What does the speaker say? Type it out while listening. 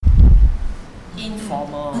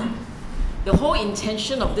formal. The whole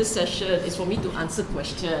intention of this session is for me to answer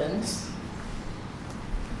questions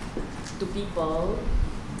to people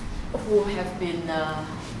who have been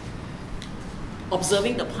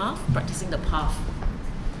observing the path, practicing the path.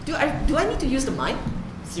 Do I need to use the mic?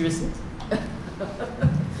 Seriously?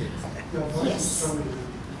 Yes.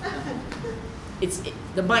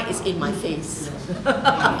 The mic is in my face.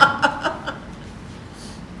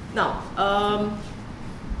 Now,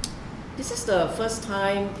 this is the first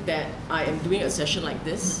time that I am doing a session like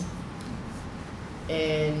this.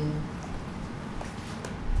 And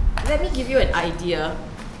let me give you an idea.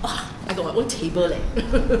 Oh, I got my own table.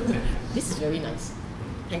 This is very nice.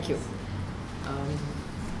 Thank you.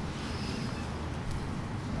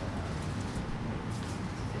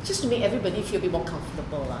 Just to make everybody feel a bit more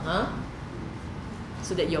comfortable,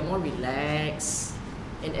 so that you're more relaxed,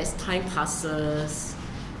 and as time passes,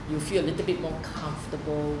 you feel a little bit more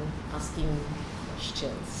comfortable asking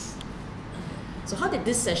questions. So how did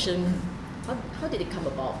this session, how did it come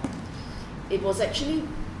about? It was actually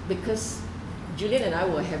because Julian and I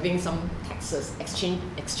were having some texts,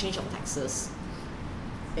 exchange of texts,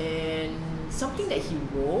 and something that he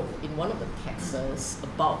wrote in one of the texts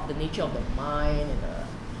about the nature of the mind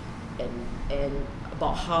and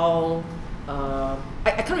about how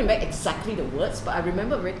I can't remember exactly the words, but I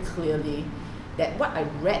remember very clearly that what I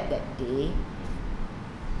read that day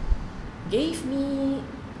gave me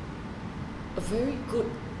a very good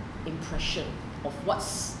impression of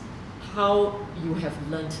how you have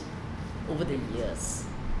learned over the years.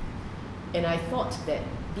 And I thought that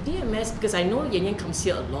BDMS, because I know Yan Yan comes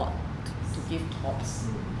here a lot to give talks,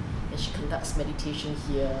 and she conducts meditation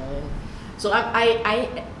here. And so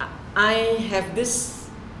I have this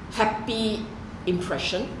happy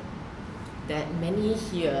impression that many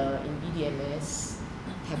here in BDMS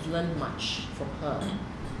have learned much from her.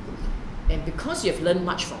 And because you have learned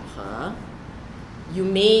much from her, you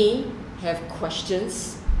may have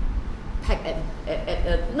questions packed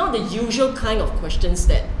at not the usual kind of questions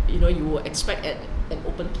that you would expect at an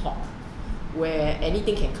open talk, where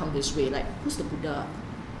anything can come this way, like who's the Buddha?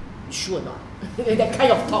 You sure or not? That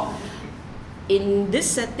kind of talk. In this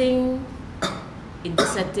setting,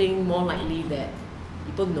 more likely that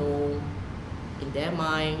people know in their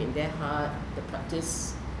mind, in their heart, the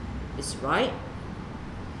practice is right.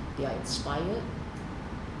 They are inspired.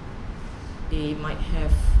 They might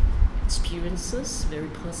have experiences very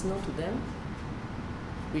personal to them,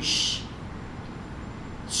 which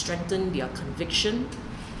strengthen their conviction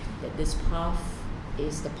that this path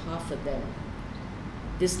is the path for them,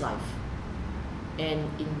 this life. And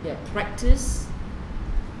in their practice,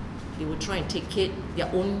 they will try and take it, their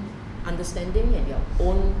own understanding and their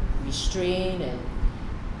own restraint and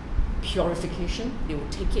purification, they will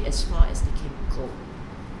take it as far as they can go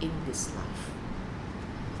in this life.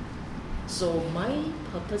 So my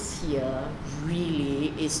purpose here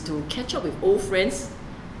really is to catch up with old friends,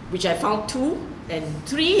 which I found 2 and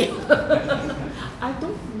 3. I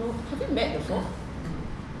don't know, have you met before?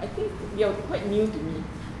 I think you're quite new to me.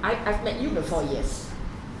 I've met you before, yes.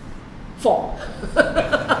 4.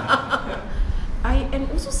 I am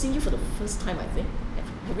also seeing you for the first time, I think.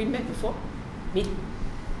 Have we met before? Meet?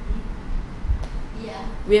 Yeah.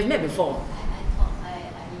 We have met before. I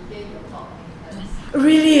hear your talk many times.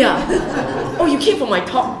 Really? Oh, you came for my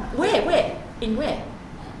talk. Where? In where?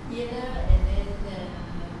 Here and then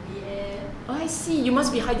VA. Oh, I see. You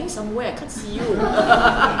must be hiding somewhere. I can't see you.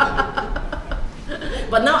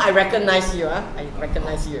 But now I recognize you. I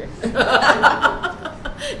recognize you.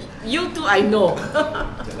 You too, I know.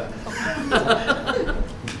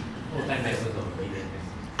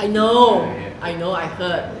 I know, I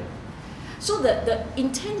heard. So the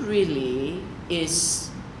intent really is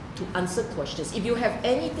to answer questions. If you have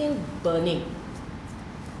anything burning.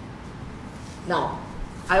 Now,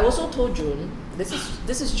 I also told June, this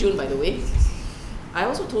is June by the way, I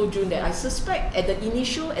also told June that I suspect at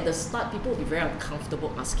the start, people will be very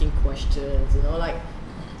uncomfortable asking questions, like,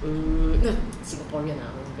 Singaporean,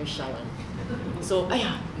 very shy one. So,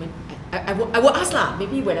 I will ask lah,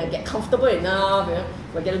 maybe when I get comfortable enough,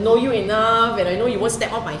 when I get to know you enough, and I know you won't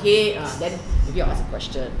step off my head, then maybe I'll ask a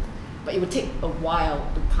question. But it will take a while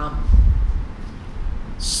to come.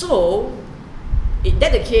 So, if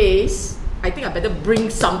that's the case, I think I better bring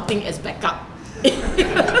something as backup.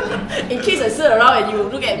 In case I sit around and you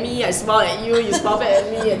look at me, I smile at you, you smile back at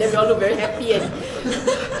me, and then we all look very happy. And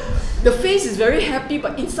the face is very happy,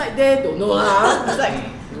 but inside there, don't know lah. It's like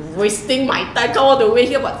wasting my time, come all the way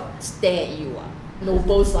here, but stare at you.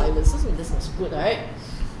 Noble silence. This is good, right?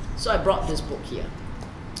 So I brought this book here.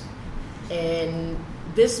 And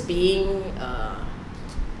this being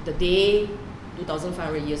the day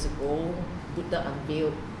 2,500 years ago, Buddha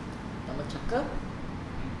unveiled Dhammacakka.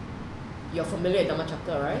 You're familiar with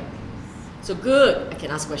Dhammacakka, right? So good, I can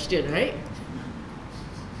ask question, right?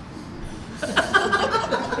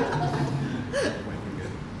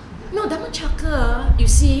 No, Dhammacakka, you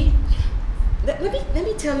see, let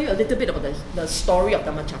me tell you a little bit about the story of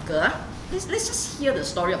Dhammacakka. Let's just hear the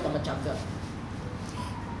story of Dhammacakka.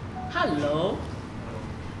 Hello.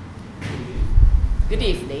 Good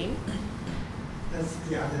evening. That's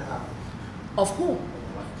the other half. Of who?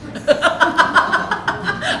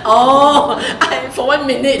 Oh, for 1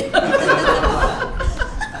 minute.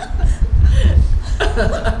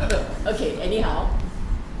 Okay, anyhow.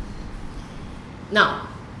 Now,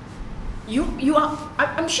 you are,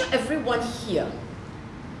 I'm sure everyone here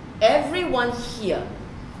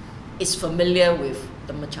is familiar with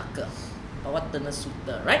Dhammacakka, Pavattana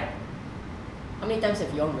Sutta, right? How many times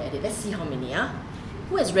have you all read it? Let's see how many,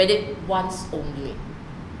 Who has read it once only?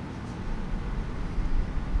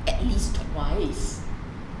 At least twice.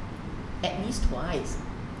 At least twice.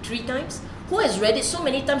 3 times? Who has read it so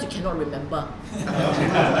many times you cannot remember?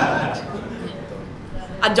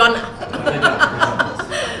 John.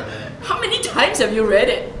 How many times have you read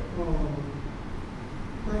it?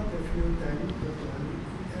 Quite a few times, but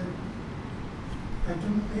I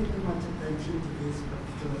don't pay too much attention to this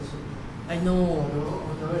particular sutta. I know.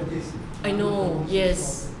 Although it is. I know,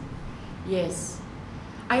 yes. Yes.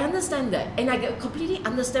 I understand that. And I completely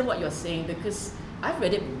understand what you're saying because I've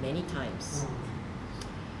read it many times.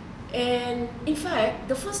 And in fact,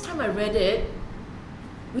 the first time I read it,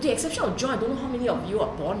 with the exception of John, I don't know how many of you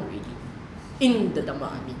are born already in the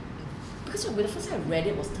Dhamma, I mean. Because the first time I read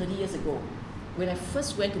it was 30 years ago. When I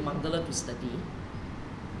first went to Mangala to study,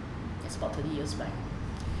 that's about 30 years back.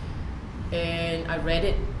 And I read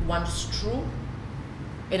it once through,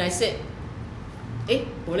 and I said,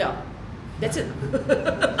 bo liao. That's it.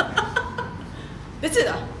 That's it.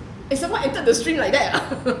 And someone entered the stream like that.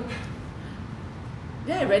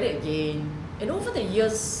 Then I read it again. And over the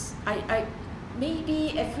years, I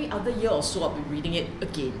maybe every other year or so I'll be reading it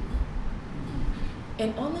again.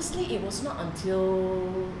 And honestly, it was not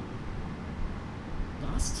until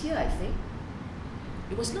last year, I think.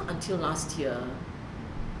 It was not until last year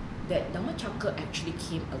that Dhammacakka actually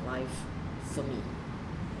came alive for me.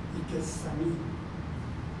 It gets sunny.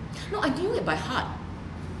 No, I knew it by heart.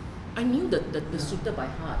 I knew the sutta by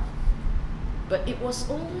heart. But it was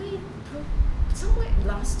only somewhere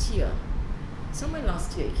last year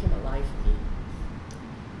it came alive for me.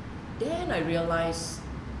 Then I realized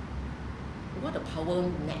what a power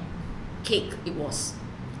cake it was.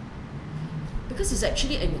 Because it's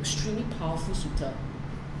actually an extremely powerful sutta.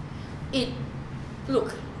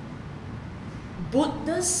 Look,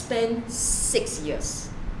 Buddha spent 6 years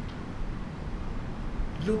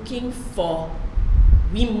looking for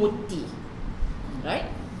vimutti, right?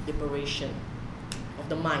 Liberation of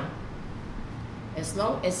the mind. As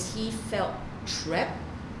long as he felt trapped,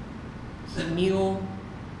 he knew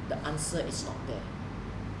the answer is not there.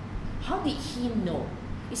 How did he know?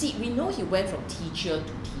 You see, we know he went from teacher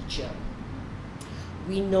to teacher.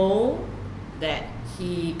 We know that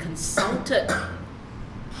he consulted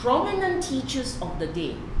prominent teachers of the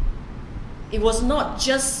day. It was not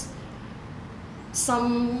just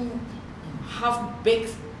some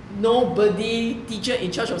half-baked, nobody teacher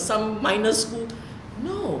in charge of some minor school.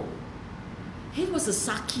 No. He was a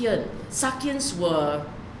Sakyan. Sakyans were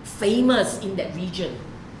famous in that region.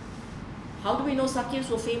 How do we know Sakyans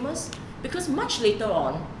were famous? Because much later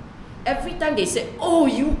on, every time they said, "Oh,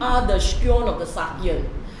 you are the Shkyon of the Sakyan.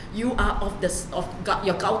 You are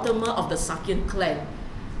your Gautama of the Sakyan clan."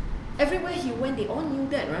 Everywhere he went, they all knew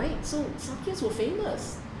that, right? So Sakyans were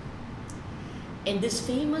famous. And this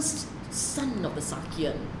famous son of the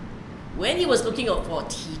Sakyan, when he was looking out for a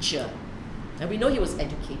teacher, and we know he was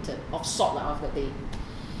educated, of sort of the day,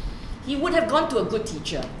 he would have gone to a good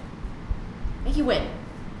teacher. And he went.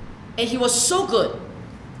 And he was so good,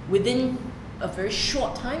 within a very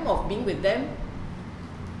short time of being with them,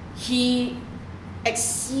 he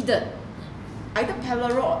exceeded, either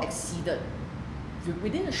parallel or exceeded.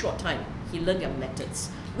 Within a short time, he learned their methods.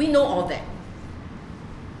 We know all that.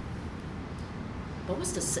 But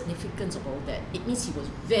what's the significance of all that? It means he was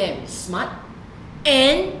very smart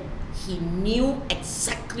and he knew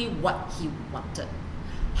exactly what he wanted.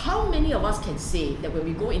 How many of us can say that when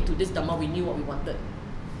we go into this Dhamma, we knew what we wanted?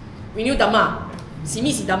 We knew Dhamma.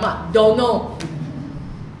 Simi si Dhamma. Don't know.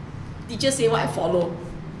 Teacher say what I follow.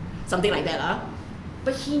 Something like that.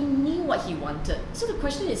 But he knew what he wanted. So the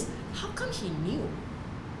question is, how come he knew?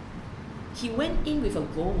 He went in with a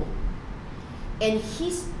goal. And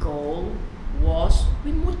his goal was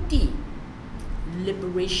vimutti.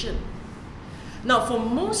 liberation. Now, for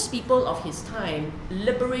most people of his time,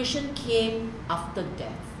 liberation came after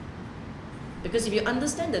death. Because if you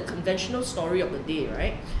understand the conventional story of the day,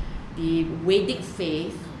 right, the Vedic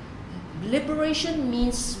faith, liberation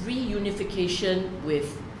means reunification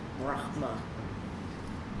with Brahma.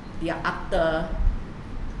 Their Atta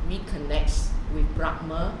reconnects with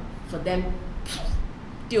Brahma, for them,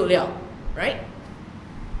 丢了, right?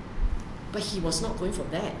 But he was not going for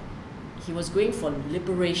that. He was going for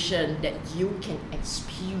liberation that you can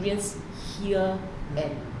experience here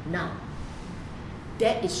and now.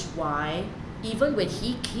 That is why, even when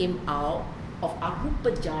he came out of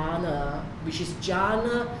Arupa Jhana, which is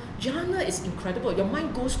jhana is incredible. Your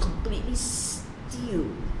mind goes completely still.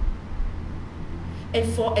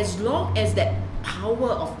 And for as long as that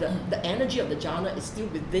power of the energy of the jhana is still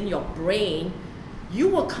within your brain, you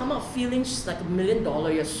will come out feeling just like $1 million.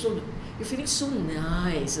 You're feeling so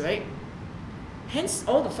nice, right? Hence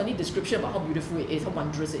all the funny description about how beautiful it is, how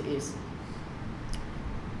wondrous it is.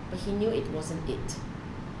 But he knew it wasn't it.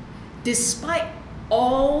 Despite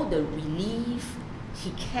all the relief,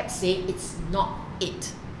 he kept saying it's not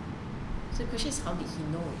it. So the question is, how did he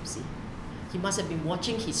know, you see? He must have been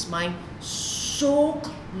watching his mind so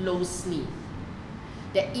closely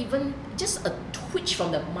that even just a twitch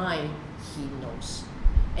from the mind, he knows.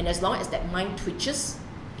 And as long as that mind twitches,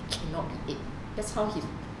 it cannot be it. That's how he...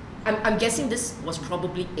 I'm guessing this was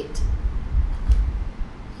probably it.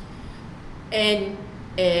 And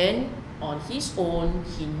on his own,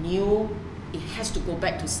 he knew it has to go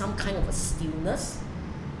back to some kind of a stillness,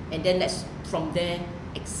 and then let's from there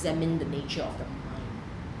examine the nature of the mind.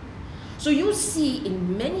 So you see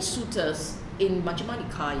in many suttas in Majjhima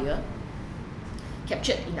Nikaya,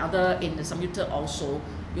 captured in the Samyutta also,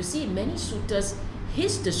 you see in many suttas,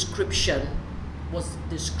 his description was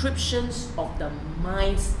descriptions of the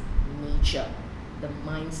mind's nature, the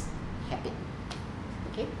mind's habit.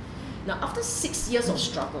 Okay? Now after 6 years of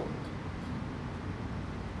struggle,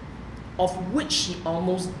 of which he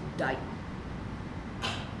almost died.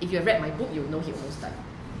 If you have read my book, you'll know he almost died.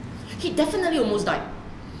 He definitely almost died.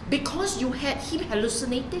 Because you had him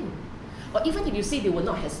hallucinating. Or even if you say they were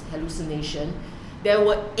not hallucination, there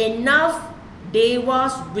were enough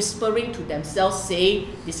devas whispering to themselves saying,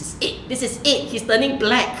 this is it, he's turning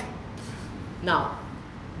black. Now,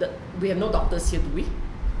 we have no doctors here, do we?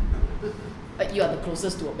 You are the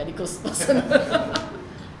closest to a medical person.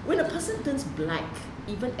 When a person turns black,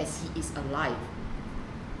 even as he is alive,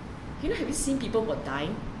 have you seen people who are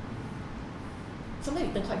dying?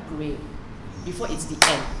 Sometimes they turn quite grey before it's the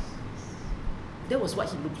end. That was what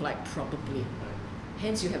he looked like, probably.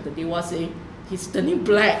 Hence you have the Dewa saying, he's turning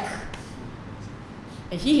black.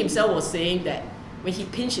 And he himself was saying that when he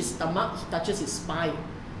pinched his stomach, he touches his spine.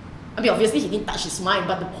 I mean, obviously he didn't touch his spine,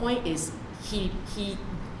 but the point is, he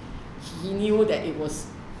knew that it was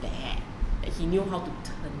bad. He knew how to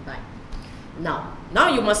turn back. Now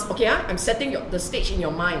you must, I'm setting the stage in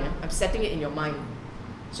your mind. I'm setting it in your mind.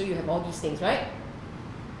 So you have all these things, right?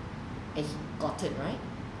 And he got it, right?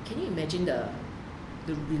 Can you imagine the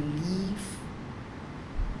relief?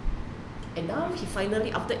 And now he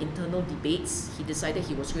finally, after internal debates, he decided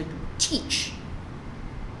he was going to teach.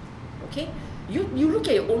 Okay? You look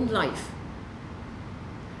at your own life.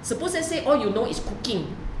 Suppose let's say all you know is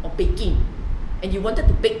cooking or baking, and you wanted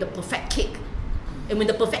to bake the perfect cake. And when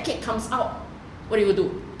the perfect cake comes out, what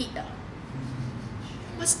do? Eat it.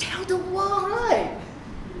 You must tell the world, right?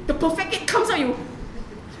 The perfect cake comes out, you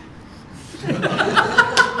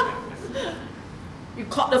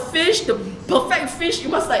caught the fish, the perfect fish, you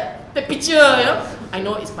must take picture, I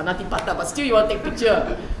know it's Panati Pata, but still you want to take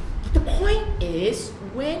picture. But the point is,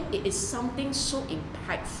 when it is something so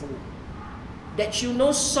impactful that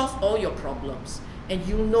solve all your problems, and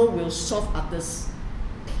will solve others'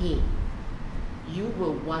 pain, you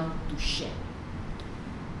will want to share.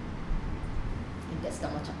 And that's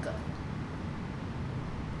Dhammacakka.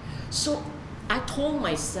 So I told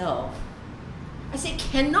myself, I said,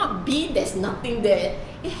 cannot be, there's nothing there.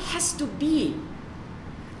 It has to be.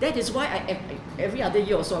 That is why every other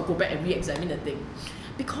year or so I go back and re-examine the thing.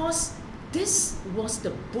 Because this was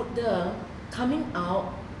the Buddha coming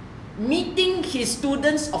out, meeting his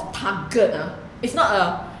students of target. It's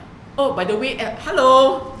not by the way,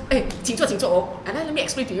 hello, 请坐, and then let me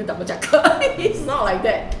explain to you Dhammacakka. It's not like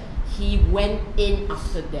that. He went in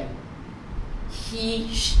after them. He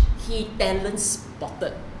talent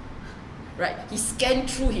spotted. Right? He scanned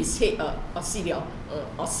through his head,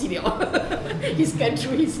 he scanned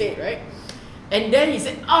through his head, right? And then he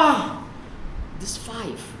said, these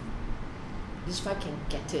five can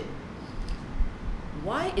get it.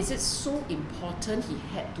 Why is it so important he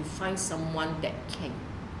had to find someone that can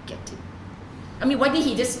get it? I mean, why did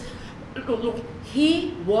he just... Look,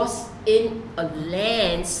 he was in a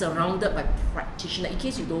land surrounded by practitioners. In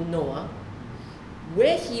case you don't know,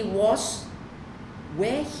 where he was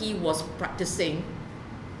practicing,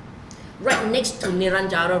 right next to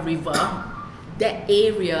Niranjara River, that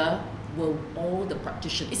area were all the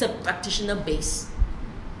practitioners. It's a practitioner base.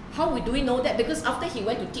 How do we know that? Because after he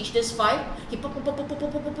went to teach this 5, he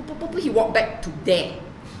walked back to there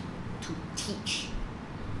to teach.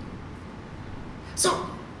 So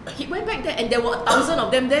he went back there and there were 1,000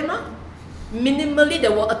 of them there. Minimally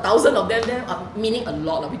there were 1,000 of them there, meaning a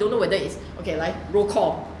lot. We don't know whether it's, okay, like roll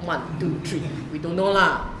call, 1, 2, 3. We don't know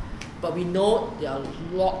lah. But we know there are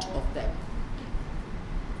a lot of them.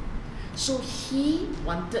 So he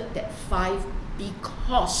wanted that 5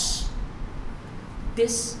 because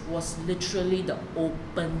this was literally the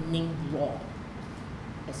opening law.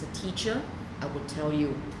 As a teacher, I would tell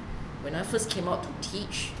you, when I first came out to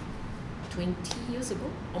teach 20 years ago,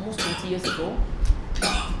 almost 20 years ago,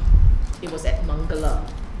 it was at Mangala.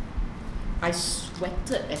 I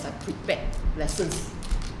sweated as I prepared lessons.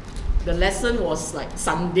 The lesson was like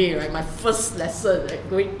Sunday, right? My first lesson, right?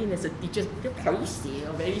 Going in as a teacher,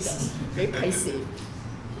 very paiseh.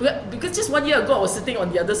 Because just 1 year ago, I was sitting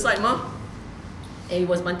on the other side, and it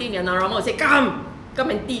was Bante Nyanarama. I said, come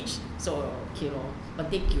and teach. So, okay,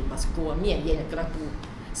 Bante, you must go. Me and Yen are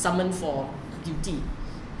summoned for duty.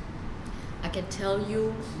 I can tell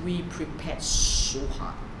you, we prepared so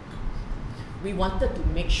hard. We wanted to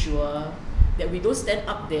make sure that we don't stand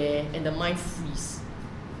up there and the mind freeze.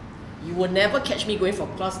 You will never catch me going for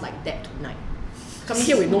class like that tonight. Coming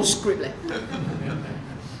here with no script.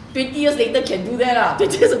 20 years later can do that.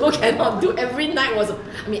 20 years ago cannot do. Every night was,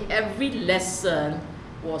 every lesson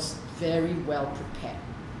was very well prepared.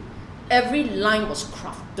 Every line was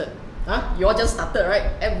crafted. You all just started, right?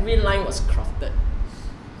 Every line was crafted.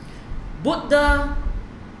 Buddha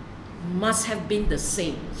must have been the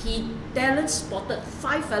same. He talent spotted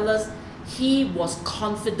 5 fellas. He was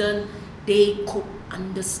confident they could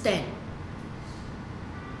understand.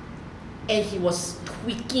 And he was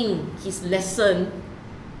tweaking his lesson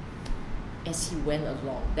as he went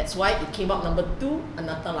along. That's why it came out number 2,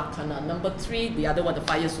 Anatta Lakkhana. Number 3, the other one, the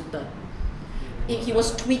Fire Sutta. He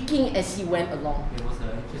was tweaking as he went along. There was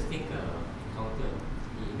an interesting encounter.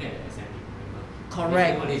 He met at assembly, remember?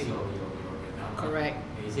 Correct. What is your Correct.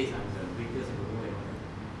 And he says, I'm the greatest in the world.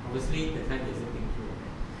 Obviously, the time doesn't think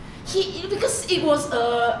through. Because it was,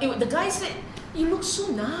 the guy said, you look so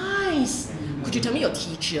nice. Could you tell me your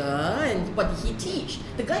teacher? And what did he teach?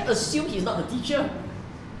 The guy assumed he's not the teacher.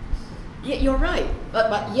 Yeah, you're right.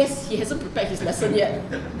 But yes, he hasn't prepared his lesson yet.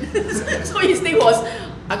 So his thing was,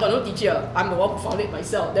 I got no teacher. I'm the one who found it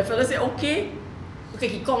myself. That fella said, okay,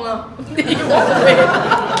 he gong lah. Then he walked away.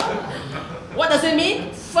 What does it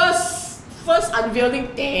mean? First unveiling,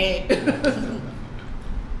 it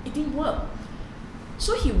didn't work.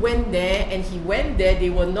 So he went there, they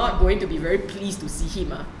were not going to be very pleased to see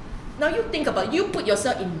him. Now you think about it, you put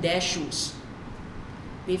yourself in their shoes.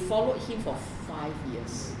 They followed him for 5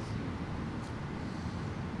 years.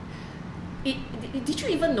 Did you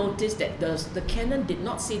even notice that the canon did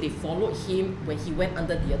not say they followed him when he went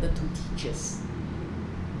under the other 2 teachers?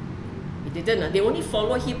 It didn't. They only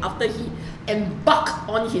followed him after he embarked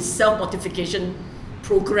on his self-mortification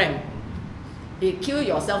program. The Kill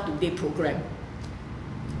Yourself Today program.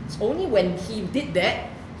 It's only when he did that,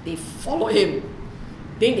 they followed him.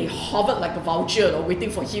 Then they hovered like a vulture,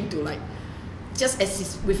 waiting for him to just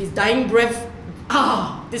as with his dying breath,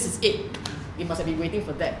 this is it. They must have been waiting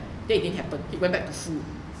for that. Then it didn't happen. He went back to food.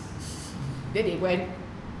 Then they went,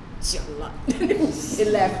 they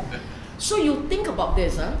left. So you think about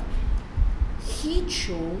this, he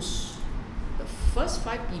chose the first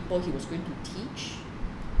 5 people he was going to teach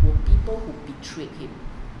were people who betrayed him.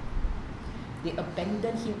 They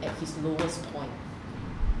abandoned him at his lowest point.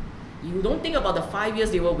 You don't think about the 5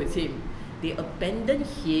 years they were with him. They abandoned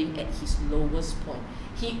him at his lowest point.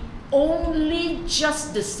 He only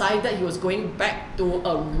just decided he was going back to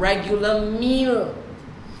a regular meal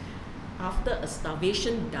after a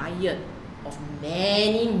starvation diet of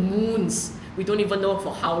many moons. We don't even know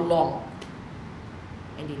for how long.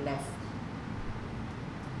 And they left.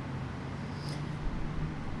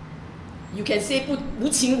 You can say 无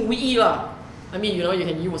情无义 lah. I mean, you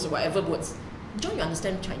can use whatever words. John, you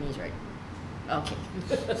understand Chinese, right? Okay.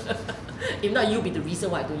 If not, you'll be the reason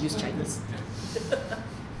why I don't use Chinese.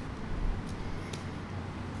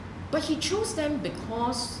 But he chose them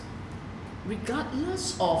because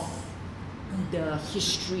regardless of the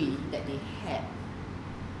history that they had,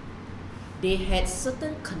 they had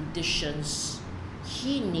certain conditions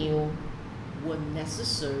he knew were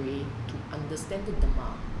necessary to understand the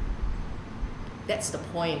Dhamma. That's the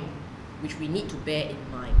point which we need to bear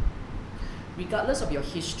in mind. Regardless of your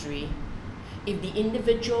history, if the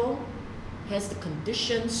individual has the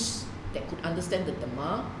conditions that could understand the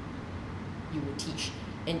Dhamma, you will teach.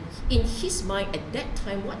 And in his mind at that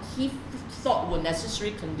time, what he thought were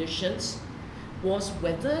necessary conditions was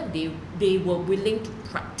whether they were willing to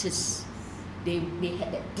practice. They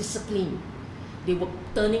had that discipline. They were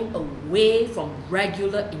turning away from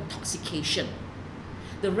regular intoxication.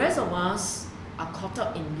 The rest of us are caught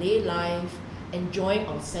up in lay life, enjoying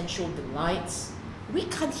our sensual delights. We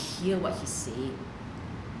can't hear what he's saying.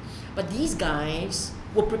 But these guys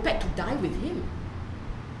were prepared to die with him.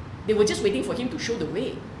 They were just waiting for him to show the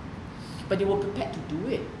way. But they were prepared to do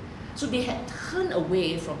it. So they had turned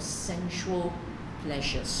away from sensual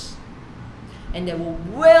pleasures. And they were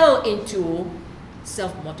well into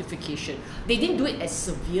self-mortification. They didn't do it as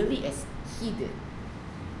severely as he did.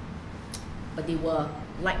 But they were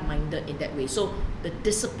like-minded in that way. So the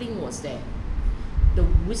discipline was there. The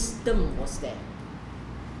wisdom was there.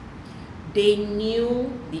 They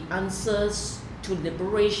knew the answers to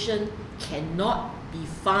liberation cannot be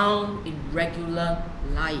found in regular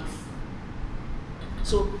life.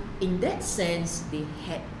 So in that sense, they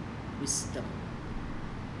had wisdom.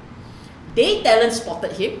 Their talent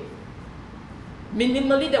spotted him.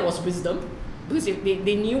 Minimally, that was wisdom, because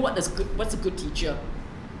they knew what's a good teacher.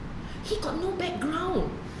 He got no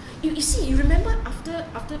background. You see, you remember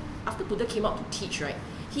after Buddha came out to teach, right?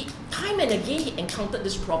 He time and again he encountered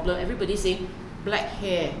this problem. Everybody saying, black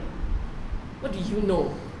hair. What do you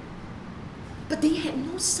know? But they had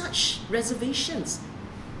no such reservations.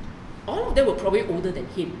 All of them were probably older than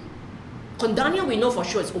him. Kondanya, we know for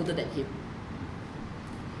sure, is older than him.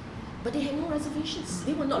 But they had no reservations.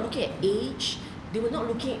 They were not looking at age. They were not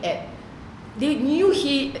looking at. They knew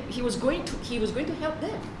he was going to help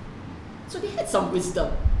them. So they had some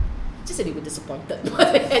wisdom. Just that they were disappointed,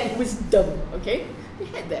 but they had wisdom. Okay, they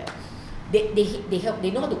had that. They help. They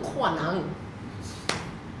know how to kuan nang.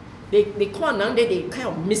 They kuan nang. Then they kind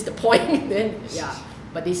of missed the point. Then yeah,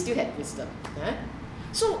 but they still had wisdom.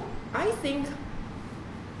 So I think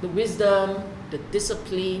the wisdom, the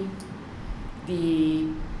discipline, the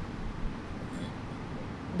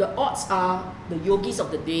odds are the yogis of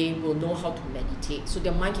the day will know how to meditate, so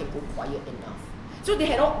their mind can go quiet enough. So they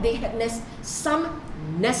had some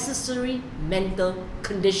necessary mental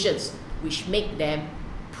conditions which make them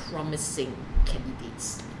promising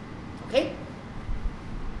candidates. Okay?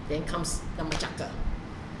 Then comes Dhammacakka.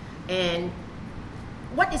 And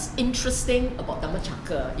what is interesting about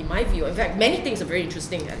Dhammacakka, in my view, in fact, many things are very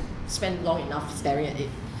interesting. I spent long enough staring at it.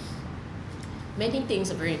 Many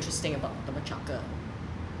things are very interesting about Dhammacakka.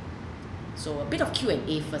 So a bit of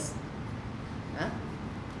Q&A first.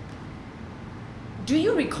 Do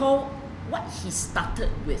you recall what he started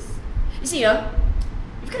with? You see, you're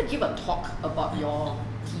going to give a talk about your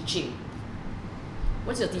teaching.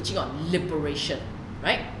 What's your teaching on? Liberation,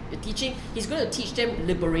 right? He's going to teach them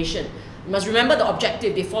liberation. You must remember the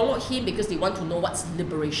objective. They followed him because they want to know what's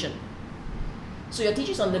liberation. So your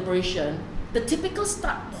teaching is on liberation. The typical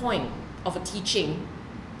start point of a teaching,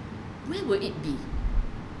 where will it be?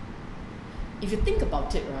 If you think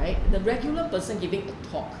about it, right, the regular person giving a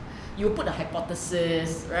talk, you will put a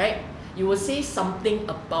hypothesis, right? You will say something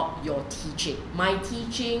about your teaching. My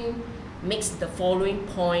teaching makes the following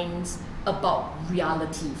points about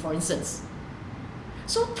reality, for instance.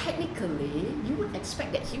 So technically, you would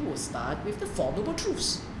expect that he will start with the Four Noble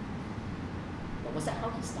Truths. But was that how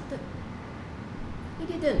he started? He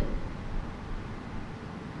didn't.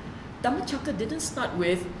 Dhammacakka didn't start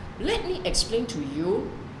with, let me explain to you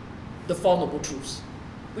the Four Noble Truths,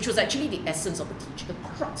 which was actually the essence of the teaching, the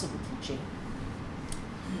crux of the teaching.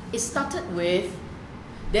 It started with,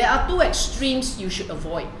 there are two extremes you should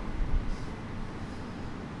avoid.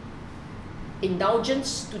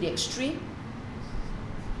 Indulgence to the extreme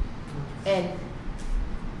and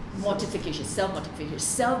mortification, self-mortification,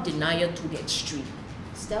 self-denial to the extreme.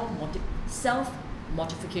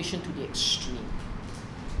 Self-mortification to the extreme.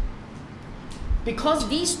 Because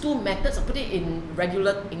these two methods, I'll put it in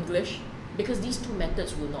regular English, because these two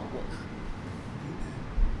methods will not work.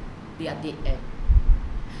 They are dead end.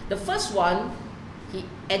 The first one, he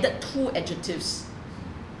added two adjectives.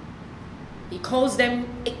 He calls them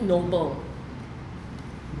ignoble,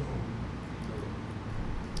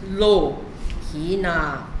 low,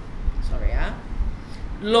 hina,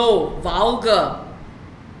 low, vulgar.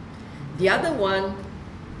 The other one,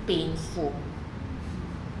 painful.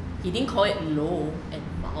 He didn't call it low and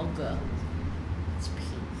vulgar. It's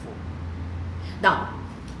painful. Now,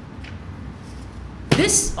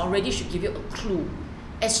 this already should give you a clue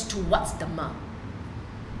as to what's Dhamma.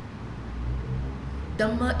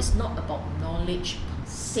 Dhamma is not about knowledge per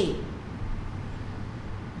se.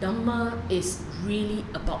 Dhamma is really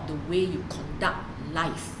about the way you conduct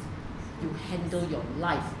life, you handle your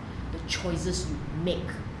life, the choices you make.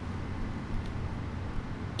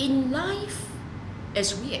 In life,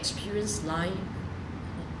 as we experience life,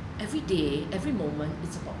 every day, every moment,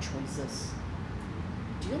 it's about choices.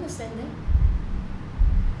 Do you understand that?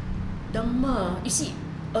 Dhamma, you see,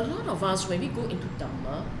 a lot of us, when we go into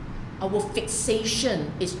Dhamma, our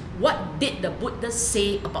fixation is what did the Buddha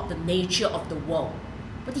say about the nature of the world?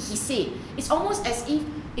 What did he say? It's almost as if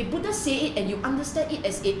Buddha say it and you understand it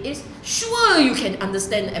as it is, sure you can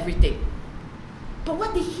understand everything. But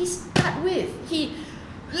what did he start with?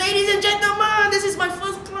 Ladies and gentlemen, this is my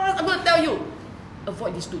first class, I'm going to tell you,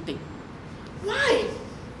 avoid these two things. Why?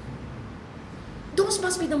 Those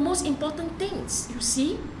must be the most important things, you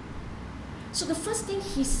see? So the first thing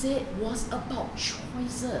he said was about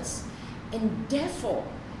choices. And therefore,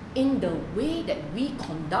 in the way that we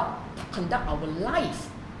conduct our life,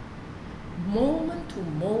 moment to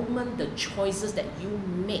moment, the choices that you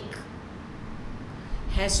make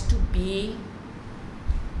has to be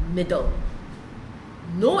middle.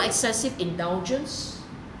 No excessive indulgence.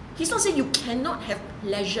 He's not saying you cannot have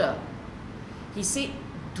pleasure. He said,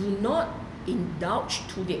 do not indulge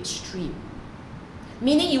to the extreme.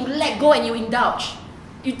 Meaning you let go and you indulge.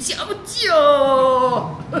 You yes.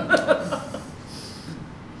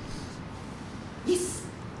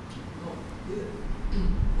 No,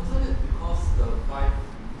 wasn't it because the 5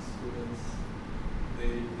 students,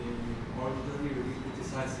 they originally really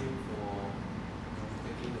criticized him for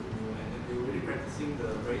taking the rule, and they were really practicing the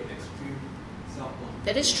very extreme self-love?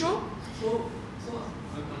 That is true. So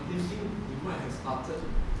I'm thinking he might have started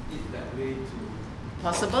it that way to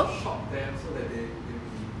Possible. shock them so that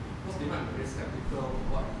because they might be very skeptical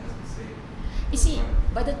of what he has to say. You see,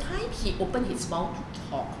 by the time he opened his mouth to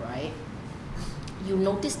talk, right, you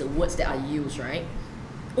notice the words that are used, right?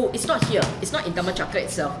 Oh, it's not here. It's not in Dhammacakka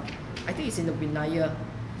itself. I think it's in the Vinaya.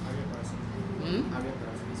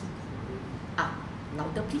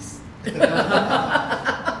 Louder please.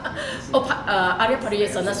 Arya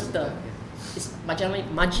Pariyasana Sutta. It's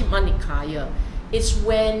Majjhima Nikaya. It's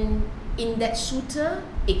when in that sutta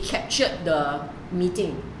it captured the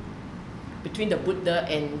meeting between the Buddha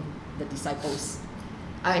and the disciples.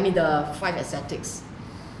 I mean the 5 ascetics.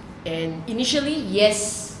 And initially,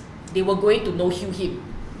 yes, they were going to no-hew him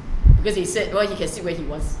because they said, well, he can sit where he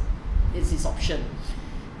wants. It's his option.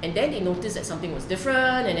 And then they noticed that something was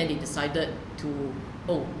different, and then they decided to,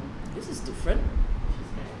 oh, this is different.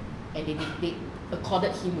 And they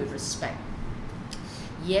accorded him with respect.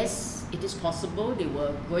 Yes, it is possible they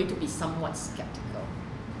were going to be somewhat skeptical.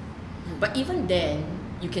 But even then,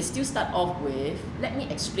 you can still start off with, let me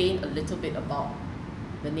explain a little bit about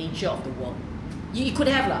the nature of the world. You could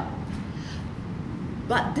have lah.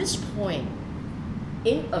 But this point,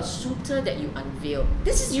 in a sutta that you unveil,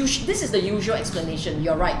 this is the usual explanation.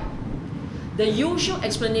 You're right. The usual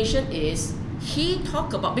explanation is he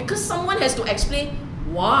talked about, because someone has to explain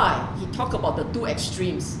why he talked about the 2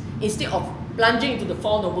 extremes instead of plunging into the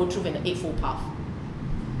 4 Noble Truths and the Eightfold Path.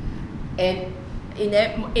 And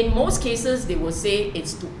in most cases, they will say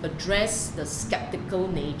it's to address the skeptical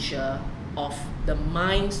nature of the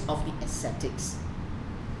minds of the ascetics.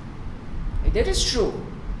 That is true.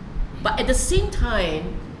 But at the same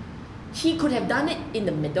time, he could have done it in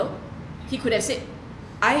the middle. He could have said,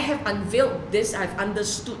 I have unveiled this, I've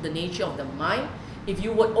understood the nature of the mind. If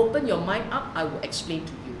you would open your mind up, I will explain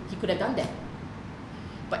to you. He could have done that.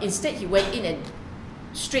 But instead, he went in and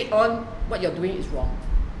straight on, what you're doing is wrong.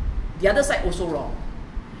 The other side also wrong.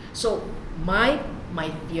 So my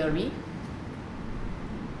theory,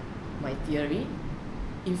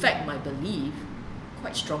 in fact, my belief,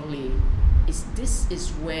 quite strongly, is this is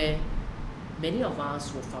where many of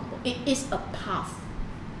us will fumble. It is a path.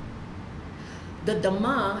 The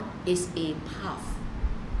Dhamma is a path,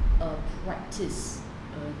 a practice,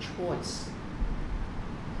 a choice.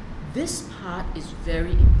 This part is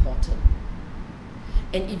very important.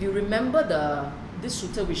 And if you remember this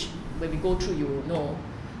sutta, which when we go through, you will know,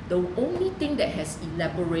 the only thing that has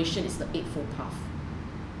elaboration is the Eightfold Path.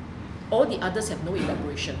 All the others have no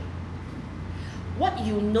elaboration. What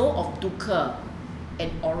you know of dukkha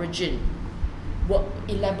and origin were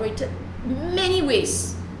elaborated many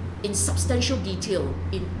ways in substantial detail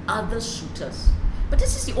in other suttas. But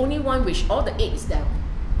this is the only one which all the 8 is down.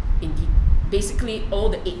 Indeed, basically all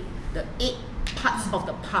the 8 parts of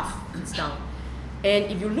the path is down.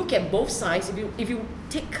 And if you look at both sides, if you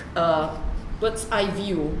take bird's eye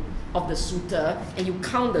view of the sutta and you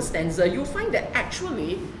count the stanza, you'll find that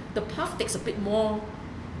actually the path takes a bit more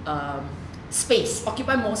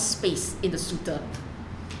occupy more space in the sutta.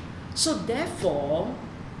 So therefore,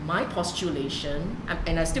 my postulation,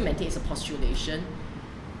 and I still maintain it's a postulation,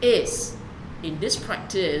 is in this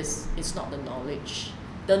practice, it's not the knowledge.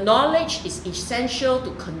 The knowledge is essential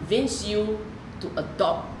to convince you to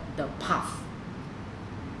adopt the path.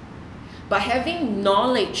 But having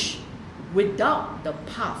knowledge without the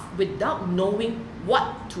path, without knowing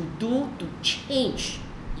what to do to change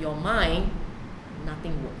your mind,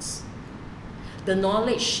 nothing works. The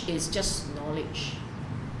knowledge is just knowledge.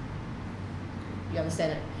 You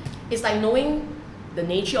understand it? It's like knowing the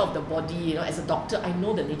nature of the body. As a doctor, I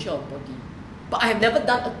know the nature of the body. But I have never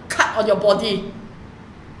done a cut on your body.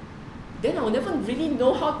 Then I will never really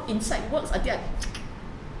know how inside works until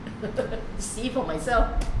I see for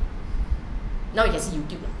myself. Now you can see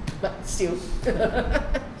YouTube, but still. It's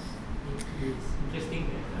interesting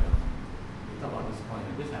that you talk about this point,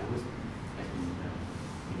 because I always have been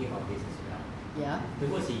thinking about this as well. Yeah. The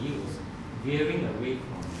words he used, veering away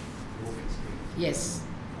from both extremes. Yes.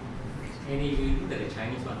 And if you look at the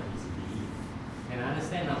Chinese one, it's Li. And I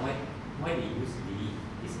understand now why they use Li.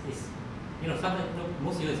 It's sometimes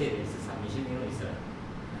most people say that it's a submission, it's a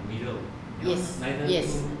middle. Yes. Neither Yes.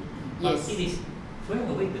 two. Yes. But it is throwing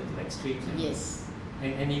away the two extremes. Yes.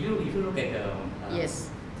 And if you look at the Yes.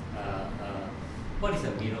 what is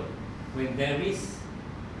a middle? When there is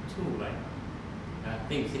two, right? I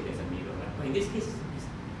think you said there's a middle, right? But in this case,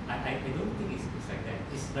 I don't think it's like that.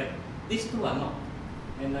 It's like these two are not.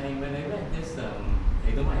 And when I read this,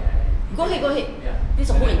 I don't mind. Go ahead. Yeah. This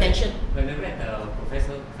is the whole intention. When I read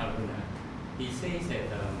Professor Karuna, he says that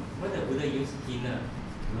when the Buddha used hina,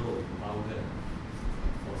 low, vulgar,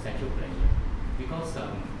 for sexual pleasure, because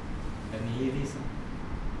the nihilists,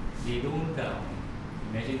 they don't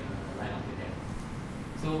imagine a life after death.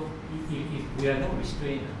 So if we are not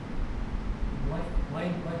restrained,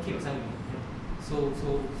 why keep yourself so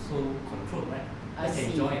controlled, right? I Let's see.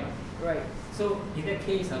 enjoy. Right. So in that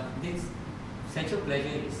case, this sensual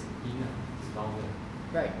pleasure is hina, is vulgar.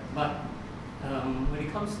 Right. But when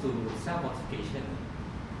it comes to self-mortification,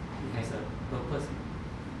 it has a purpose,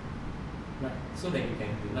 right? So that you can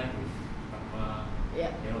unite with Brahma,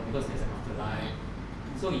 Yeah. because there's an afterlife.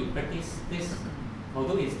 So you practice this,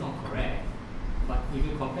 although it's not correct, but if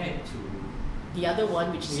you compare it to The other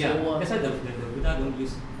one, which is lower. that's why the Buddha don't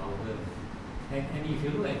use vulgar. And if you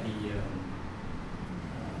look at the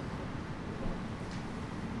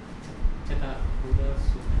Chetta Buddha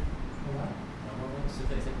Sutta, what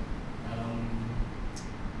Sutta is it?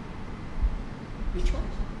 Which one?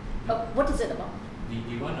 What is it about?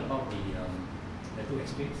 The one about the two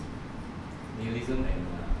extremes, nihilism and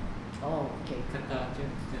Oh, okay. Chetta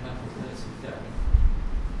Buddha Sutta.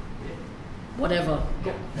 Is it? Whatever.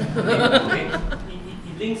 Go. Okay.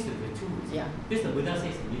 It links to the two. Yeah. This the Buddha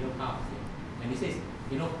says the middle path, and he says,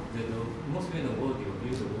 the most people in the world, they will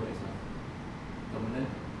view the world as permanent.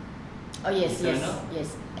 Oh yes, Eternal?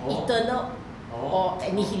 yes. Or- Eternal or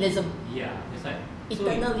nihilism. Yeah, that's right.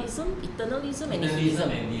 Eternalism and nihilism.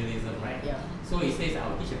 And nihilism, right? Yeah. So he says,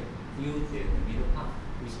 I'll teach you the middle path,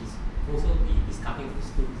 which is also the discarding of the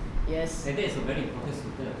stools. Yes. And that is a very important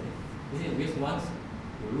sutta. Because once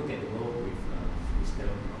you look at the world with wisdom,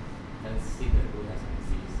 and see the world as it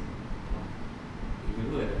exists. If you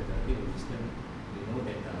look at the field of wisdom, you know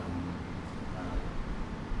that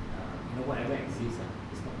whatever exists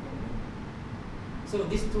is not permanent. So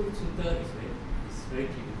this two sutta is very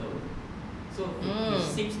pivotal. So it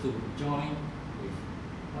seems to join with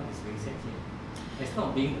what is being said here. It's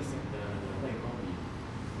not being the what you call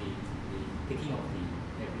the taking of the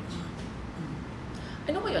average.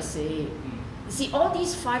 I know what you're saying. You see, all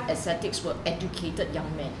these 5 ascetics were educated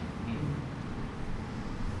young men.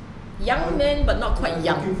 Young men, but not quite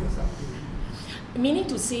young. Looking for something. Meaning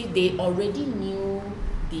to say they already knew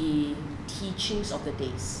the teachings of the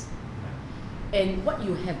days. And what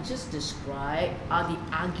you have just described are the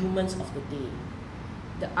arguments of the day.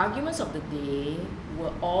 The arguments of the day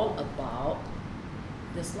were all about,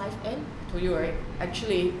 does life end? I told you, right?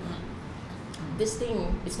 Actually, this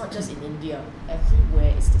thing is not just in India.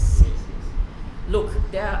 Everywhere it's the same. Look,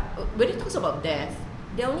 when it talks about death,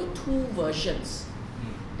 there are only 2 versions.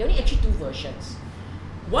 There are only actually 2 versions.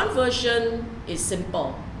 One version is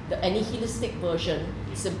simple. The annihilistic version,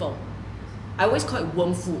 simple. I always call it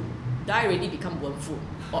worm food. Die already become worm food,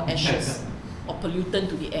 or ashes, or pollutant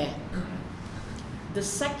to the air. The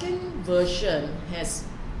second version has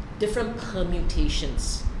different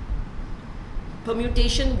permutations.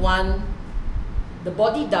 Permutation 1, the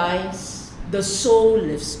body dies, the soul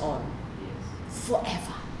lives on.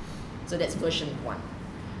 forever. So that's version 1.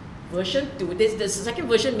 Version 2, the second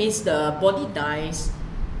version means the body dies,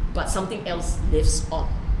 but something else lives on.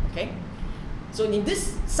 Okay? So in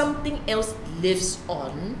this, something else lives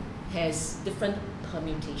on has different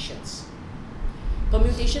permutations.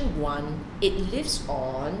 Permutation 1, it lives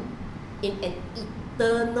on in an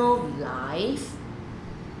eternal life,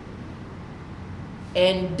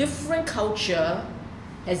 and different culture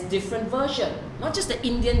has different version, not just the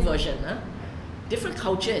Indian version. Different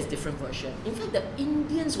culture has different version. In fact, the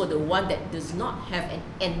Indians were the one that does not have an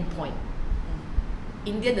end point.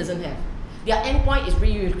 Indian doesn't have. Their end point is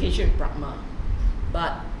reunification with Brahma.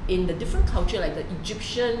 But in the different culture, like the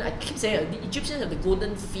Egyptian, I keep saying the Egyptians have the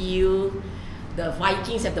golden field, the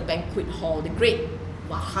Vikings have the banquet hall, the great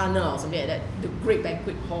Wahana or something like that, the great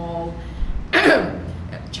banquet hall.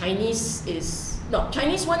 Chinese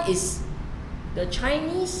one is, the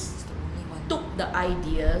Chinese took the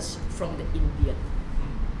ideas from the Indian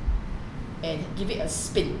and give it a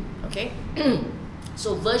spin, okay?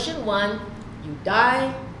 So version 1, you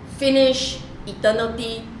die, finish,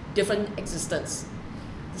 eternity, different existence.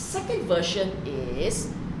 The second version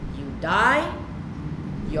is, you die,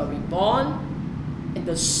 you're reborn, and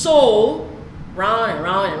the soul, round and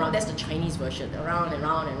round and round, that's the Chinese version, around and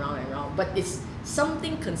round and round and round, but it's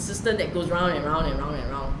something consistent that goes round and round and round and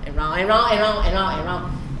round and round and round and round and round and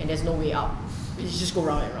round, and there's no way out. You just go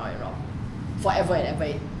round and round and round, forever and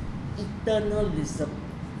ever. Eternalism.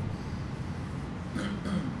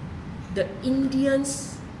 The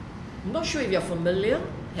Indians, I'm not sure if you're familiar,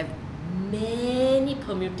 have many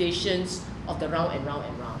permutations of the round and round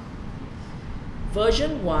and round.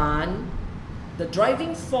 Version 1, the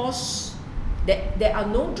driving force, there are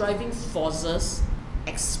no driving forces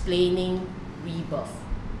explaining rebirth.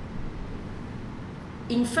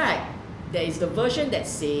 In fact, there is the version that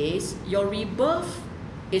says your rebirth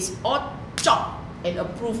is all chopped and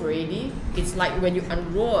approved already. It's like when you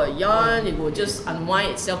unroll a yarn, it will just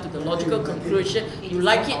unwind itself to the logical conclusion. You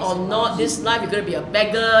like it or not, this life you're going to be a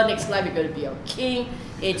beggar, next life you're going to be a king.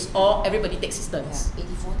 It's all, everybody takes his turns.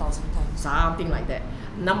 84,000 times. Something like that.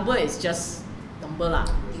 Number is just number lah.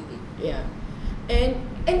 Yeah. And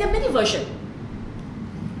there are many versions.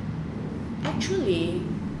 Actually,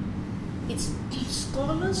 it's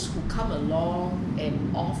scholars who come along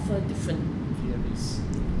and offer different theories.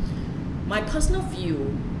 My personal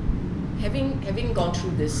view, having gone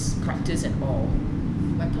through this practice and all,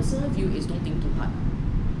 my personal view is don't think too hard.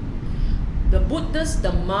 The Buddha's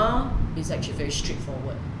Dhamma is actually very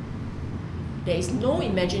straightforward. There is no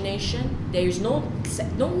imagination, there is no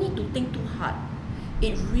need to think too hard.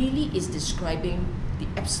 It really is describing the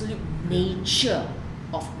absolute nature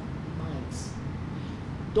of minds.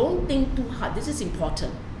 Don't think too hard. This is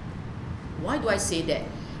important. Why do I say that?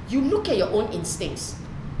 You look at your own instincts.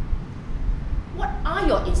 What are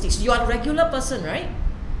your instincts? You are a regular person, right?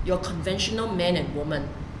 You're a conventional man and woman.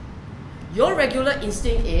 Your regular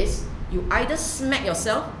instinct is you either smack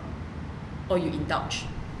yourself or you indulge.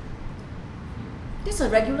 That's a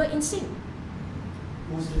regular instinct.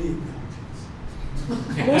 Mostly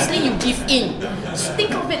Mostly you give in. So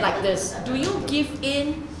think of it like this. Do you give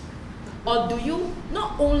in, or do you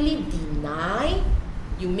not only deny,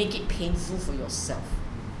 you make it painful for yourself?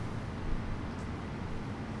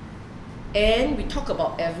 And we talk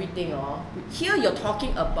about everything. Here you're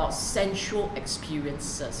talking about sensual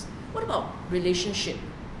experiences. What about relationship?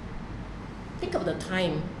 Think of the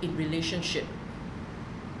time in relationship.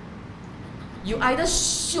 You either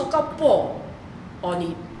修到爆 or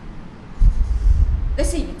你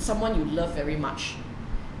let's say someone you love very much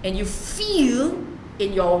and you feel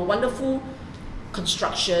in your wonderful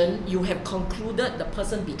construction you have concluded the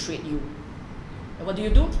person betrayed you. And what do?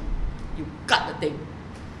 You cut the thing.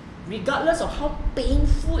 Regardless of how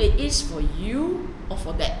painful it is for you or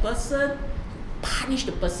for that person, you punish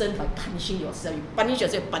the person by punishing yourself. You punish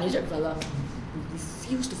yourself, punish that fella. You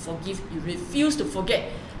refuse to forgive, you refuse to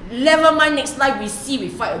forget. Never mind, next life we see, we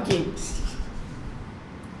fight again.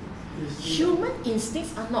 Human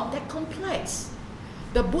instincts are not that complex.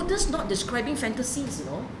 The Buddha's not describing fantasies,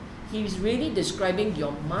 He's really describing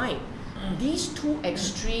your mind. These two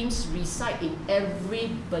extremes reside in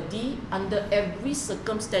everybody, under every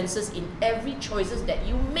circumstances, in every choices that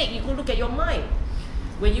you make. You go look at your mind.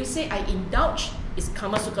 When you say, I indulge, it's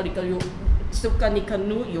Kama Sukha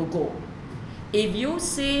Nikanu Yogo. If you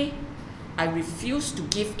say, I refuse to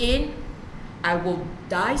give in, I will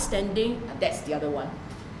die standing, that's the other one.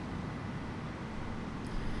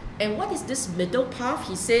 And what is this middle path?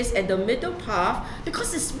 He says, and the middle path,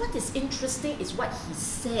 because what is interesting is what he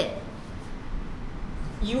said.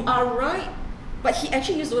 You are right, but he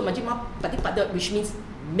actually used the word Majjhima Patipada, which means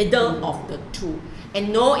middle of the two.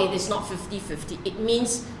 And no, it is not 50-50. It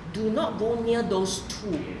means do not go near those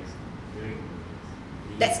two.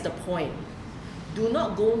 That's the point. Do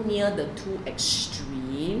not go near the two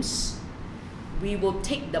extremes. We will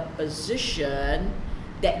take the position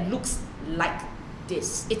that looks like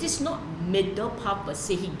this. It is not middle path per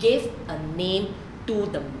se. He gave a name to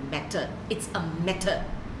the method. It's a method.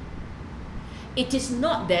 It is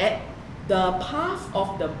not that the path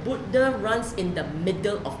of the Buddha runs in the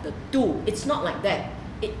middle of the two. It's not like that.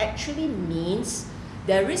 It actually means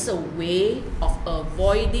there is a way of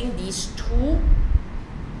avoiding these two.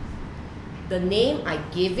 The name I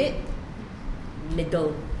gave it,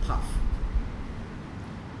 middle path.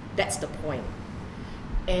 That's the point.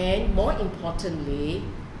 And more importantly,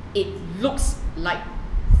 it looks like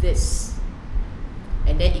this.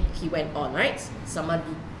 And then he went on, right?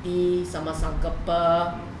 Samadhi, sama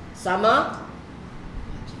sankappa, sama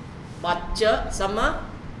baca, sama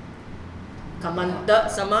kamanta,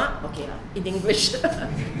 sama, okay, in English,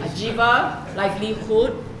 ajiva,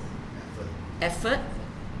 livelihood, effort,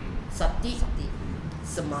 sati,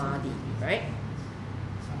 samadhi, right?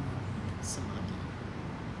 Samadhi.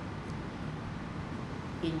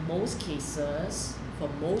 In most cases, for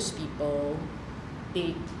most people,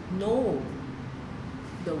 they know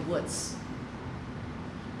the words,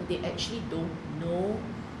 but they actually don't know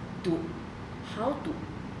how to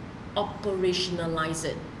operationalize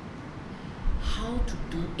it, how to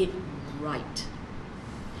do it right,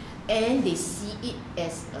 and they see it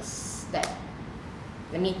as a step.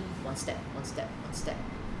 One step.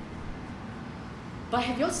 But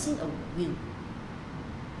have you all seen a wheel?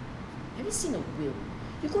 Have you seen a wheel?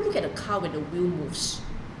 You go look at a car when the wheel moves.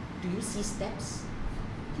 Do you see steps?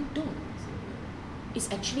 You don't.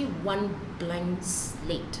 It's actually one blank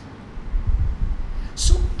slate.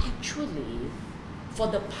 So actually, for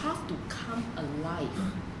the path to come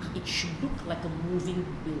alive, it should look like a moving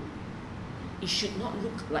wheel. It should not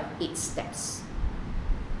look like 8 steps.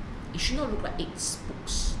 It should not look like 8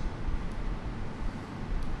 spokes.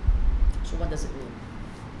 So what does it mean?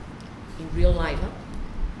 In real life,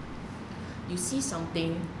 you see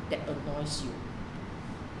something that annoys you.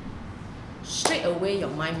 Straight away your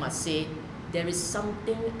mind must say, there is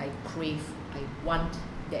something I crave, I want,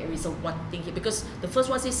 there is a one thing here. Because the first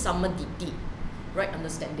one says samadhi, right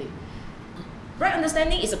understanding. Right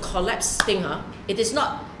understanding is a collapsed thing. It is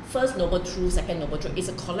not first noble truth, second noble truth. It's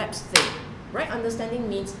a collapsed thing. Right understanding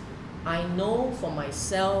means I know for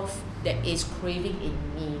myself there is craving in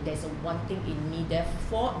me. There's a one thing in me.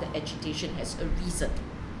 Therefore, the agitation has a reason.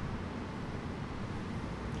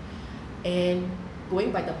 And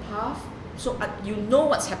going by the path, so you know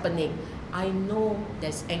what's happening. I know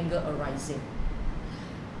there's anger arising.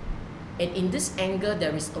 And in this anger,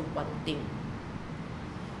 there is a one thing.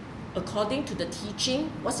 According to the teaching,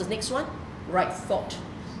 what's the next one? Right thought.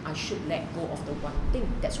 I should let go of the one thing.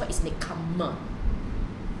 That's why it's nekamma.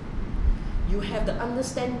 You have the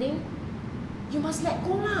understanding, you must let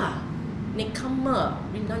go lah.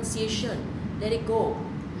 Nekamma, renunciation, let it go.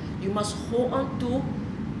 You must hold on to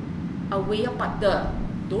awayapada.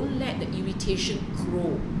 Don't let the irritation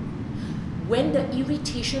grow. When the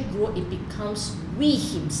irritation grows, it becomes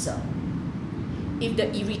vihimsa. If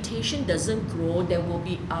the irritation doesn't grow, there will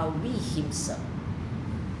be avihimsa.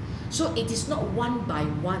 So it is not one by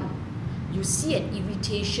one. You see an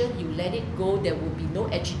irritation, you let it go, there will be no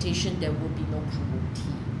agitation, there will be no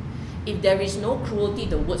cruelty. If there is no cruelty,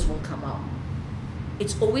 the words won't come out.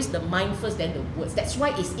 It's always the mind first, then the words. That's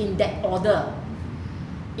why it's in that order.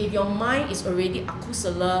 If your mind is already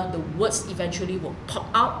akusala, the words eventually will pop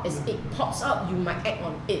out. As it pops out, you might act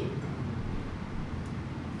on it.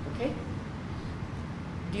 Okay?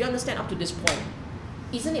 Do you understand up to this point?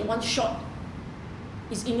 Isn't it one shot?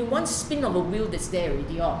 It's in one spin of a wheel that's there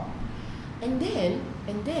already. And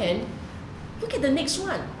then, look at the next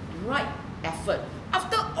one. Right effort.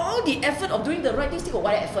 After all the effort of doing the right thing, still got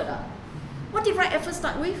what effort? What did right effort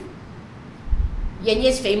start with? Yan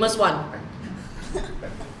Ye's famous one.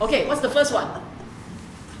 Okay, what's the first one?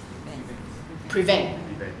 Prevent.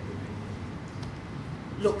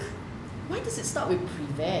 Look, why does it start with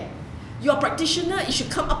prevent? You're a practitioner, it should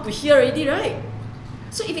come up to here already, right?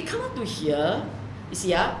 So if it comes up to here, you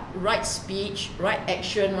see, right speech, right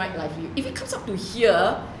action, right livelihood. If it comes up to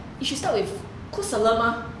here, it should start with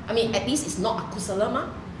kusala. I mean, at least it's not akusala.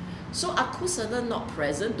 So akusala not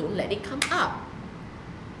present, don't let it come up.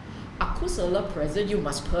 Akusala present, you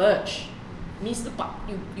must purge. Means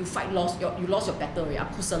you fight lost, you lost your battle.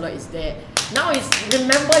 Akusala is there. Now it's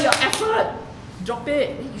remember your effort. Drop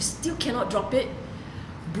it. You still cannot drop it.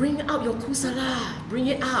 Bring out your kusala. Bring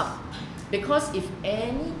it up. Because if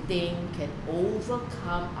anything can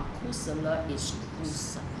overcome akusala, it's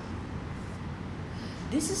kusala.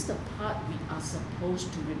 This is the part we are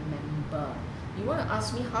supposed to remember. You want to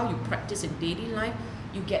ask me how you practice in daily life?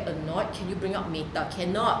 You get annoyed, can you bring up metta?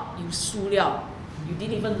 Cannot, you su liao. You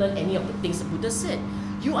didn't even learn any of the things the Buddha said.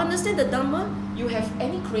 You understand the Dhamma, you have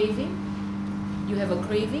any craving, you have a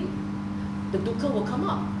craving, the dukkha will come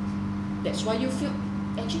up. That's why you feel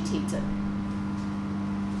agitated.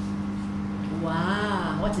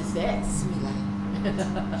 Wow, what is that?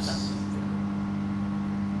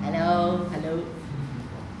 Hello, hello.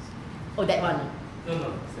 Oh, that one.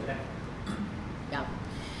 No, so that. Yeah.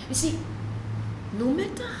 You see, no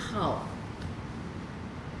matter how,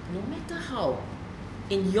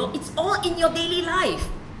 it's all in your daily life.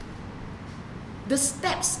 The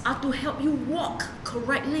steps are to help you walk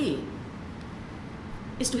correctly.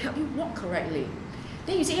 It's to help you walk correctly.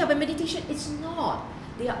 Then you say, yeah, but meditation, it's not.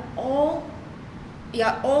 They are all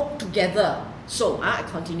together. So, I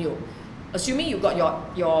continue. Assuming you got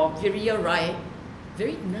your viriya right,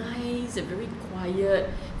 very nice and very quiet,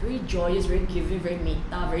 very joyous, very giving, very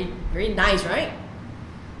metta, very, very nice, right?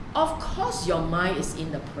 Of course, your mind is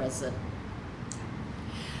in the present.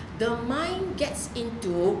 The mind gets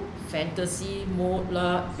into fantasy mode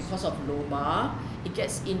lah because of loba. It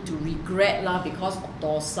gets into regret lah because of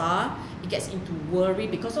dosa. It gets into worry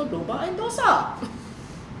because of loba and dosa.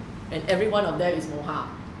 And every one of them is moha.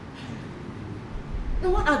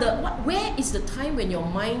 Now, where is the time when your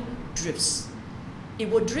mind drifts? It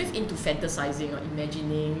will drift into fantasizing or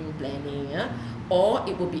imagining, planning, or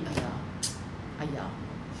it will be ayah,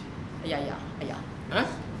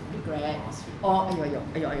 regret, or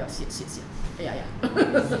ayah, sit, ayah.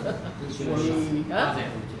 Worry,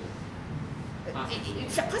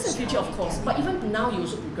 past and future, of course, but even now you're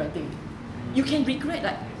also regretting. You can regret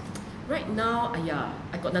like, right now,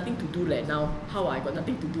 I got nothing to do now. How I got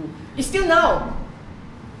nothing to do? It's still now.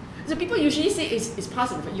 So people usually say it's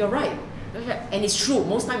past and future. You're right. And it's true,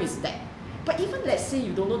 most time it's that. But even let's say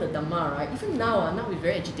you don't know the Dhamma, right? Even now it's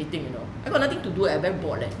very agitating, I got nothing to do, I'm very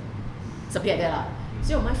bored. Something like that.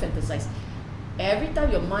 So your mind fantasize. Every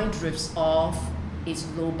time your mind drifts off, it's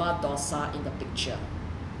loba dosa in the picture.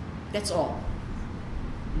 That's all.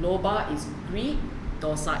 Loba is greed,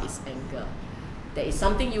 dosa is anger. There is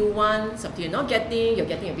something you want, something you're not getting, you're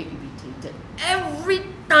getting a bit irritated. Every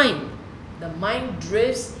time the mind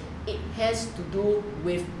drifts, it has to do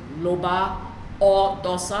with loba or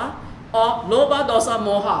dosa, or loba, dosa,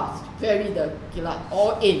 moha. Very the kilat,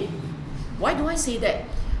 all in. Why do I say that?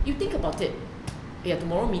 You think about it. Yeah,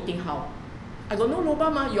 tomorrow meeting how? I got no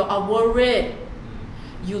loba ma, you are worried.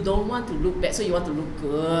 You don't want to look bad, so you want to look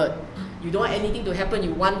good. You don't want anything to happen,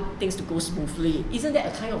 you want things to go smoothly. Isn't that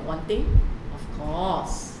a kind of wanting? Of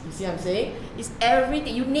course. You see what I'm saying? It's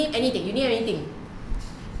everything. You name anything.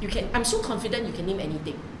 I'm so confident you can name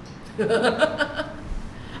anything.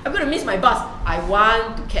 I'm going to miss my bus. I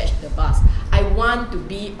want to catch the bus. I want to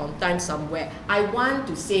be on time somewhere. I want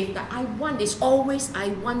to save time. There's always I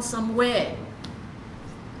want somewhere.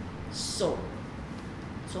 So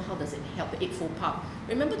how does it help the Eightfold Path?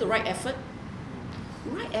 Remember the right effort?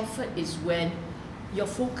 Right effort is when you're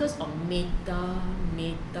focused on metta,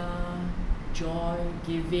 joy,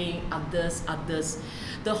 giving, others.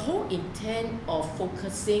 The whole intent of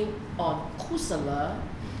focusing on kusala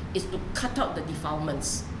is to cut out the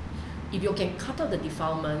defilements. If you can cut out the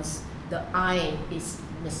defilements, the I is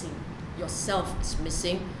missing, yourself is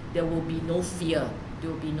missing, there will be no fear, there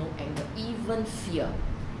will be no anger, even fear.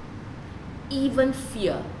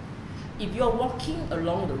 If you're walking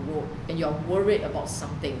along the road and you're worried about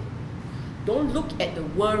something, don't look at the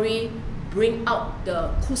worry, bring out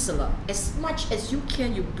the kusala. As much as you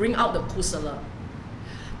can, you bring out the kusala.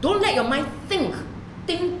 Don't let your mind think.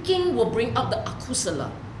 Thinking will bring out the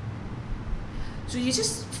akusala. So you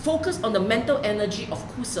just focus on the mental energy of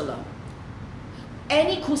kusala.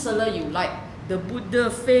 Any kusala you like. The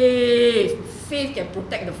Buddha, faith can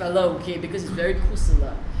protect the fellow, okay, because it's very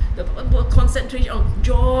kusala. The concentration on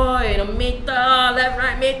joy, metta, left,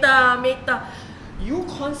 right, metta. You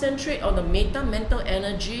concentrate on the metta, mental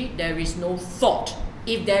energy, there is no thought.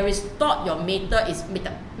 If there is thought, your metta is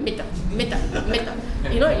metta.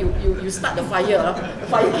 You start the fire. The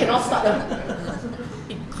fire cannot start.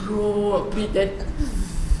 It grows a bit, then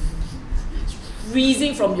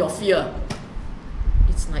freezing from your fear.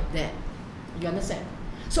 It's like that. You understand?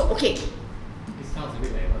 So, okay. It sounds a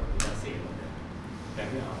bit like what Buddha said about the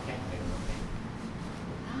driving our cat.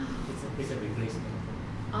 It's a replacement.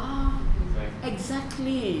 Right.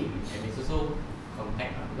 Exactly. And it's also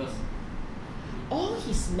compact because all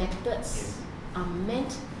his methods yes. are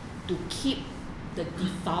meant to keep the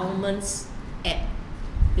defilements at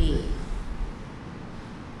bay.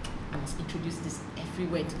 I must introduce this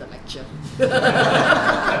everywhere into the lecture.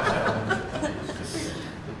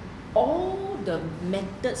 All the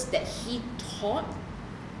methods that he taught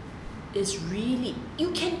is really,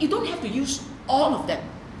 you don't have to use all of them.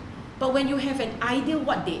 But when you have an idea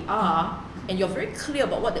what they are, and you're very clear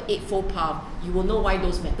about what the Eightfold Path, you will know why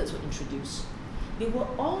those methods were introduced. They were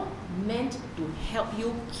all meant to help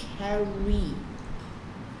you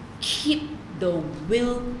keep the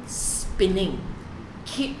wheel spinning,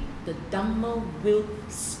 keep the Dhamma wheel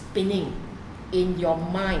spinning in your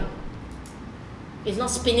mind. It's not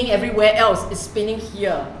spinning everywhere else, it's spinning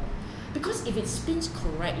here. Because if it spins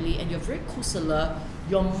correctly and you're very kusala,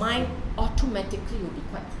 your mind automatically will be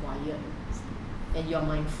quite quiet and you're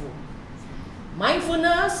mindful.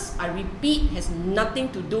 Mindfulness, I repeat, has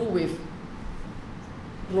nothing to do with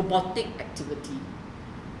robotic activity.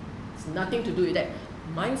 It's nothing to do with that.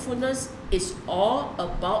 Mindfulness is all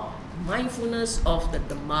about mindfulness of the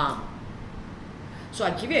Dhamma. So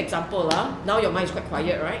I give you an example. Now your mind is quite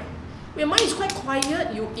quiet, right? When your mind is quite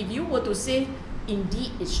quiet, if you were to say,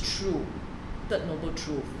 indeed it's true, Third Noble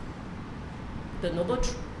Truth. The Noble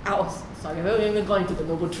Truth. Sorry, I haven't even gone into the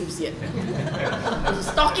Noble Truths yet. I was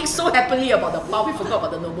talking so happily about the path, we forgot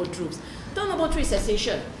about the Noble Truths. The Noble Truth is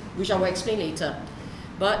cessation, which I will explain later.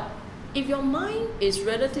 But if your mind is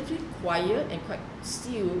relatively quiet and quite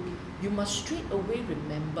still, you must straight away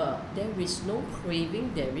remember there is no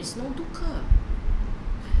craving, there is no dukkha.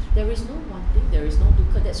 There is no wanting, there is no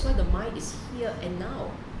dukkha. That's why the mind is here and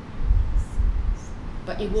now.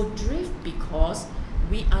 But it will drift because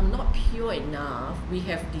we are not pure enough, we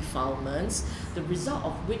have defilements, the result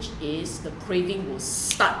of which is the craving will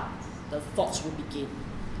start, the thoughts will begin.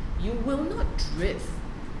 You will not drift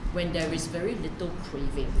when there is very little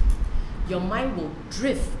craving. Your mind will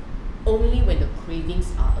drift only when the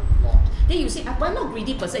cravings are a lot. Then you say, I'm not a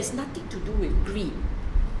greedy person. It's nothing to do with greed.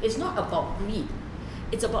 It's not about greed.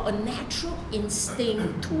 It's about a natural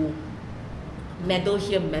instinct to meddle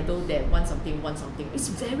here, meddle there, want something. It's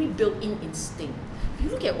very built-in instinct. If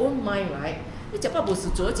you look at your own mind, right? You say, I think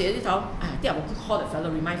I will call that fellow,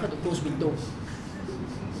 remind her to close window.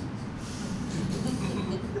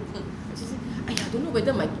 She said, I don't know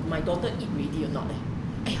whether my daughter eat ready or not.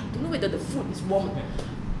 I don't know whether the food is warm.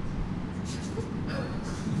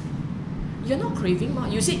 You're not craving, ma.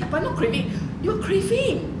 You say, I'm not craving. You're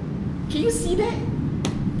craving. Can you see that?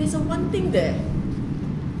 There's a one thing there.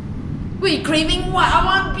 Wait, craving what? I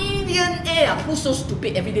want billionaire. Who's so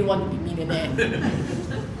stupid every day want to be millionaire?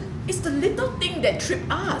 It's the little thing that trip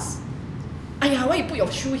us. Why you put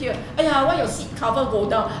your shoe here? Why your seat cover go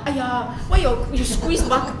down? Why you squeeze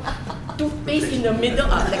one toothpaste in the middle?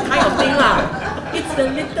 That kind of thing lah. It's the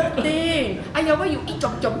little thing. Why you eat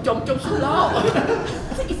jump so loud?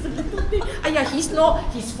 It's the little thing. He's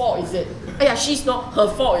not his fault, is it? She's not her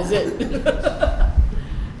fault, is it?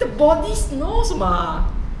 The body knows, ma.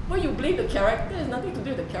 Why you blame the character? It's nothing to do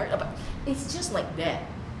with the character, but it's just like that.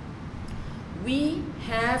 We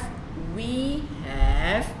have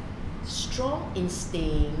strong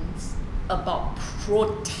instincts about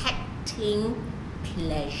protecting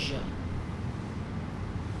pleasure.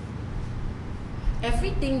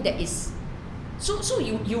 Everything that is so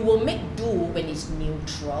you will make do when it's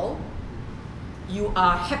neutral. You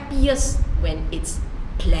are happiest when it's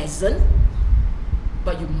pleasant,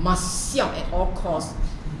 but you must siam at all costs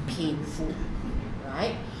painful,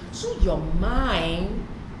 right? So your mind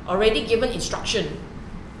already given instruction.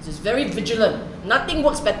 It's very vigilant. Nothing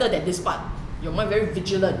works better than this part. Your mind very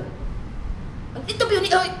vigilant. A little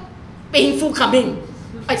bit only, painful coming.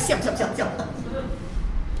 Siam.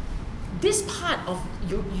 This part of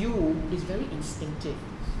you is very instinctive.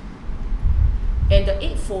 And the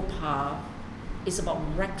Eightfold Path is about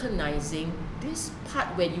recognizing this part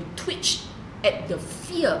where you twitch at the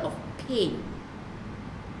fear of pain,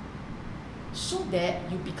 so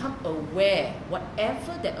that you become aware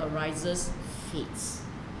whatever that arises fades,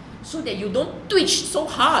 so that you don't twitch so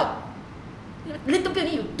hard. Little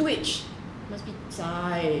bit you twitch, must be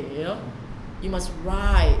zai, you must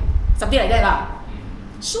ride, something like that lah.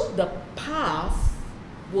 So the path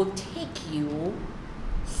will take you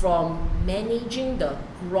from managing the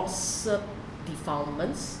grosser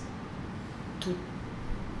defilements to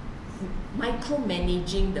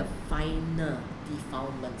micromanaging the finer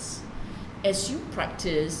defilements. As you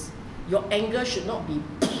practice, your anger should not be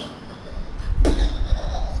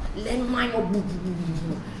landmine or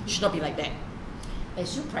should not be like that.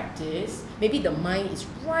 As you practice, maybe the mind is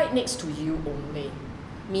right next to you only,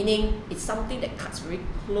 meaning it's something that cuts very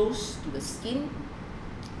close to the skin,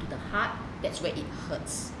 to the heart. That's where it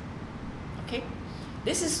hurts. Okay?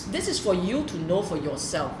 This is for you to know for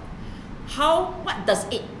yourself. What does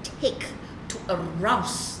it take to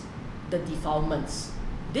arouse the defilements?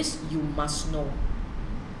 This you must know.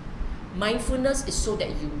 Mindfulness is so that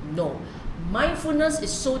you know. Mindfulness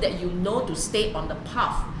is so that you know to stay on the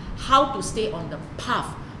path. How to stay on the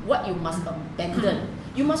path. What you must abandon.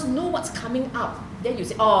 You must know what's coming up. Then you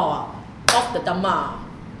say, off the Dhamma.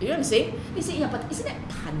 You know what I'm saying? You say, yeah, but isn't that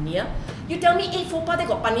panya? You tell me 8 path, they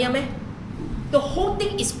got panya meh? The whole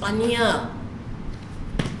thing is panya.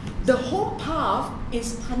 The whole path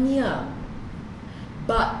is panya.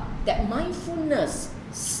 But that mindfulness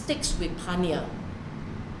sticks with panya.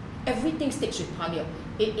 Everything sticks with panya.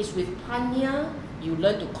 It is with panya you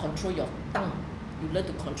learn to control your tongue. You learn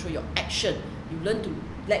to control your action. You learn to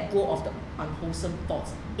let go of the unwholesome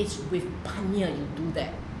thoughts. It's with panya you do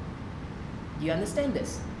that. Do you understand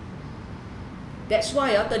this? That's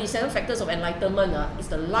why 37 factors of enlightenment is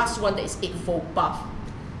the last one that is 8-fold path.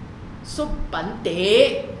 So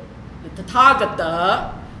Bante, the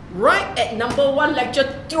Tathagata, right at number 1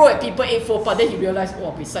 lecture, throw at people 8-fold path, then he realized,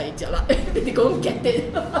 beside they don't get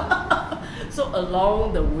it. So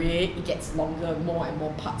along the way, it gets longer, more and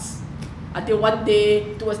more parts. Until one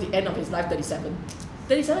day, towards the end of his life, 37.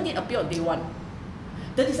 37 didn't appear on day 1.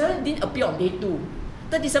 37 didn't appear on day 2.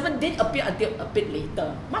 37 didn't appear until a bit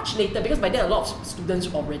later. Much later, because by then a lot of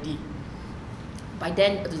students already. By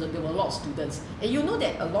then, there were a lot of students. And you know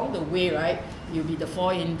that along the way, right, you'll be the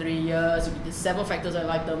 4 Indriyas, you'll be the 7 factors of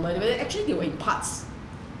enlightenment. Actually, they were in parts.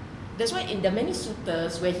 That's why in the many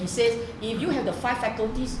suttas where he says, if you have the 5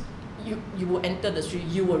 faculties, you will enter the street,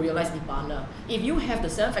 you will realize Nibbana. If you have the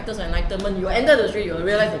 7 factors of enlightenment, you will enter the street, you will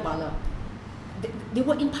realize Nibbana. They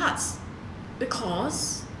were in parts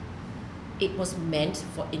because it was meant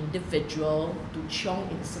for individual to chiong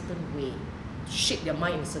in a certain way, to shape their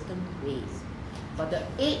mind in a certain ways. But the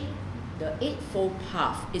 8-fold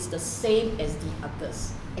path is the same as the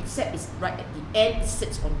others, except it's right at the end, it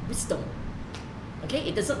sits on wisdom. Okay,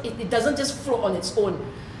 it doesn't just float on its own.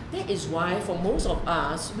 That is why for most of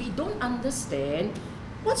us, we don't understand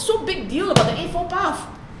what's so big deal about the 8-fold path.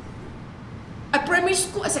 At primary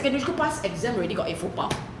school, at secondary school pass exam already got 8-fold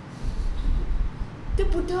path. The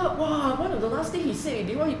Buddha, one of the last things he said,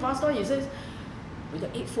 before he passed on, he says, with the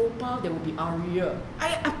 8-fold path, there will be Arya.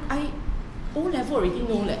 I O-level already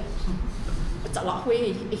know leh.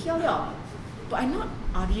 But I'm not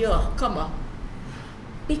Arya. Come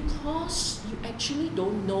because you actually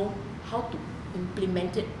don't know how to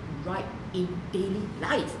implement it right in daily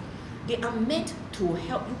life. They are meant to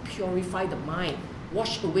help you purify the mind,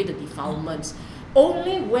 wash away the defilements.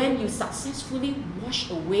 Only when you successfully wash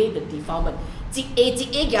away the defilement,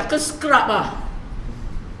 scrub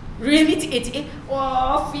really, fear,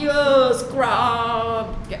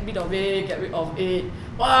 scrub, get rid of it.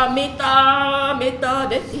 Metta,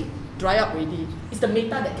 then dry up already. It's the metta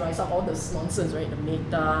that dries up all this nonsense, right? The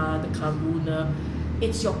metta, the karuna.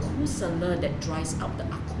 It's your kusala that dries out the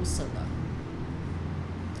akusala.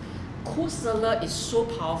 Kusala is so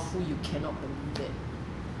powerful you cannot believe it.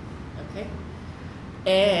 Okay?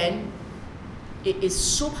 And it is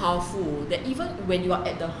so powerful that even when you are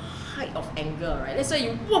at the height of anger, right? Let's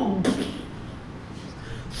say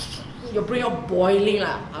your brain are boiling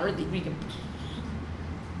 100 degrees.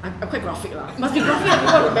 I'm quite graphic Must be graphic how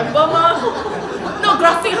people remember Not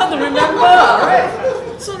graphic how to remember, right?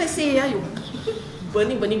 So let's say you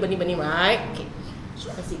burning, right? Okay. So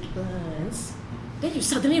as it burns, then you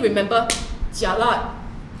suddenly remember, jialat.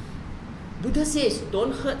 Buddha says,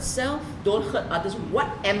 don't hurt self, don't hurt others. What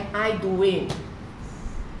am I doing?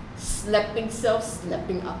 Slapping self,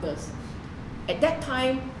 slapping others. At that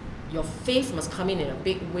time, your faith must come in a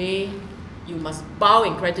big way. You must bow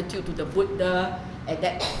in gratitude to the Buddha. At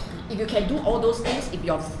that, if you can do all those things, if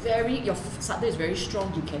your saddha is very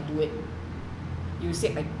strong, you can do it. You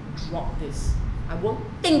say, I drop this. I won't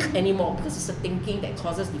think anymore, because it's the thinking that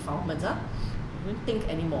causes defilements. You won't think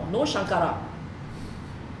anymore. No Shankara.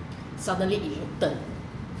 Suddenly it will turn.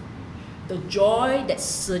 The joy that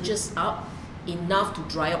surges up enough to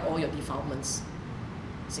dry up all your defilements.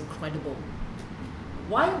 It's incredible.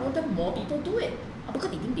 Why wouldn't more people do it? Because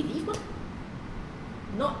they didn't believe.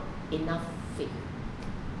 Not enough faith.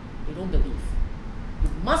 They don't believe. You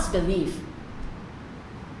must believe.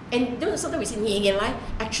 And sometimes we say,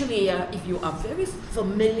 actually, if you are very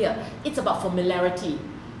familiar, it's about familiarity.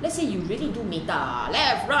 Let's say you really do metta,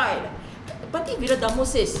 left, right. Bhante Viradhammo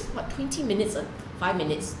says, 20 minutes, 5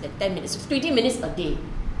 minutes, then 10 minutes, 20 minutes a day.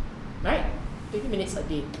 Right? 20 minutes a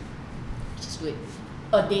day. Just do it.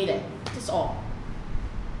 A day then. That's all.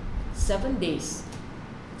 7 days.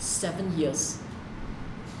 7 years.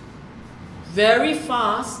 very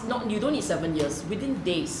fast, you don't need 7 years, within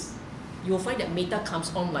days, you'll find that metta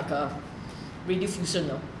comes on like a radio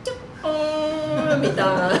fusion. Oh,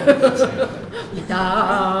 metta.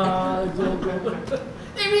 Metta. Go.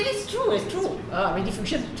 It really is true, it's true. Radio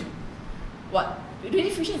fusion. What?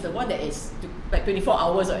 Radio fusion is the one that is like 24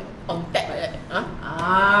 hours on tap like that.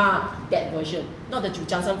 That version. Not the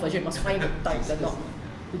Jujangsan version, you must find the knob.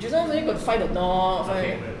 The Jujangsan version, you got to find the knob.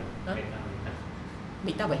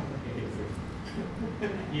 Metta where?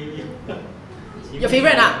 Your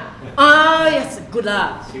favourite yes, good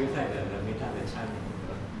lah. She was like the metta, the chant.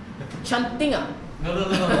 Chanting No,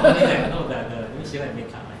 she like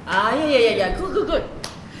metta. Yeah. Good.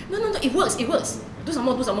 No, it works. Do some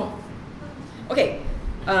more. Okay,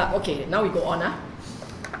 now we go on.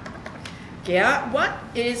 Okay, what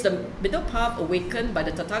is the middle path awakened by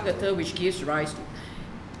the Tathagata which gives rise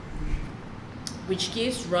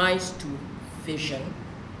to vision,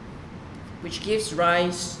 which gives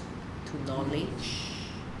rise to knowledge,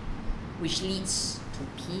 which leads to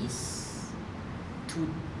peace, to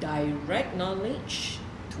direct knowledge,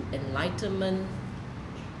 to enlightenment,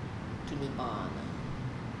 to Nibbana.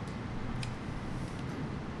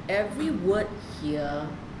 Every word here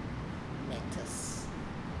matters.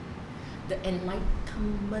 The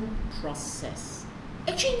enlightenment process.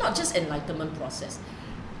 Actually, not just enlightenment process.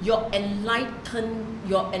 Your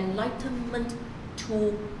enlightenment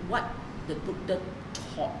to what the Buddha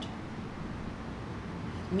taught.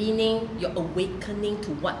 Meaning your awakening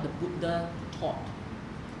to what the Buddha taught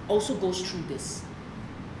also goes through this.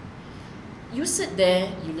 You sit there,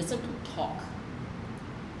 you listen to talk.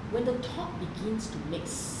 When the talk begins to make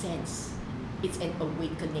sense, it's an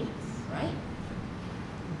awakening, right?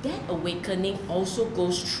 That awakening also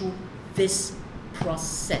goes through this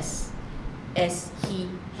process as he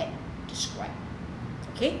had described.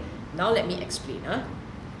 Okay, now let me explain.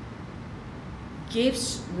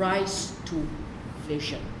 Gives rise to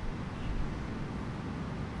vision.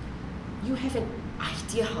 You have an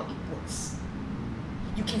idea how it works.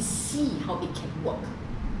 You can see how it can work.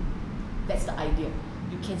 That's the idea.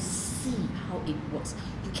 You can see how it works.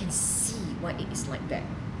 You can see why it is like that.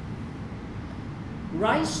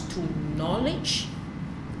 Rise to knowledge.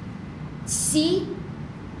 See,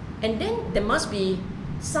 and then there must be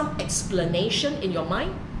some explanation in your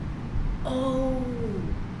mind. Oh,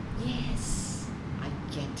 yes, I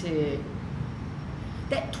get it.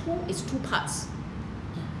 That too is two parts.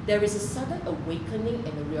 There is a sudden awakening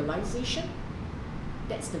and a realization.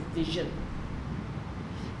 That's the vision.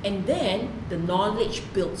 And then the knowledge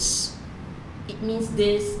builds. It means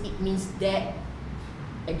this, it means that,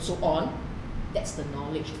 and so on. That's the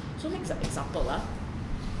knowledge. So like an example,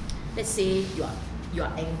 let's say you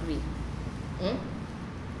are angry.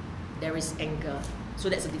 There is anger. So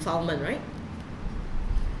that's a defilement, right?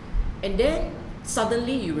 And then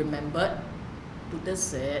suddenly you remembered Buddha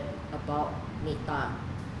said about metta.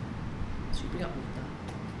 So you bring up metta.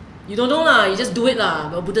 You don't know lah, you just do it lah.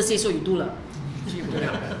 But Buddha says so, you do lah. So you bring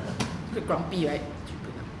up. Quite grumpy, right? So you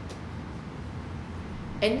bring up.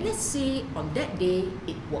 And let's say on that day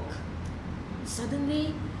it worked.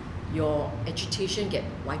 Suddenly your agitation get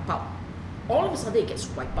wiped out. All of a sudden it gets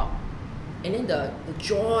wiped out. And then the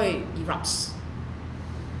joy erupts.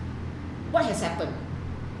 What has happened?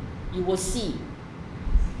 You will see.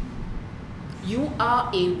 You are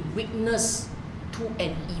a witness to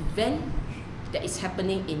an event that is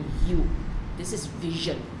happening in you. This is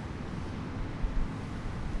vision.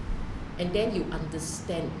 And then you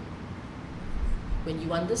understand. When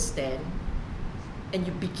you understand, and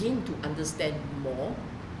you begin to understand more,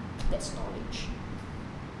 that's knowledge.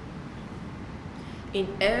 In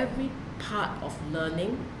every part of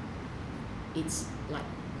learning, it's like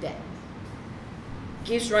that.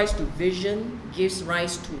 Gives rise to vision, gives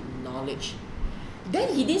rise to knowledge.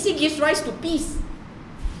 Then he didn't say gives rise to peace.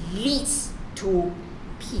 Leads to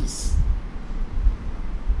peace.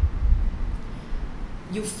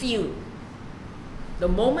 You feel. The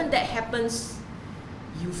moment that happens,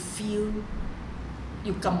 you feel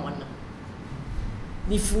you come on.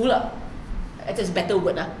 你服了. That's a better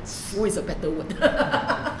word. 服 is a better word.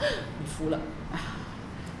 你服了.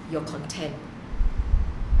 You're content.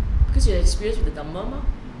 Because you have experience with the Dhamma.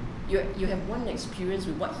 You have one experience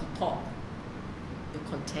with what he taught. You're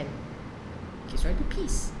content. Gives rise to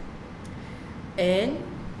peace. And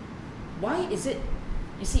why is it?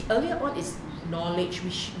 You see, earlier on is knowledge,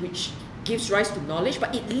 which gives rise to knowledge,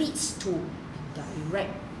 but it leads to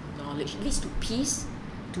direct knowledge. It leads to peace,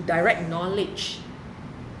 to direct knowledge.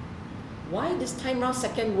 Why this time round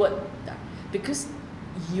second word? Because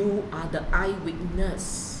you are the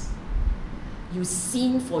eyewitness. You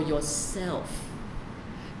seen for yourself.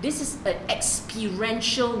 This is an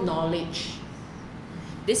experiential knowledge.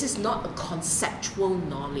 This is not a conceptual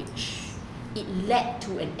knowledge. It led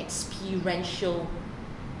to an experiential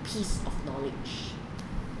piece of knowledge.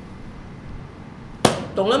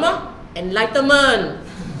 懂了吗? Enlightenment.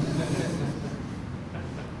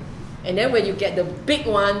 And then when you get the big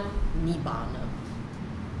one, Nibbana.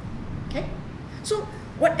 Okay? So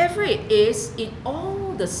whatever it is, in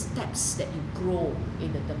all the steps that you grow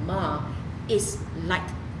in the Dhamma is like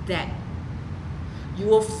that. You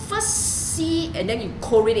will first see and then you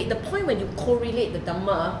correlate. The point when you correlate the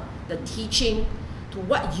Dhamma, the teaching, to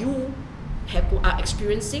what you are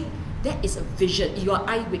experiencing, that is a vision, your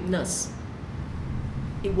eyewitness.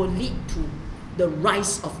 It will lead to the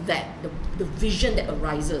rise of that, the vision that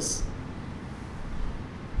arises.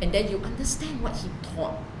 And then you understand what he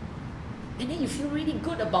taught. And then you feel really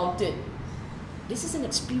good about it. This is an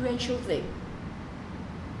experiential thing.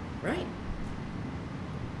 Right?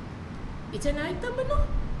 It's an item, no?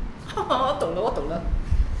 懂了，我懂了.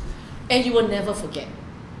 And you will never forget.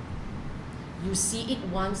 You see it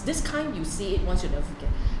once, this kind you see it once, you never forget.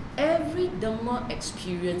 Every Dhamma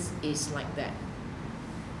experience is like that.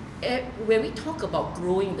 When we talk about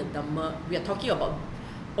growing the Dhamma, we are talking about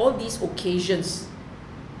all these occasions.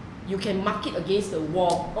 You can mark it against the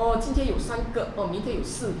wall. 今天有3个, 明天有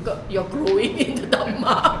4个. You're growing in the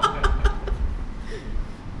Dhamma.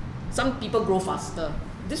 Some people grow faster.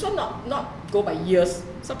 This one not go by years.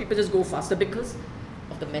 Some people just go faster because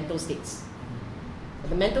of the mental states.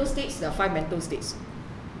 The mental states, there are 5 mental states,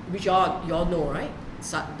 which you all know, right?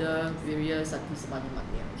 Saddha, Virya, Sati, Samadhi,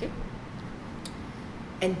 Magnya. Okay?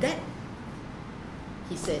 And that,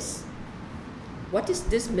 he says, what is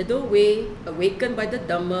this middle way awakened by the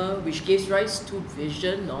Dhamma, which gives rise to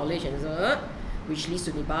vision, knowledge, and so on, which leads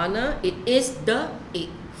to Nibbana? It is the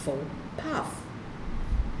Eightfold Path.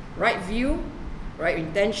 Right view, right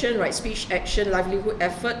intention, right speech, action, livelihood,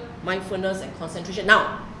 effort, mindfulness, and concentration.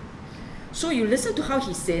 Now, so you listen to how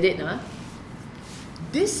he said it.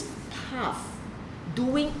 This path,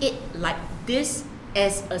 doing it like this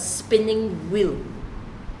as a spinning wheel,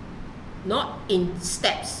 not in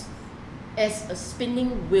steps, as a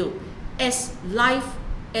spinning wheel, as life,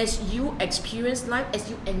 as you experience life, as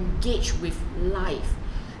you engage with life.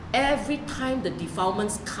 Every time the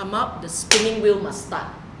defilements come up, the spinning wheel must start.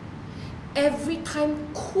 Every time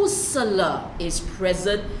kusala is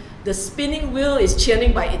present, the spinning wheel is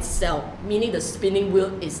churning by itself, meaning the spinning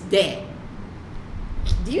wheel is there.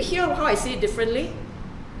 Do you hear how I say it differently?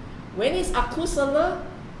 When it's akusala,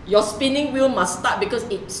 your spinning wheel must start because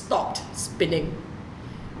it stopped spinning.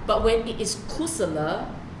 But when it is kusala,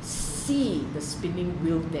 see the spinning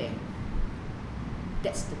wheel there.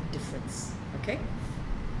 That's the difference. Okay?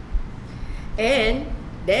 And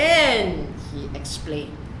then he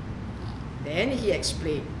explained. The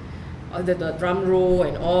drum roll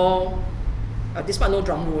and all. This part no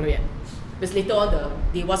drum roll yet. Because later on the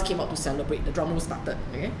Devas came out to celebrate. The drum roll started.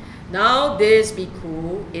 Okay? Now this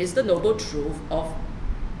bhikkhu is the noble truth of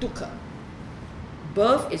dukkha.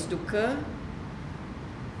 Birth is dukkha.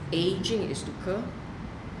 Aging is dukkha.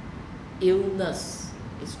 Illness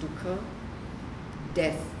is dukkha.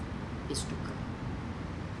 Death is dukkha.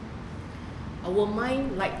 Our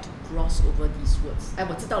mind like to gloss over these words.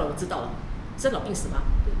 我知道了。生老病死吗?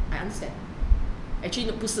 I understand.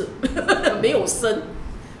 Actually 不是，没有生。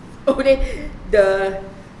Okay,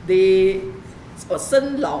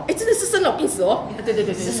生老，真的是生老病死哦。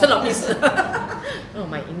对，生老病死。Oh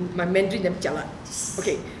my Mandarin 怎么讲了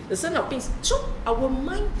Okay, the 生老病死。So our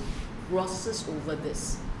mind glosses over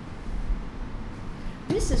this.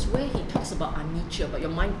 This is where he talks about anicca, but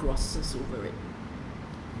your mind glosses over it.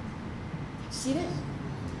 See that?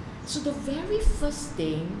 So the very first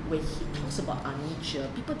thing when he talks about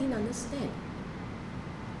anicca, people didn't understand.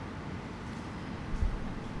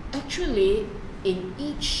 Actually, in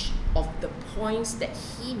each of the points that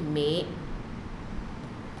he made,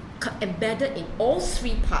 embedded in all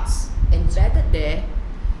 3 parts, embedded there,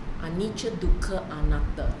 anicca, dukkha,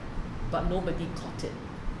 anatta, but nobody caught it.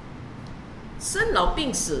 生老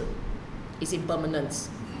病死 is impermanence,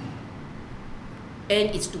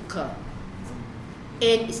 and it's dukkha,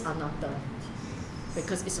 and it's anatta,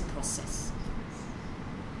 because it's a process.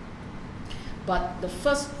 But the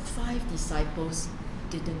first 5 disciples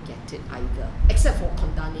didn't get it either, except for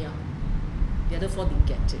Kondanya. The other 4 didn't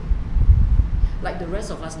get it. Like the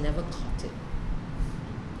rest of us never caught it.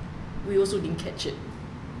 We also didn't catch it.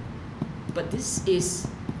 But this is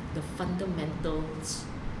the fundamentals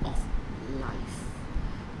of life.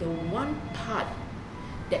 The one part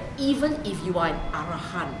that even if you are an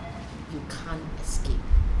Arahant, you can't escape.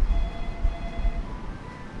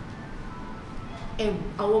 And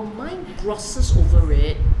our mind glosses over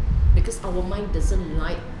it because our mind doesn't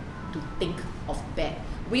like to think of bad.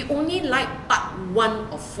 We only like part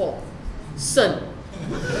 1 of 4, Sen.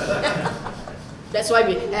 That's why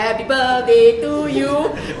we happy birthday to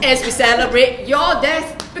you as we celebrate your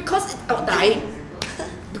death because it's our dying.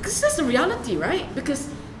 Because that's the reality, right?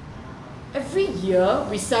 Because every year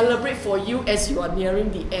we celebrate for you as you are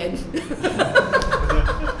nearing the end.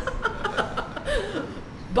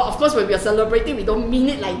 But of course, when we are celebrating, we don't mean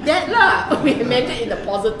it like that lah. We meant it in a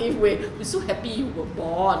positive way. We're so happy you were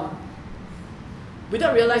born,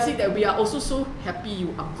 without realizing that we are also so happy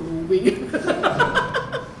you are growing.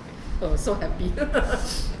 Oh, so happy.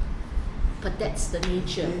 But that's the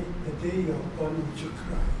nature. The day you are born, you should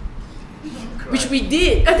cry. Which we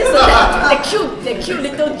did. That's the cute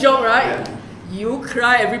little joke, right? You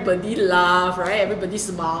cry, everybody laugh, right? Everybody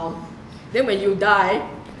smile. Then when you die,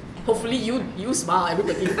 hopefully you smile,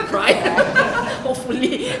 everybody cry.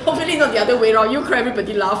 hopefully not the other way around. You cry,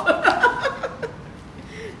 everybody laugh.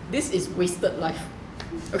 This is wasted life.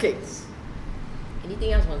 Okay.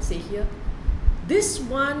 Anything else I want to say here? This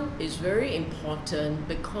one is very important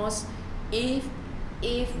because if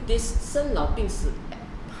this Sen Lao Bing Si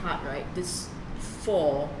part, right, this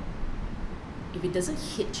 4, if it doesn't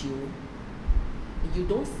hit you, you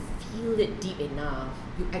don't feel it deep enough,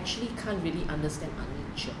 you actually can't really understand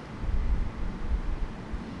anicca.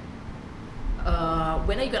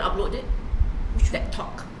 When are you going to upload it? That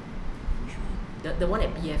talk. The one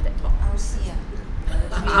at BF, that talk. RC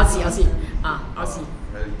RC. RC.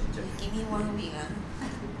 Give me 1 week.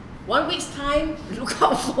 1 week's time, look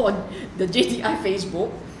out for the JTI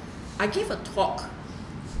Facebook. I gave a talk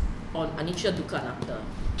on Anicca, Dukkha, Anatta.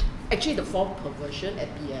 Actually, the 4th perversion at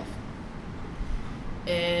BF.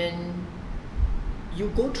 And you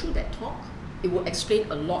go through that talk, it will explain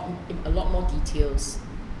a lot more details,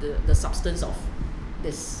 the substance of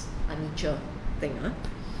this Anicca thing.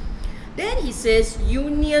 Then he says,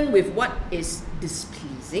 union with what is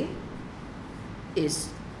displeasing is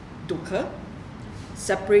dukkha.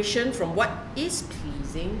 Separation from what is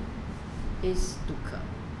pleasing is dukkha.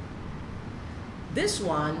 This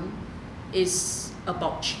one is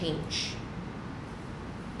about change.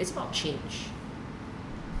 It's about change.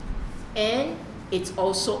 And it's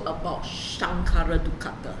also about Sankhara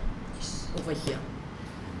Dukkata over here.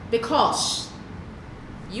 Because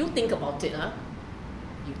you think about it,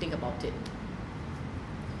 you think about it.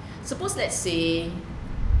 Suppose, let's say,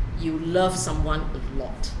 you love someone a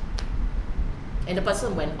lot and the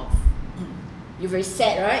person went off. You're very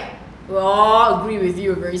sad, right? We all agree with you,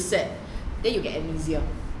 you're very sad. Then you get amnesia.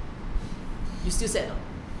 You still sad, no?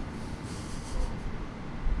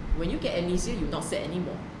 When you get amnesia, you're not sad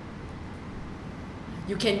anymore.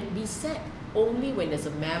 You can be sad only when there's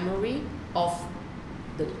a memory of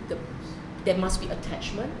there must be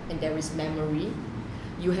attachment and there is memory.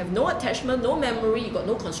 You have no attachment, no memory, you got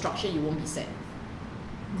no construction, you won't be sad.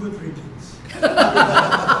 Good riddance.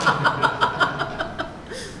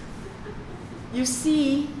 You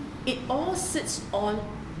see, it all sits on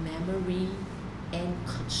memory and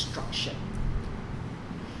construction.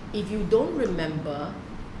 If you don't remember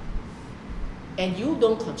and you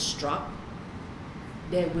don't construct,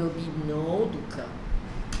 there will be no dukkha.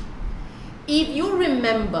 If you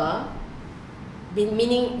remember,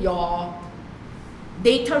 meaning your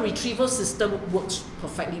data retrieval system works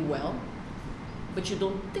perfectly well, but you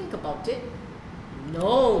don't think about it,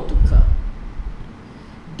 no dukkha.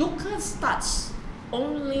 Dukkha starts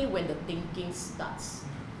only when the thinking starts.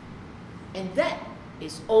 And that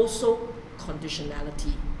is also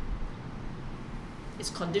conditionality. It's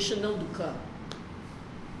conditional dukkha.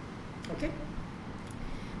 Okay?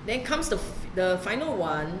 Then comes the final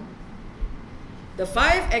one. The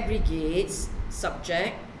 5 aggregates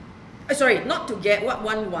subject. Not to get what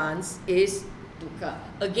one wants is dukkha.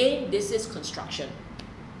 Again, this is construction.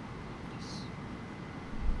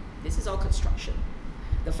 This is all construction.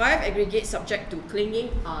 The 5 aggregates subject to clinging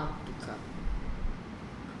are dukkha.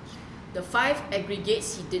 The 5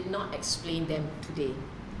 aggregates, he did not explain them today.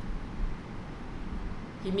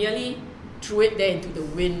 He merely threw it there into the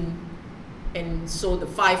wind, and so the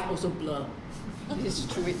 5 also blur. He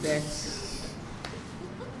just threw it there.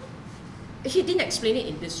 He didn't explain it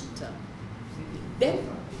in this sutta. Then,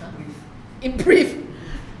 in brief,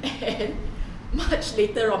 and much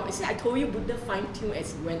later on, I told you Buddha fine-tuned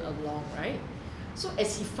as he went along, right? So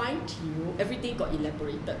as he fine-tuned, everything got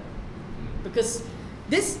elaborated. Because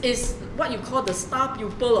this is what you call the star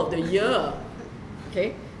pupil of the year.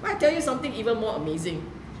 Okay? Well, I tell you something even more amazing.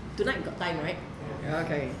 Tonight you got time, right?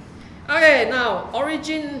 Okay. Okay, now,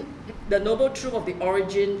 origin, the noble truth of the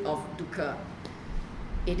origin of dukkha.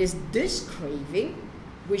 It is this craving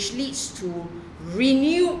which leads to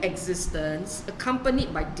renewed existence,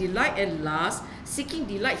 accompanied by delight and lust, seeking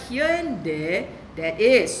delight here and there. That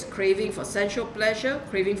is craving for sensual pleasure,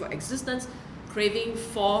 craving for existence, craving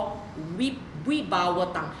for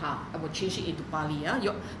wibawa tangha. I will change it into Pali,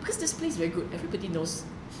 because this place is very good. Everybody knows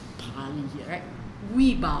Pali here, right?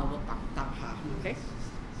 Wibawa tangha. Okay.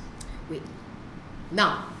 Wait.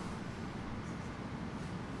 Now,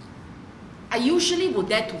 I usually would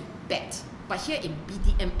dare to bet, but here in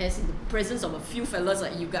BTMS, in the presence of a few fellas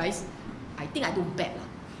like you guys, I think I don't bet.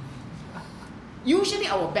 Usually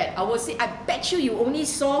I will bet. I will say, I bet you only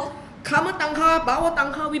saw Kama Tangha, Bawa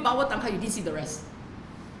Tangha, Wibawa Tangha, you didn't see the rest.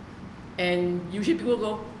 And usually people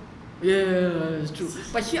go, yeah, it's true.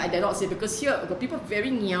 But here I dare not say, because here got people very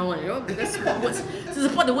niao, they spot words. So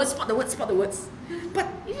spot the words, spot the words, spot the words. But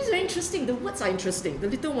it is very interesting. The words are interesting, the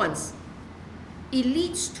little ones. It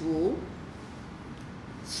leads to,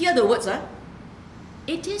 hear the words,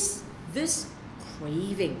 it is this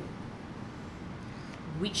craving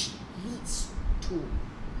which leads to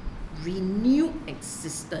renewed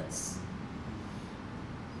existence.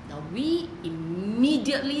 Now we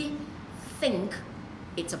immediately think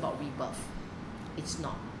it's about rebirth. It's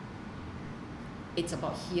not. It's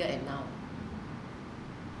about here and now.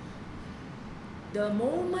 The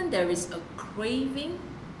moment there is a craving,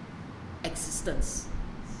 existence.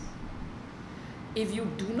 If you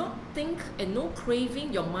do not think and no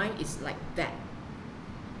craving, your mind is like that.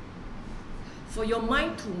 For your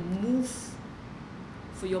mind to move,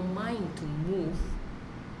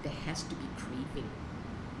 there has to be craving.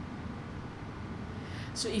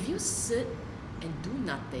 So if you sit and do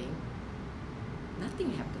nothing,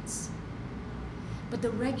 nothing happens. But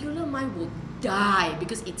the regular mind will die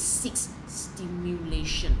because it seeks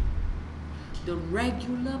stimulation. The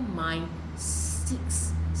regular mind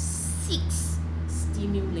seeks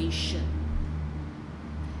stimulation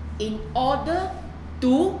in order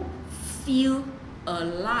to feel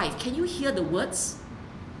alive. Can you hear the words?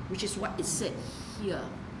 Which is what it said here.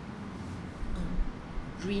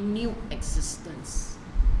 Renewed existence.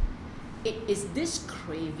 It is this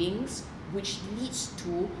cravings which leads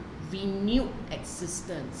to renewed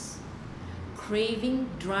existence. Craving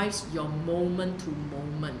drives your moment to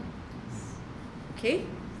moment. Okay?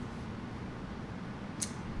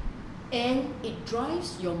 And it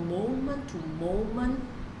drives your moment to moment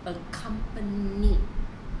accompanied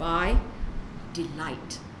by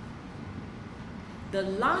delight. The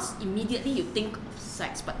last, immediately you think of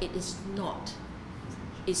sex, but it is not.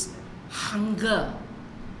 It's hunger.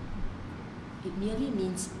 It merely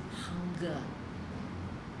means hunger.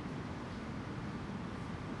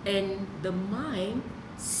 And the mind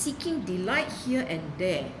seeking delight here and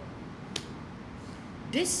there.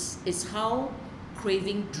 This is how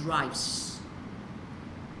craving drives.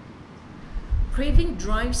 Craving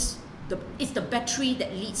drives, it's the battery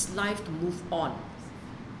that leads life to move on,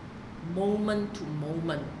 moment to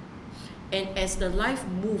moment. And as the life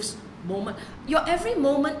moves, your every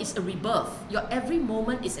moment is a rebirth. Your every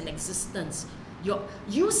moment is an existence.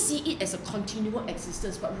 You see it as a continual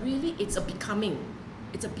existence, but really it's a becoming.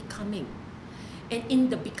 It's a becoming. And in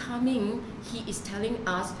the becoming, he is telling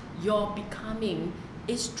us your becoming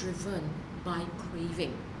is driven by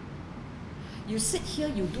craving. You sit here,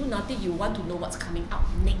 you do nothing, you want to know what's coming up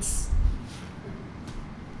next.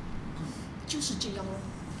 就是这样咯。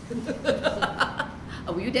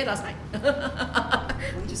Were you there last night?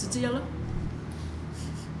 就是这样咯。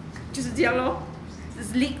就是这样咯。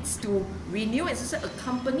This leads to renewal existence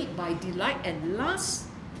accompanied by delight and lust.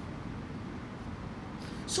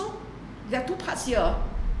 So there are two parts here.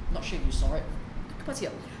 Not sure if you saw it. Two parts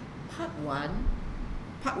here. Part one,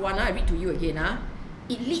 I read to you again.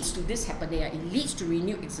 It leads to this happening. It leads to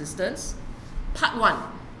renewed existence. Part 1,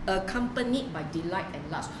 accompanied by delight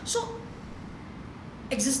and lust. So,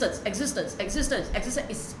 existence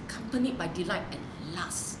is accompanied by delight and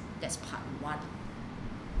lust. That's part 1.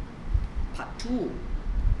 Part 2,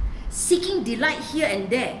 seeking delight here and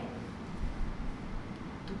there.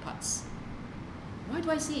 2 parts. Why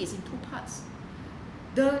do I say it's in 2 parts?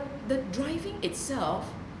 The driving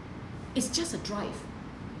itself is just a drive.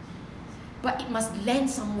 But it must land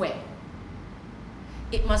somewhere.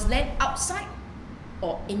 It must land outside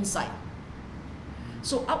or inside.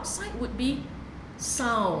 So outside would be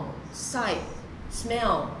sound, sight,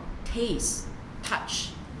 smell, taste,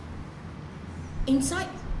 touch. Inside,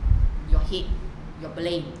 your head, your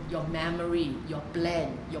brain, your memory, your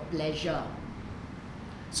plan, your pleasure.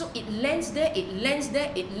 So it lands there, it lands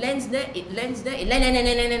there, it lands there, it lands there, it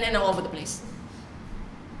lands all over the place.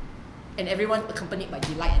 And everyone accompanied by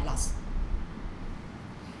delight and lust.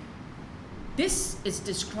 This is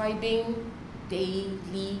describing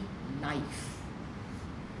daily life.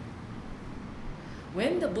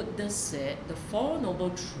 When the Buddha said the Four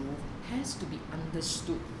Noble Truths has to be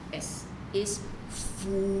understood as is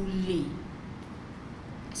fully.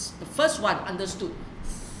 The first one understood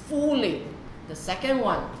fully. The second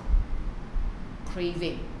one,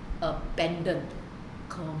 craving, abandoned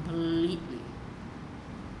completely.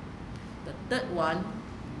 The third one,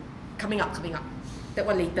 coming up. That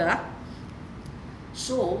one later.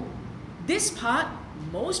 So, this part,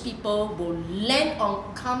 most people will land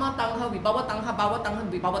on Kama Tangha, Vibhava Tangha, Bhava Tangha,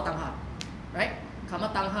 Vibhava Tangha. Right? Kama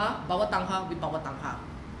Tangha, Bhava Tangha, Vibhava Tangha.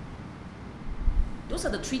 Those are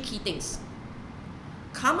the three key things.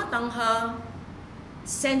 Kama Tangha,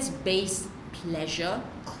 sense-based pleasure,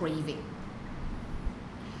 craving.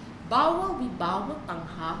 Bhava Vibhava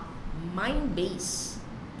Tangha, mind-based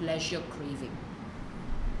pleasure, craving.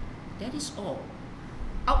 That is all.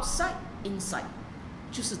 Outside, inside.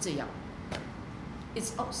 就是这样.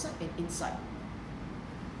 It's outside and inside.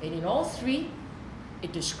 And in all three,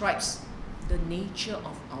 it describes the nature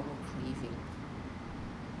of our craving.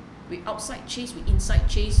 We outside chase, we inside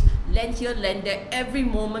chase, land here, land there, every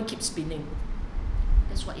moment keeps spinning.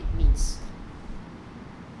 That's what it means.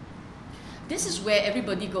 This is where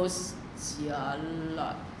everybody goes,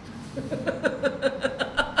 jialat.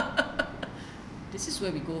 This is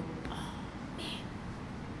where we go, oh man.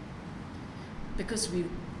 Because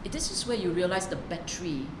this is where you realize the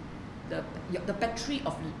battery, the battery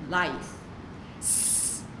of life,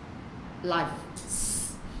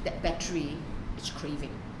 that battery is craving.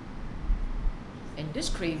 And this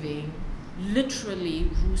craving literally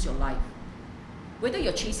rules your life. Whether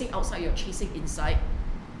you're chasing outside, you're chasing inside,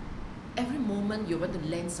 every moment you want to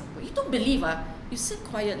land somewhere. You don't believe, you sit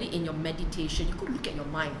quietly in your meditation, you go look at your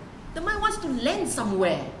mind. The mind wants to land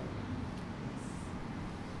somewhere.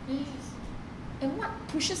 Yes. And what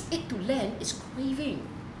pushes it to land is craving.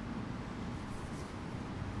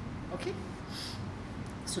 Okay?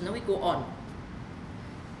 So now we go on.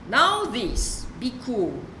 Now this,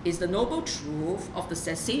 bhikkhu, is the noble truth of the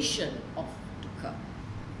cessation of dukkha.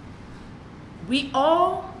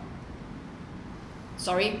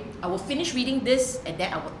 I will finish reading this and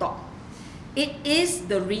then I will talk. It is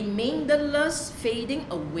the remainderless fading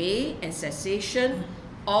away and cessation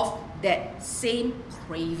of that same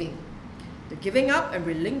craving. The giving up and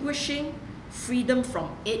relinquishing, freedom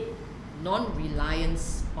from it,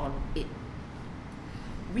 non-reliance on it.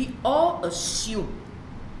 We all assume,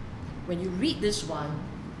 when you read this one,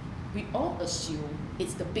 we all assume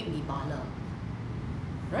it's the big nibbana.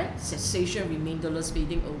 Right? Cessation, remainderless,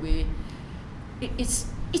 fading away.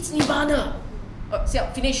 It's nibbana.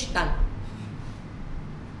 Finish, done.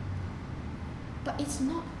 But it's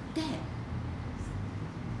not that.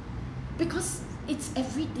 Because it's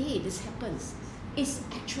every day this happens. It's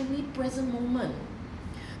actually present moment.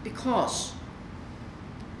 Because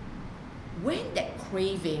when that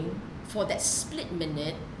craving, for that split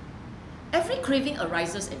minute, every craving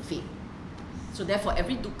arises and fades. So therefore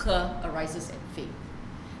every dukkha arises and fades.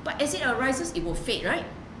 But as it arises, it will fade, right?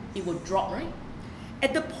 It will drop, right?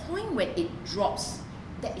 At the point when it drops,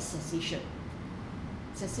 that is cessation.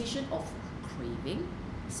 Cessation of craving,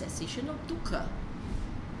 cessation of dukkha.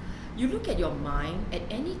 You look at your mind, at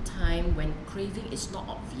any time when craving is not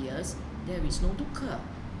obvious, there is no dukkha.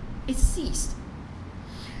 It ceased.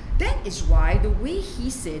 That is why the way he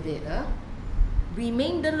said it,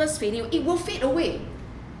 remainderless fading, it will fade away.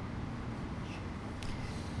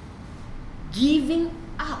 Giving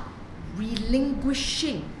up,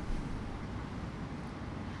 relinquishing,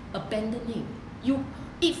 abandoning.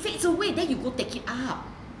 It fades away, then you go take it up.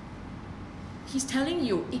 He's telling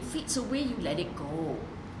you, it fades away, you let it go.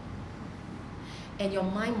 And your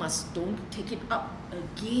mind don't take it up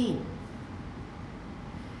again.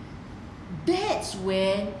 That's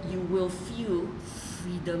when you will feel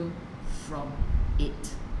freedom from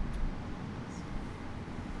it.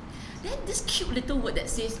 Then this cute little word that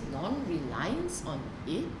says non-reliance on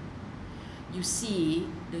it, you see,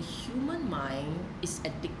 the human mind is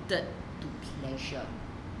addicted to pleasure.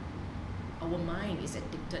 Our mind is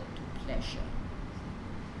addicted to pleasure.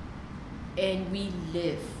 And we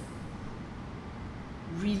live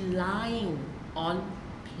relying on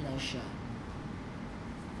pleasure.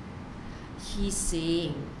 He's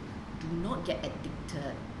saying, do not get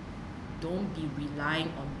addicted. Don't be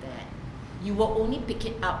relying on that. You will only pick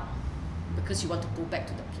it up because you want to go back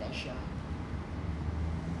to the pleasure.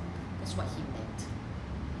 That's what he meant.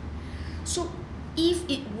 So if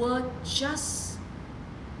it were just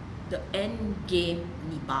the end game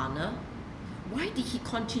nibbana, why did he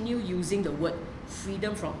continue using the word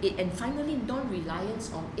freedom from it and finally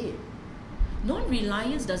non-reliance on it?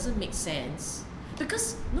 non-reliance doesn't make sense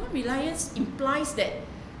because non-reliance implies that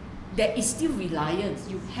there is still reliance.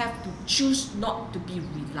 You have to choose not to be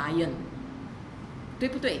reliant. 对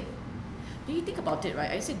不对? When you think about it,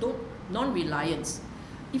 right? I said don't non-reliance.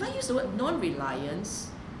 If I use the word non-reliance,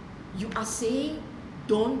 you are saying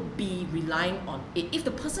don't be relying on it. If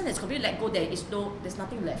the person has completely let go, there's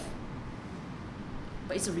nothing left.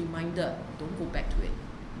 But it's a reminder, don't go back to it.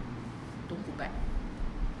 Don't go back.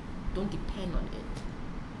 Don't depend on it.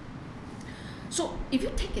 So if you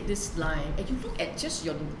take it this line and you look at just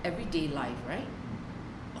your everyday life, right?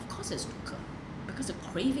 Of course there's dukkha. Because the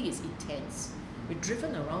craving is intense. We're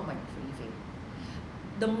driven around by craving.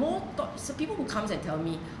 The more so people who comes and tell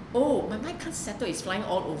me, oh, my mind can't settle, it's flying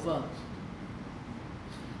all over.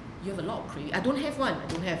 You have a lot of craving. I don't have one. I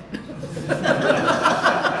don't have.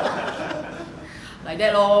 Like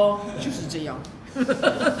that lor, 就是这样.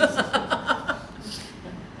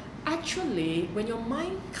 Actually, when your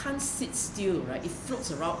mind can't sit still, right, it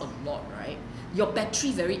floats around a lot, right? Your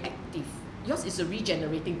battery very active. Yours is a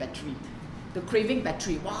regenerating battery. The craving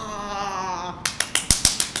battery, wow.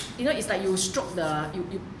 You know, it's like you stroke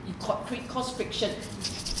you cause friction.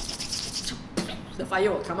 The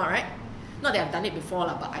fire will come out, right? Not that I've done it before,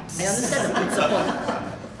 but I understand the principle.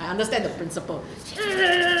 I understand the principle.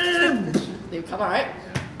 They will come out, right?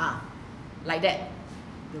 Like that.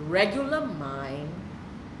 The regular mind,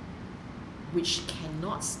 which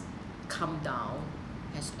cannot come down,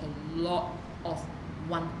 has a lot of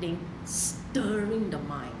wanting, stirring the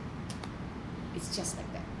mind. It's just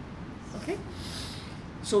like that. Okay?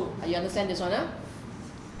 So, you understand this one?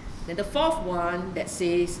 Then the fourth one that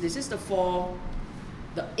says, this is the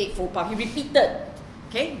Eightfold Path. He repeated.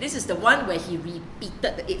 Okay? This is the one where he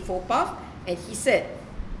repeated the Eightfold Path, and he said,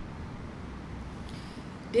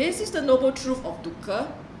 this is the noble truth of dukkha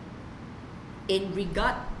in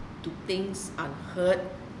regard to things unheard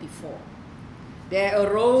before. There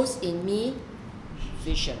arose in me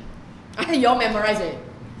vision. You all memorize it.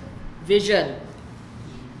 Vision,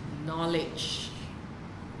 knowledge,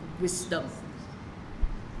 wisdom,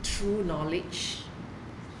 true knowledge,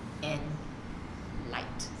 and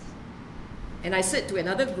light. And I said to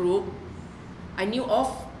another group, I knew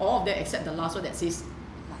all of them except the last one that says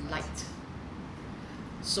light.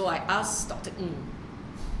 So I asked Dr. Ng,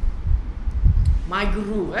 my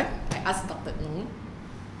guru, I asked Dr. Ng,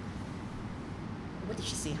 what did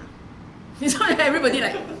she say? So everybody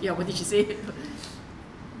like, yeah, what did she say?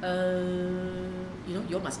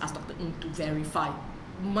 You all must ask Dr. Ng to verify.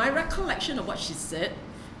 My recollection of what she said,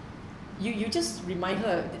 you just remind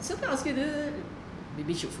her, did someone ask you this?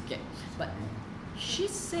 Maybe she'll forget. But she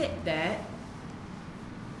said that,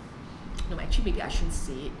 no, actually maybe I shouldn't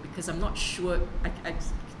say it because I'm not sure.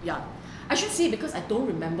 I should say it because I don't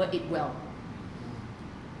remember it well.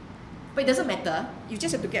 But it doesn't matter. You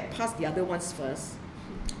just have to get past the other ones first.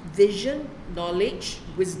 Vision, knowledge,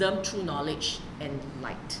 wisdom, true knowledge, and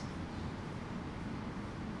light.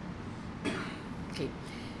 Okay.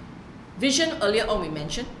 Vision, earlier on we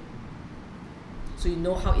mentioned. So you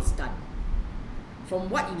know how it's done. From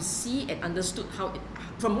what you see and understood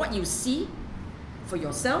from what you see for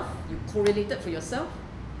yourself, you correlated for yourself,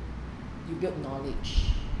 you build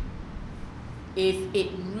knowledge. If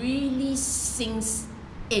it really sinks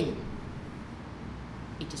in,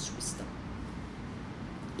 it is wisdom.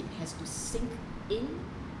 It has to sink in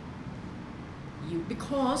you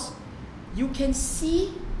because you can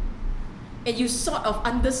see and you sort of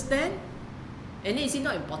understand, and then is it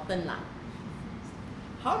not important lah?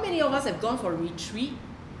 How many of us have gone for a retreat,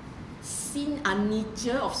 seen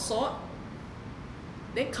anicca of sort,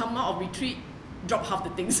 then come out of retreat, drop half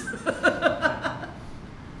the things?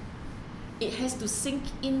 It has to sink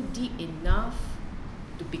in deep enough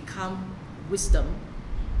to become wisdom,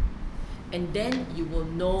 and then you will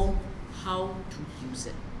know how to use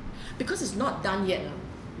it. Because it's not done yet.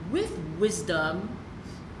 With wisdom,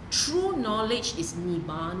 true knowledge is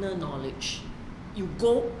nibbana knowledge. You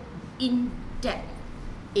go in depth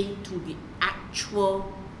into the actual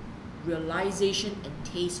realization and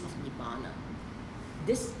taste of nibbana.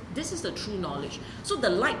 This is the true knowledge. So the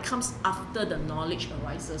light comes after the knowledge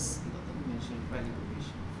arises. You mentioned right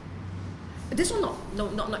liberation. This one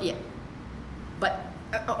not yet. But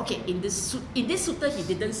okay, in this sutta he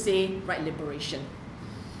didn't say right liberation.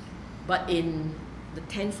 But in the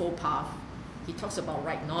Tenfold Path, he talks about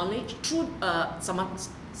right knowledge, true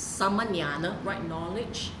samanyana, right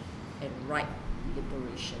knowledge, and right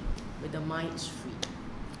liberation, where the mind is free.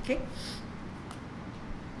 Okay.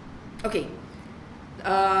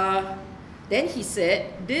 Then he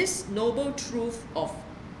said, this noble truth of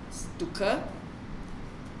dukkha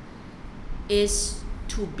is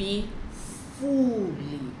to be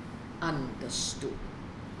fully understood.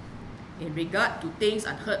 In regard to things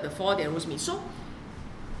unheard before, they arose me. So,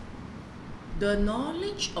 the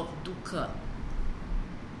knowledge of dukkha,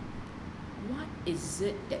 what is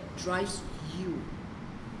it that drives you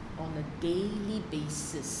on a daily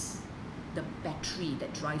basis? The battery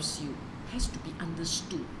that drives you has to be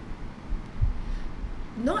understood.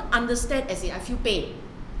 Not understand as in I feel pain,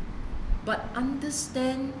 but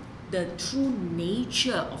understand the true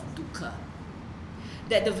nature of dukkha.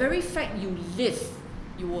 That the very fact you live,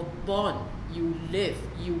 you were born, you live,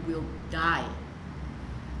 you will die.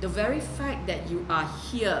 The very fact that you are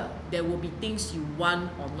here, there will be things you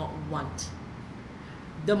want or not want.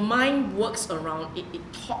 The mind works around it, it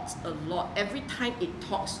talks a lot. Every time it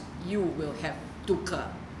talks, you will have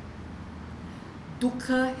dukkha.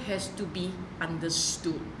 Dukkha has to be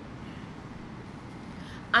understood.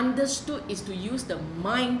 Understood is to use the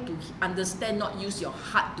mind to understand, not use your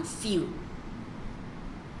heart to feel.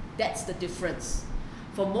 That's the difference.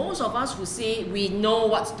 For most of us who say we know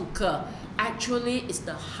what's dukkha, actually it's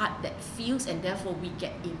the heart that feels, and therefore we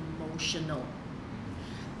get emotional.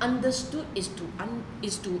 Understood is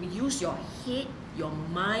to use your head, your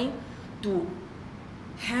mind, to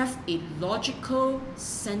have a logical,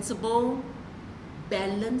 sensible,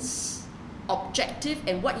 balanced, objective,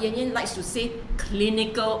 and what Yan Yan likes to say,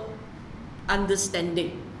 clinical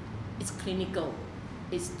understanding. It's clinical,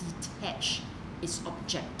 it's detached, it's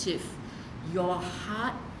objective. Your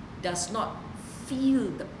heart does not feel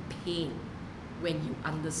the pain when you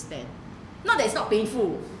understand. Not that it's not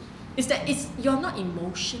painful, it's that you're not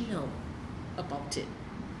emotional about it.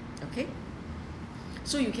 Okay?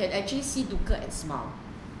 So you can actually see dukkha and smile.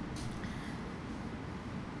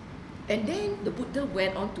 And then the Buddha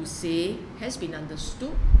went on to say, has been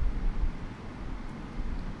understood.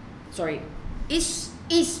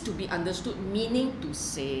 Is to be understood, meaning to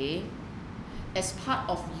say, as part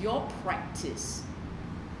of your practice.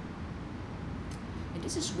 And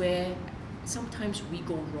this is where sometimes we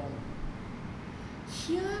go wrong.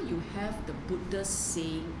 Here you have the Buddha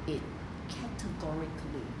saying it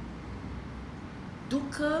categorically.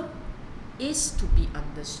 Dukkha is to be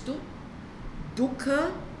understood.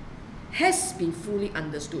 Dukkha has been fully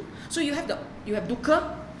understood. So you have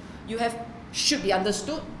dukkha, you have should be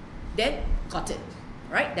understood, then got it.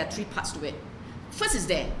 Right? There are three parts to it. First is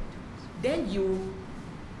there. Then you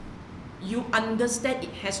understand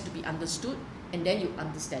it has to be understood, and then you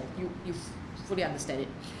understand. You fully understand it.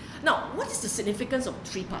 Now, what is the significance of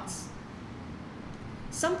three parts?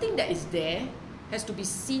 Something that is there has to be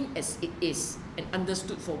seen as it is and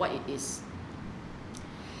understood for what it is.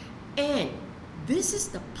 And this is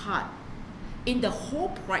the part in the whole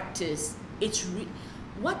practice.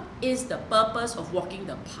 What is the purpose of walking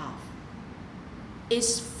the path?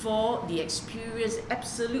 Is for the experience,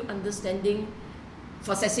 absolute understanding,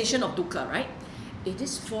 for cessation of dukkha, right? It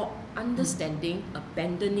is for understanding,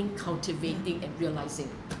 abandoning, cultivating, and realizing.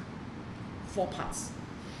 4 parts.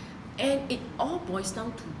 And it all boils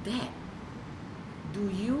down to that. Do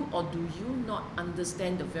you or do you not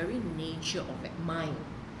understand the very nature of that mind?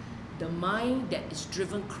 The mind that is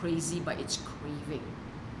driven crazy by its craving.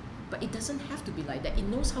 But it doesn't have to be like that. It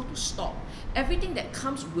knows how to stop. Everything that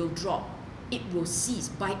comes will drop. It will cease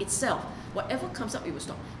by itself. Whatever comes up, it will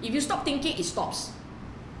stop. If you stop thinking, it stops.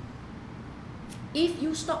 If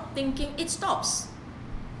you stop thinking, it stops.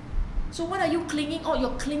 So what are you clinging on?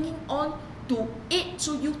 You're clinging on to it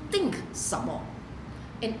so you think some more.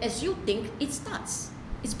 And as you think, it starts.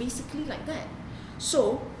 It's basically like that.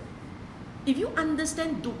 So, if you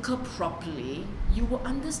understand dukkha properly, you will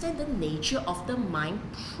understand the nature of the mind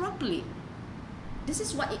properly. This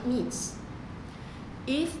is what it means.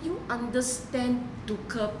 If you understand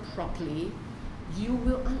dukkha properly, you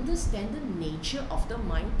will understand the nature of the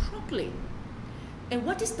mind properly. And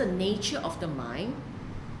what is the nature of the mind?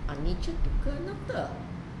 Anicca, dukkha, anatta.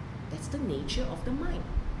 That's the nature of the mind.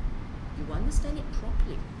 You understand it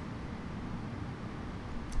properly.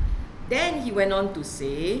 Then he went on to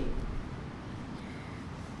say,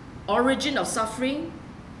 origin of suffering.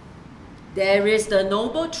 There is the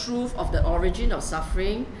noble truth of the origin of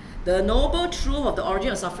suffering. The noble truth of the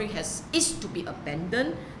origin of suffering is to be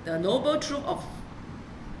abandoned. The noble truth of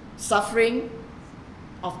suffering,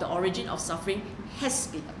 of the origin of suffering, has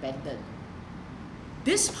been abandoned.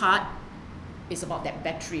 This part is about that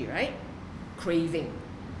battery, right? Craving.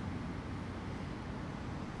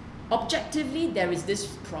 Objectively, there is this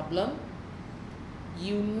problem.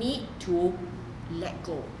 You need to let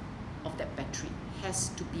go of that battery. Has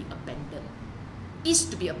to be abandoned. Is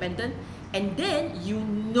to be abandoned. And then you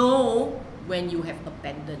know when you have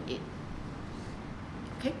abandoned it.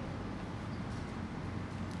 Okay?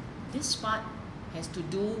 This part has to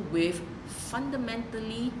do with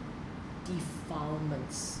fundamentally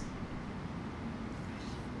defilements.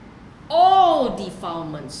 All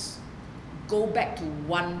defilements go back to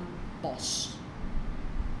one boss: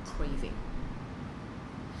 craving.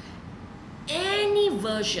 Any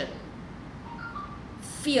version,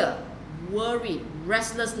 fear, worry,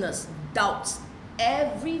 restlessness, doubts,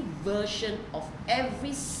 every version of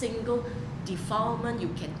every single defilement you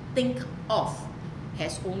can think of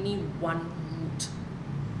has only one root: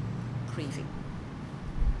 craving.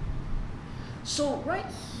 So right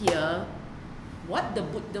here, what the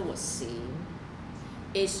Buddha was saying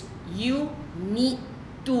is you need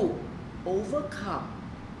to overcome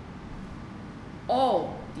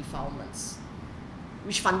all defilements,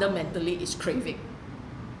 which fundamentally is craving.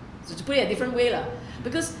 So to put it a different way,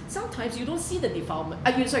 because sometimes you don't see the defilement,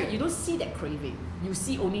 you don't see that craving, you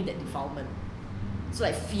see only that defilement. So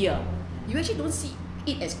like fear, you actually don't see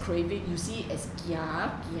it as craving, you see it as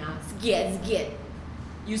scared.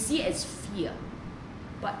 You see it as fear.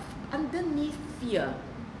 But underneath fear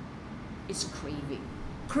is craving.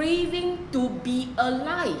 Craving to be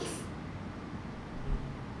alive.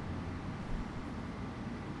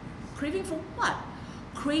 Craving for what?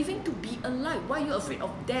 Craving to be alive. Why are you afraid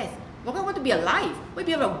of death? Why do I want to be alive? Why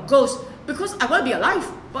do you have a ghost? Because I want to be alive,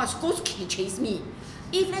 but a ghost can chase me.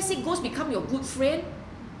 If let's say ghosts become your good friend,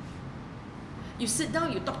 you sit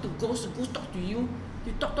down, you talk to ghost, the ghost talk to you,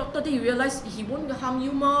 you talk, then you realize he won't harm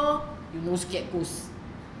you more. You know scared ghost.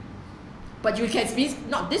 But you can be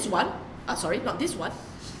not this one. Not this one.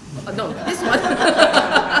 No, this one.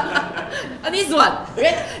 This one.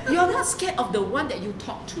 Right? You're not scared of the one that you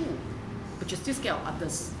talk to, but you're still scared of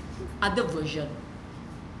others, other version.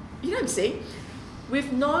 You know what I'm saying?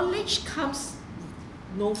 With knowledge comes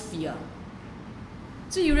no fear.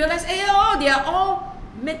 So you realize, they are all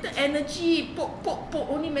mental energy,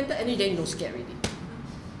 only mental energy, then you don't scare already.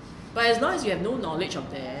 But as long as you have no knowledge of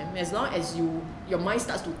them, as long as your mind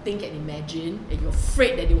starts to think and imagine, and you're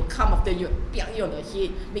afraid that they will come after you, piak you on the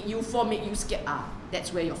head, make you fall, make you scared,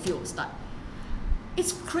 that's where your fear will start.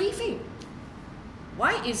 It's craving.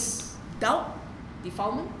 Why is doubt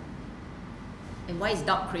defilement? And why is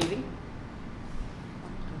doubt craving?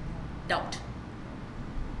 Doubt.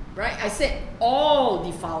 Right? I said all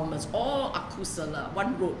defilements, all akusala,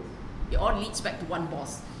 one road. It all leads back to one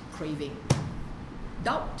boss: craving.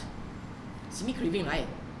 Doubt. Simi craving, right?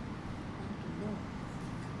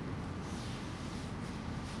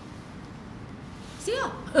 See ya.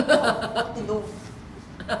 What to know?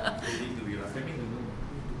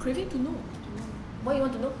 Craving to know. Why you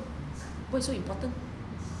want to know? Why is so important?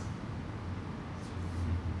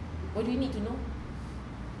 What do you need to know?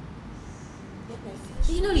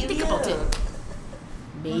 You think about it.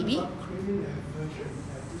 Maybe. But craving and aversion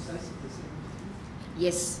are precisely the same thing.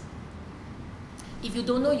 Yes. If you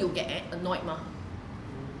don't know, you get annoyed, ma.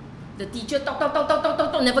 The teacher talk,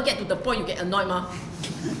 never get to the point, you get annoyed, ma.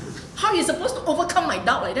 How are you supposed to overcome my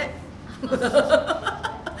doubt like that?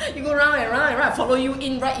 You go round and round and round, follow you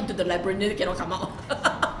in right into the labyrinth, you cannot come out.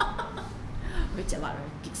 Very jialat,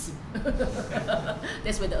 right? Kicks in.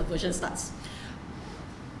 That's where the aversion starts.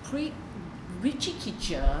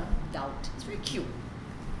 Vicikicca, doubt. It's very cute.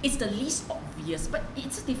 It's the least obvious, but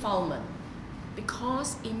it's a defilement.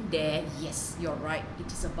 Because in there, yes, you're right, it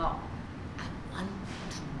is about, I want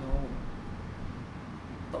to know.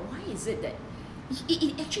 But why is it that,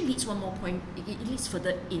 it actually leads one more point, it leads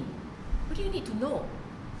further in. What do you need to know?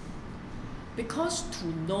 Because to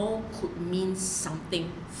know could mean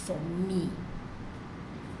something for me.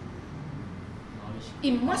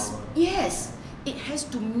 It must, yes, it has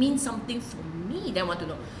to mean something for me that I want to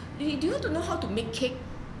know. Do you want to know how to make cake?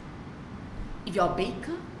 If you're a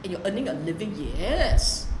baker and you're earning a living,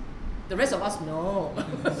 yes. The rest of us, no.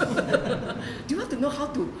 Do you want to know how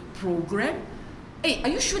to program? Hey, are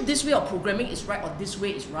you sure this way of programming is right or this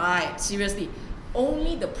way is right? Seriously.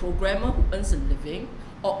 Only the programmer who earns a living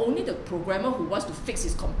or only the programmer who wants to fix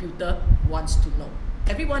his computer wants to know.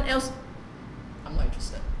 Everyone else, I'm not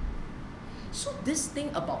interested. So this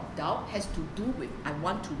thing about doubt has to do with I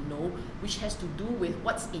want to know, which has to do with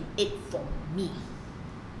what's in it for me.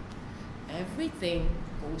 Everything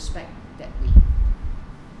goes back that way.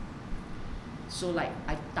 So like,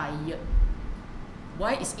 I'm tired.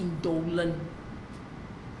 Why is indolent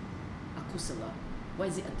akusala? Why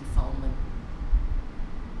is it a defilement?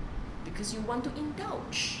 Because you want to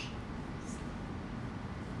indulge.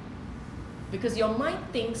 Because your mind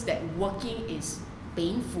thinks that working is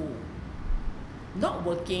painful. Not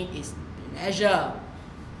working is pleasure.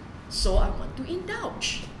 So I want to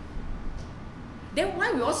indulge. Then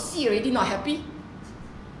why we all see already not happy?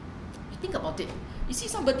 You think about it. You see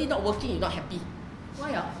somebody not working, you're not happy.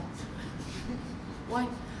 Why? Why?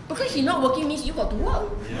 Because he not working means you got to work.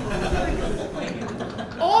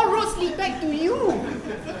 All roads lead back to you.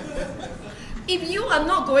 If you are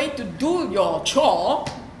not going to do your chore,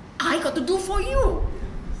 I got to do for you.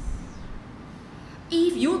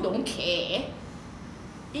 If you don't care,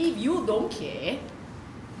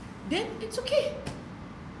 then it's okay.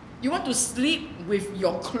 You want to sleep with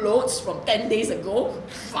your clothes from 10 days ago?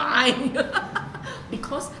 Fine.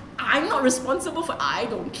 Because I'm not responsible for I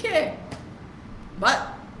don't care.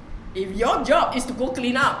 But if your job is to go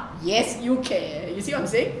clean up, yes, you care. You see what I'm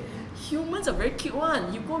saying? Humans are very cute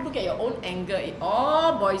one. You go look at your own anger, it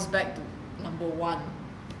all boils back to number one.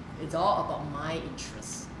 It's all about my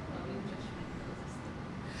interests.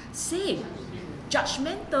 Same.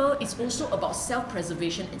 Judgmental is also about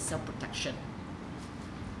self-preservation and self-protection.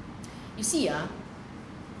 You see, there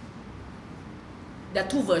are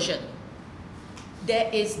two versions.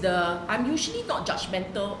 There is I'm usually not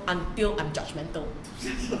judgmental until I'm judgmental.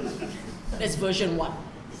 That's version 1.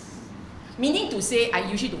 Meaning to say, I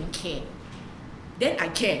usually don't care. Then I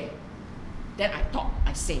care. Then I talk,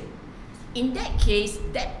 I say. In that case,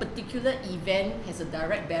 that particular event has a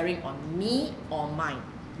direct bearing on me or mine.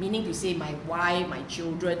 Meaning to say, my wife, my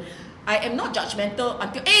children. I am not judgmental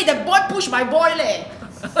until, hey, that boy pushed my boy leh.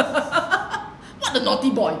 What a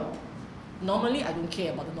naughty boy. Normally, I don't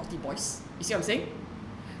care about the naughty boys. You see what I'm saying?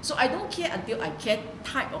 So I don't care until I care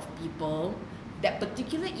type of people. That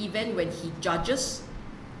particular event when he judges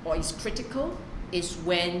or is critical is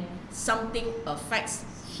when something affects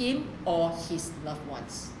him or his loved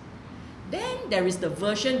ones. Then there is the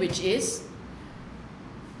version which is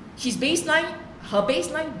her baseline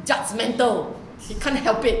judgmental. He can't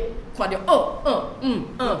help it.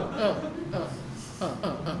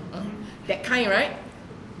 That kind, right?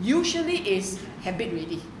 Usually is habit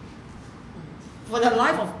ready. For the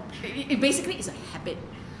life of it basically is a habit.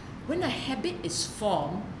 When a habit is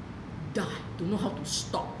formed, don't know how to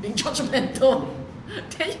stop being judgmental.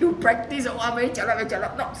 Then you practice, very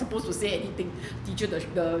jialat, not supposed to say anything. Teacher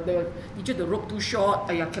the rope too short,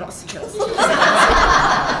 cannot see.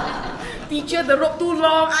 Teacher the rope too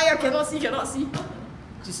long, cannot see.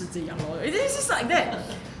 就是这样咯. It is just like that.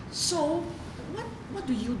 So, what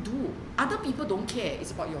do you do? Other people don't care.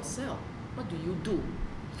 It's about yourself. What do you do?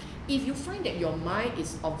 If you find that your mind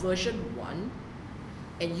is of version 1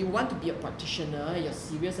 and you want to be a practitioner, you're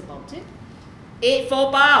serious about it,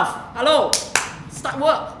 8-4 path. Hello, start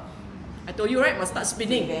work. I told you, right? Must start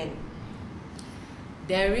spinning.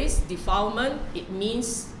 There is defilement. It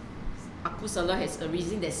means akusala has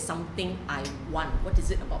arisen. There's something I want. What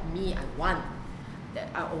is it about me I want?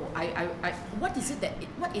 What is it that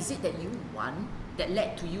you want that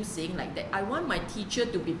led to you saying like that? I want my teacher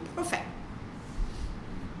to be perfect.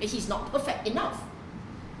 And he's not perfect enough.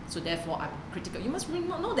 So therefore I'm critical. You must really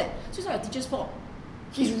not know that. So it's not your teacher's fault.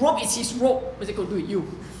 His rope is his rope. What's it going to do with you?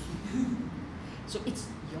 So it's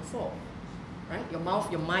your fault. Right? Your mouth,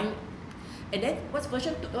 your mind. And then what's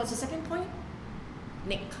the second point?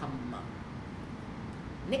 Nekkhamma.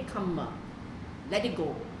 Let it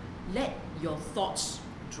go. Let your thoughts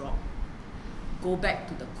drop. Go back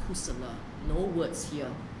to the kusala. No words here.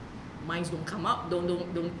 Minds don't come up.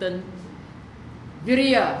 Don't turn.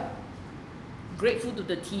 Virya. Grateful to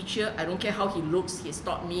the teacher. I don't care how he looks. He has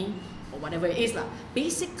taught me, or whatever it is lah.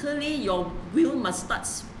 Basically, your wheel must start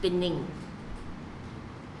spinning.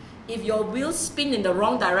 If your wheel spin in the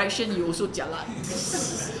wrong direction, you also jialat.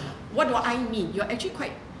 What do I mean? You're actually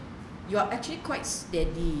quite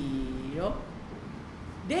steady, you know.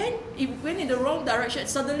 Then it went in the wrong direction.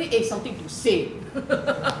 Suddenly, something to say.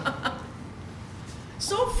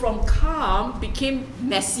 So from calm became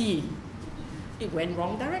messy. It went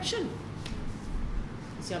wrong direction.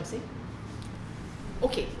 You see what I'm saying?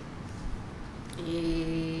 Okay.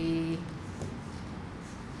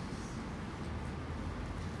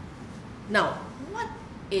 Now, what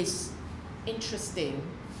is interesting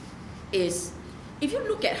is if you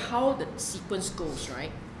look at how the sequence goes,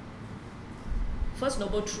 right? First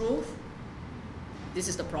noble truth, this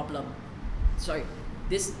is the problem.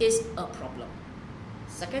 This is a problem.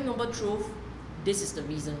 Second noble truth, this is the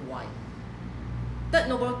reason why. Third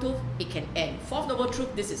noble truth, it can end. Fourth noble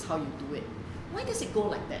truth, this is how you do it. Why does it go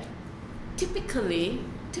like that? Typically,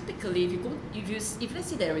 if let's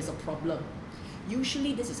say there is a problem,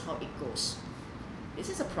 usually this is how it goes. This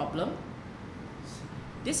is a problem.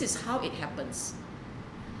 This is how it happens.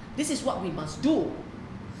 This is what we must do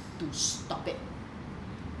to stop it.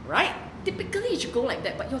 Right? Typically it should go like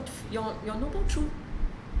that, but your noble truth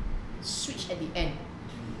switch at the end.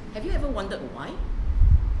 Have you ever wondered why?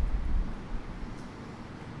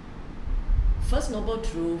 First noble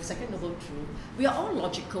truth, second noble truth. We are all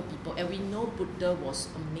logical people, and we know Buddha was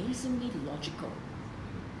amazingly logical.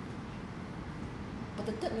 But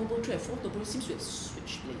the third noble truth and fourth noble truth seems to have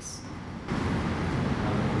switched place.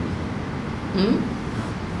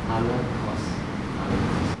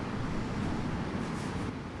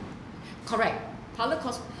 Correct. Parlor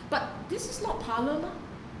cost. But this is not parlor, ma.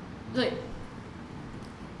 Like,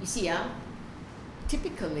 you see,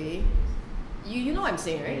 typically, you know what I'm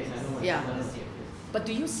saying, right? Yes, I know what Yeah. you want to say. But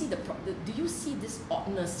do you see do you see this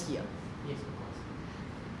oddness here? Yes, of course.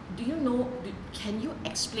 Do you know? Can you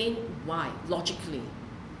explain why logically?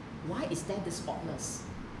 Why is there this oddness?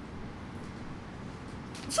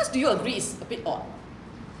 First, do you agree it's a bit odd?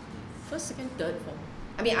 First, second, third, fourth.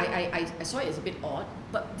 I mean, I saw it as a bit odd,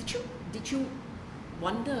 but did you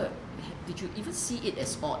wonder? Did you even see it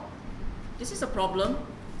as odd? This is a problem.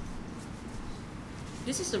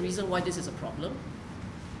 This is the reason why this is a problem.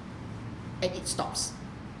 And it stops.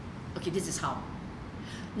 Okay, this is how.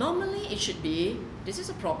 Normally, it should be, this is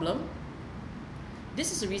a problem.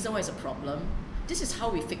 This is the reason why it's a problem. This is how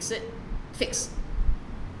we fix it. Fix.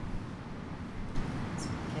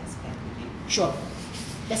 Can I speculate? Sure.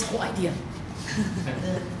 That's the whole idea.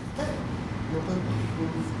 The third noble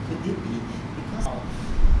truth, could it be because of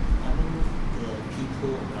the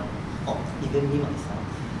people around, or even me myself,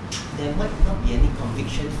 there might not be any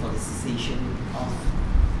conviction for the cessation of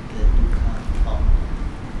the dukkha thought.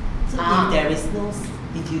 So if there is no,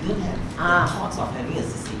 if you don't have the thoughts of having a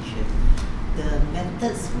cessation, the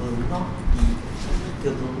methods will not be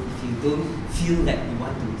applicable if you don't feel that you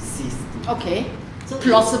want to cease to. Okay. So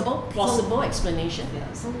Plausible explanation.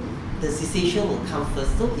 Yeah, so the cessation will come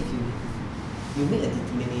first. So if you make a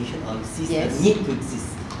determination or you cease Yes. the need to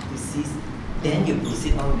cease, then you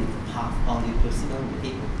proceed on with the path or you proceed on with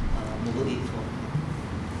noble eightfold.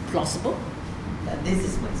 Plausible. This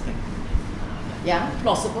is my speculation. Yeah,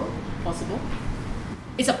 plausible.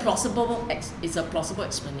 It's a plausible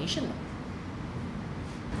explanation.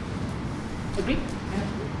 Agree?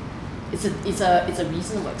 It's a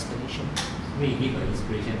reasonable explanation. We give an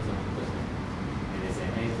inspiration to some person, and there's an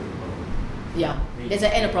end to the problem. Yeah. There's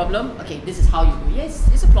an end of problem. Okay, this is how you do. Yes,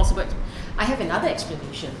 it's a plausible. I have another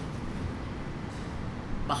explanation,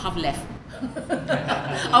 but half left.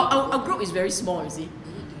 our group is very small, you see.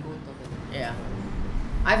 Yeah.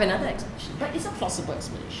 I have another explanation, but it's a plausible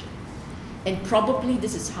explanation. And probably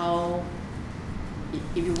this is how,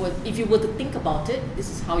 if you were to think about it, this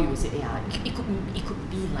is how you would say, yeah, it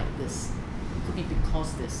could be like this. It could be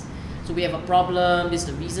because this. So we have a problem, this is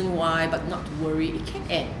the reason why, but not to worry, it can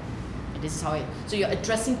end. And this is how it. So you're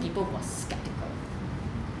addressing people who are skeptical.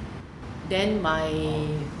 Then my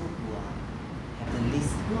People who have the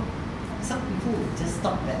least, some people will just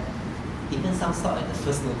stop at, even some stop at the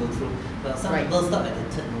first noble truth, but some Right. people stop at the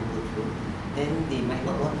third noble truth. Then they might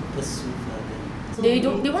not want to pursue further. So they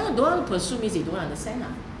don't want to pursue means they don't understand.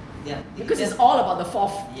 Yeah, Because it's all about the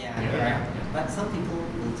fourth. Yeah. But some people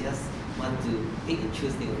will just want to pick and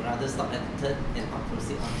choose. They would rather stop at the third and not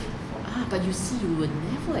proceed on to the fourth. But you see, you will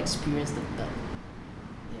never experience the third.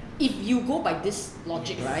 Yeah. If you go by this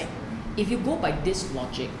logic, Yes. right? If you go by this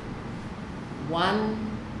logic, 1,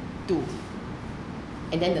 2,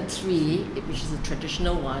 and then the 3, which is the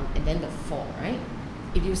traditional one, and then the 4, right?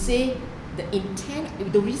 If you say the intent,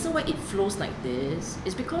 the reason why it flows like this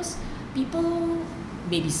is because people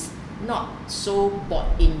maybe not so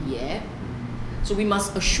bought in yet, so we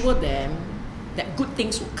must assure them that good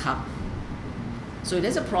things will come. So if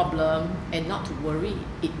there's a problem, and not to worry,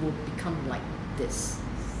 it will become like this.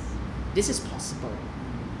 This is possible.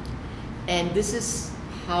 And this is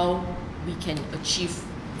how we can achieve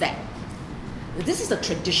that. This is the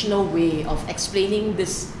traditional way of explaining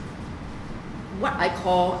this, what I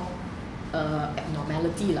call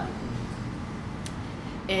abnormality.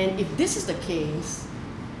 And if this is the case,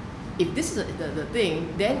 if this is the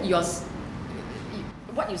thing, then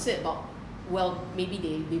what you said about, well, maybe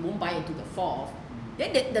they won't buy into the fourth,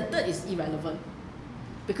 then the third is irrelevant.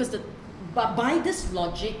 Because but by this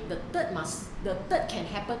logic, the third can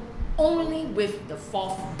happen only with the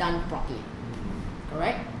fourth done properly.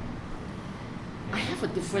 Correct? I have a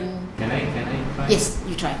different. Can I try? Yes,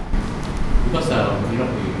 you try. Because we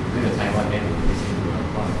went to Taiwan, then we listened to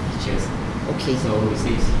one of the teachers. Okay. So he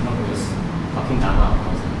says, he was talking Dharma, of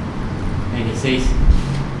course. And he says,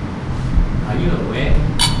 are you aware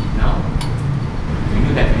now? Do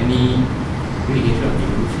you have any great hatred of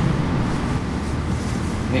delusion?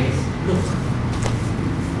 Then he says, look.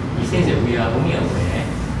 He says that we are only aware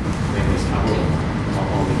when there's trouble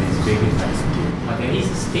or when there's craving. But there is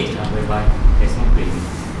a state whereby there's no craving.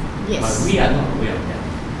 Yes. But we are not aware of that.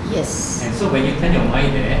 Yes. And so when you turn your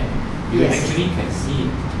mind there, you Yes. actually can see it.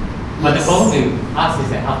 But the Yes. problem with us is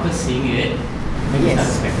that after seeing it, then you Yes. start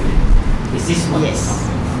to speculate. Is this what Yes. it's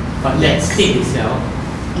talking about? But Yes. that state itself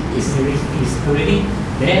is already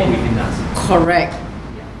there within us. Correct.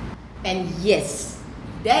 Yeah. And yes,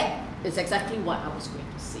 that is exactly what I was going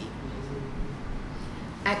to say.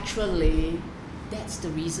 Actually, that's the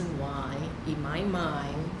reason why, in my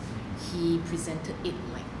mind, he presented it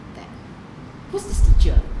like that. Who's this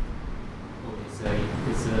teacher? Oh, it's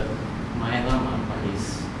a Maya Lama, but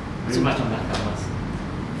he's very much on the Dhammas.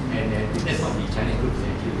 And that's what the Chinese group is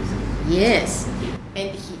actually listening to. Yes.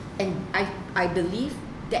 Okay. And I believe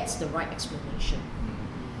that's the right explanation.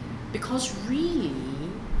 Because really,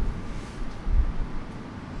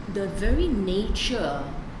 the very nature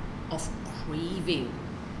of craving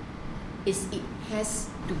is it has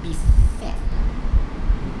to be fed.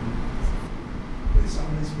 It's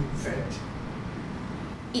always been fed.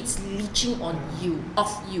 It's leaching on you,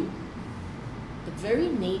 off you. The very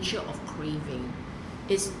nature of craving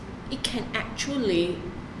is it can actually,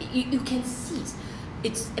 you can see,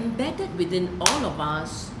 it's embedded within all of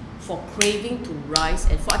us for craving to rise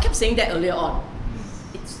and fall. I kept saying that earlier on.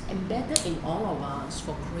 It's embedded in all of us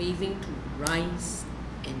for craving to rise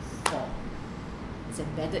and fall. It's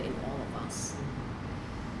embedded in all of us.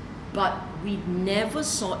 But we never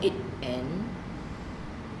saw it end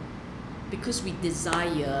because we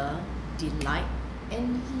desire delight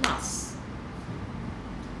and lust.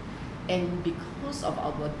 And because of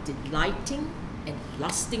our delighting and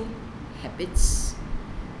lusting habits,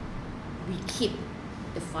 we keep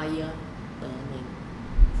the fire burning.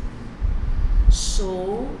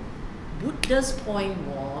 So, Buddha's point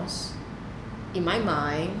was, in my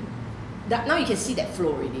mind, that now you can see that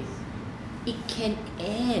flow already. It can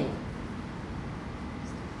end.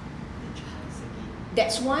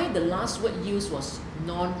 That's why the last word used was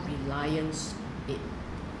non-reliance on it.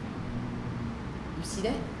 You see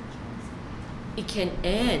that? It can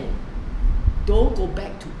end. Don't go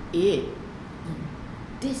back to it.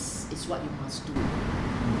 This is what you must do.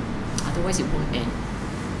 Otherwise it won't end.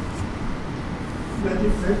 Let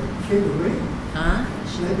it fade away. Huh?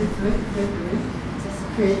 Let it fade away.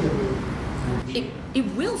 Fade away. It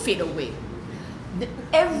will fade away.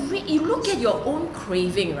 You look at your own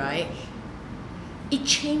craving, right? It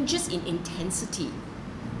changes in intensity.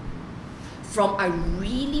 From I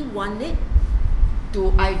really want it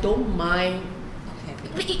to I don't mind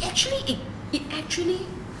having it. It actually,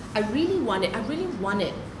 I really want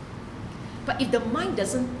it. But if the mind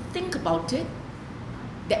doesn't think about it,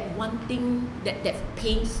 that one thing, that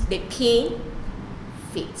pain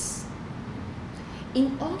fades.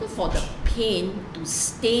 In order for the pain to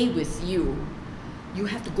stay with you, you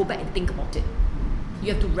have to go back and think about it.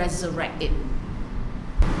 You have to resurrect it.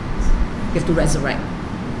 You have to resurrect.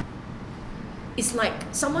 It's like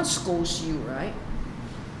someone scolds you, right?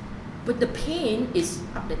 But the pain is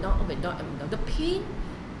up and down, up and down, up and down. The pain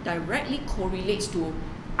directly correlates to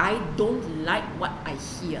I don't like what I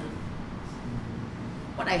hear.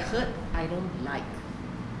 What I heard, I don't like.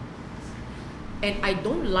 And I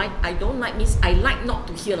don't like means I like not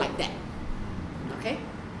to hear like that. Okay?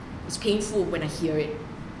 It's painful when I hear it.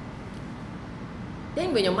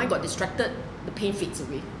 Then when your mind got distracted, the pain fades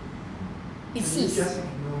away. It You ceases. just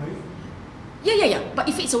ignore it. Yeah. But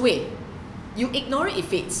it fades away. You ignore it, it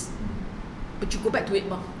fades. But you go back to it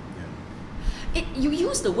more. You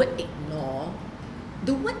use the word ignore.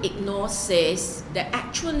 The word ignore says that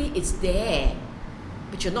actually it's there,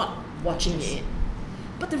 but you're not watching it.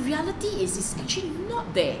 But the reality is it's actually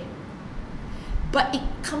not there. But it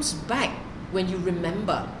comes back when you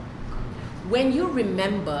remember. When you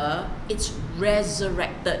remember, it's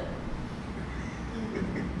resurrected.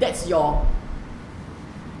 That's your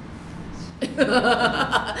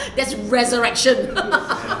that's resurrection.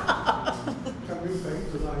 Coming back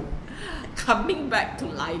to life. Coming back to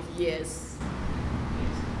life, yes.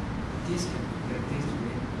 This can be practiced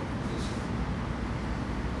during meditation.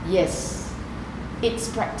 Yes. It's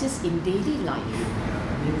practiced in daily life.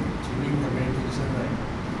 I mean, during the meditation, like,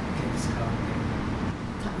 you can discover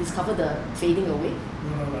that. Discover the fading away.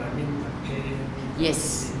 No, I mean the pain.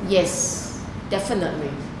 Yes, definitely.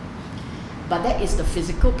 But that is the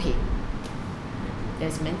physical pain.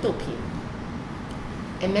 There's mental pain.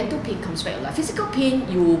 And mental pain comes back alive. Physical pain,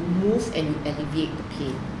 you move and you alleviate the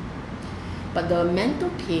pain. But the mental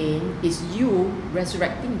pain is you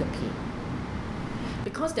resurrecting the pain.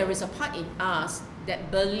 Because there is a part in us that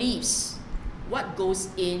believes what goes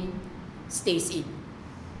in stays in.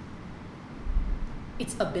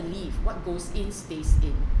 It's a belief. What goes in stays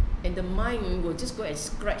in. And the mind will just go and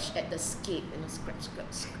scratch at the scape, scratch,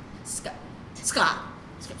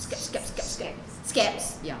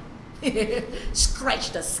 scabs, yeah.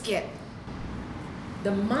 scratch the scab.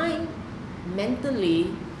 The mind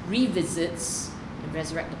mentally revisits and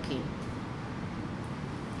resurrects the pain.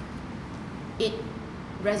 It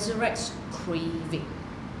resurrects craving,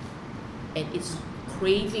 and it's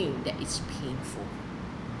craving that is painful.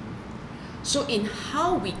 So in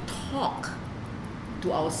how we talk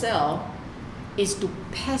to ourselves is to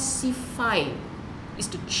pacify, is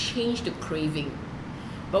to change the craving.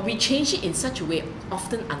 But we change it in such a way,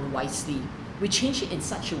 often unwisely. We change it in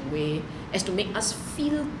such a way as to make us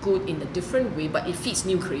feel good in a different way, but it feeds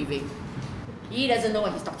new craving. He doesn't know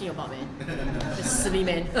what he's talking about, man. A silly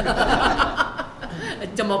man.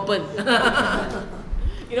 Jamapan.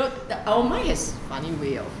 You know, our mind has funny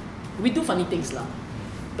way of, we do funny things lah.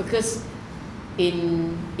 Because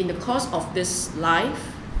in the course of this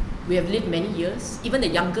life, we have lived many years. Even the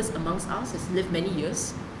youngest amongst us has lived many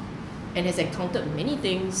years and has encountered many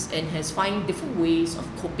things and has found different ways of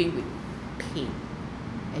coping with pain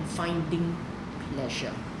and finding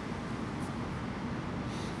pleasure.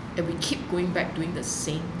 And we keep going back doing the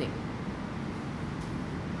same thing.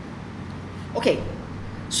 Okay,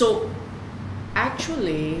 so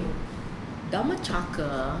actually,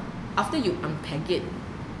 Dhammacakka, after you unpack it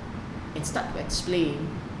and start to explain,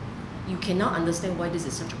 you cannot understand why this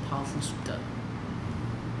is such a powerful sutta.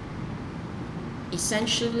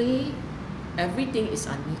 Essentially, everything is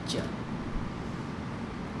anicca.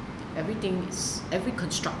 Everything is, every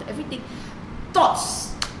construct, everything,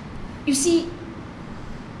 thoughts. You see,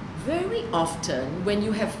 very often when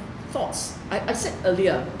you have thoughts, I said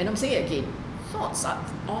earlier, and I'm saying it again, thoughts are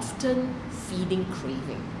often feeding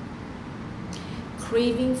craving.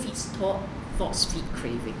 Craving feeds thought, thoughts feed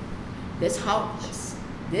craving. This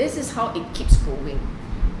is how it keeps going.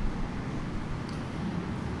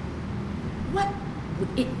 What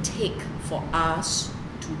would it take for us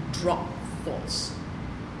to drop thoughts?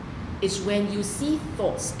 Is when you see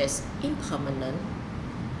thoughts as impermanent,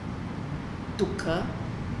 dukkha,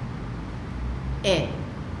 and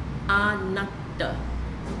anatta,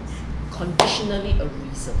 conditionally a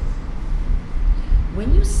reason.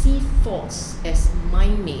 When you see thoughts as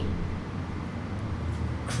mind-made,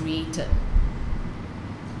 created,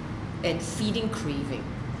 and feeding craving,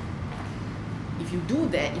 if you do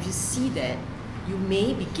that, if you see that, you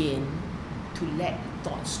may begin to let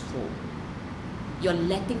thoughts go. You're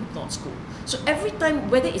letting thoughts go. So every time,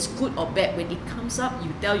 whether it's good or bad, when it comes up,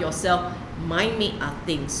 you tell yourself, mind-made are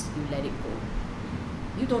things, you let it go.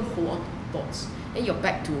 You don't hold on to thoughts. Then you're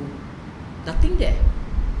back to nothing there.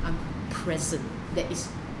 I'm present. There is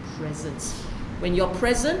presence. When you're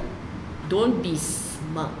present, don't be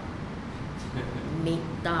smug.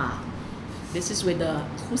 Metta. This is where the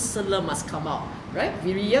kusala must come out. Right?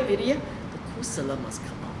 Viriya. The kusala must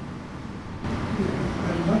come out.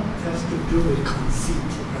 And what has to do with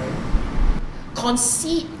conceit, right?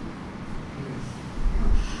 Conceit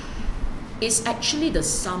is actually the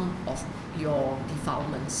sum of your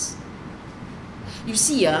defilements. You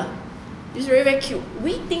see, this is very, very cute.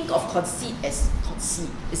 We think of conceit as conceit.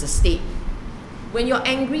 It's a state. When you're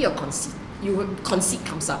angry, your conceit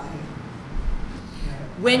comes up.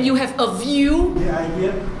 When you have a view, The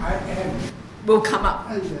idea I am. will come up.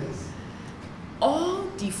 Yes. All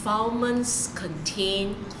defilements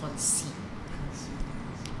contain conceit.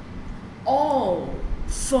 All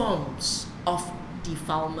forms of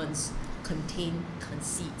defilements contain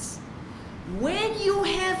conceits. When you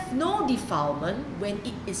have no defilement, when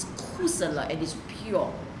it is kusala and is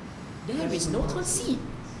pure, there is no conceit.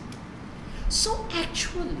 So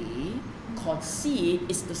actually, conceit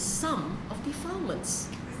is the sum of defilements.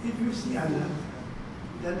 If you see anatta,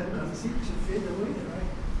 then the conceit should fade away, right?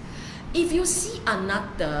 If you see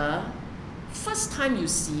anatta, first time you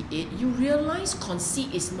see it, you realize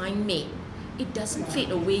conceit is mind-made. It doesn't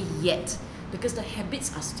fade away yet because the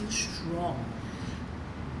habits are still strong.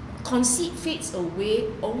 Conceit fades away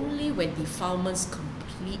only when defilements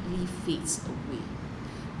completely fades away.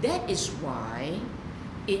 That is why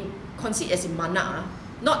in conceit as in mana,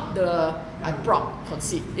 not the I brought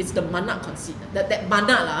conceit, it's the mana conceit. That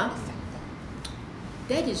mana lah.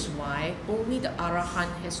 That is why only the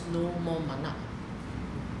Arahant has no more mana.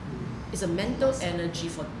 It's a mental energy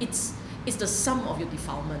for it's the sum of your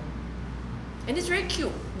defilement. And it's very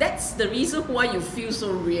cute. That's the reason why you feel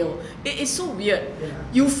so real. It is so weird. Yeah.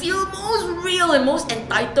 You feel most real and most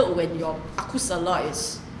entitled when your akusala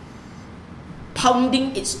is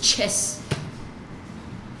pounding its chest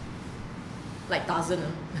like Tarzan.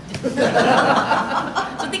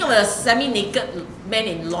 So think of a semi-naked man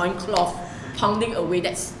in loincloth pounding away.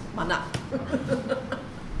 That's mana.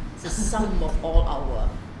 It's the sum of all our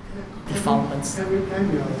defilements. Every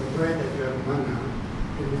time you are aware that you have mana,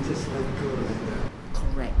 They will just let go like that.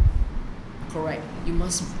 Correct. Correct. You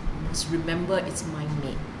must remember it's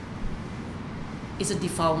mind-made. It's a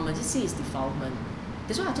defilement. Just say it's defilement.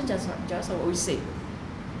 That's what Ajahn Jayaswami always say.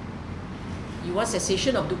 You want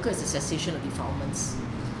cessation of dukkha, it's a cessation of defilements.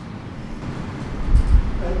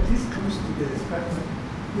 This comes to the fact that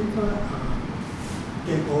people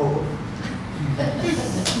get old.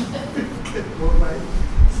 Get old, right?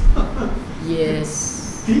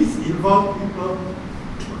 Yes. These involve people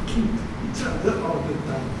talking to each other all the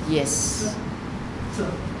time. Yes. So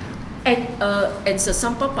And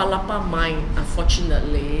Sasampa Palapa mind,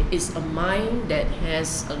 unfortunately, is a mind that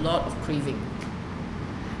has a lot of craving.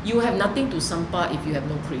 You have nothing to sampa if you have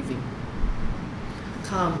no craving.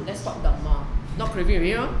 Come, let's talk Dhamma. Not craving,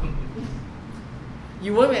 you know?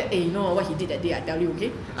 You won't, hey, you know what he did that day, I tell you,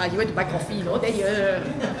 okay? He went to buy coffee, you know, then you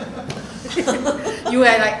were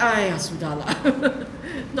like, sudahlah.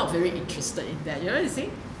 Not very interested in that, you know what I'm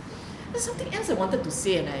saying? There's something else I wanted to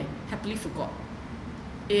say and I happily forgot.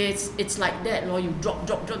 It's like that, you drop,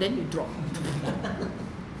 then you drop.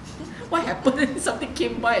 What happened? Something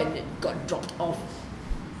came by and it got dropped off.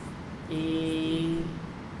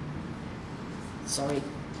 Sorry.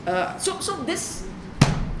 So this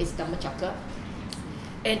is Dhammacakka.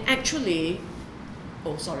 And actually,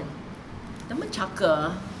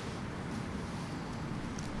 Dhammacakka,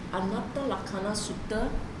 Anatta Lakkhana Sutta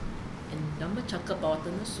and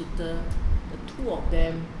Dhammacakkappavattana Sutta, the two of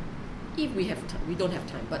them, if we have time, we don't have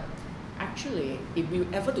time, but actually,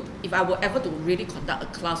 if I were ever to really conduct a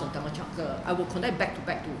class on Dhammacakka, I will conduct back to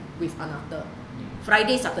back with Anatta,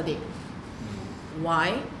 Friday, Saturday.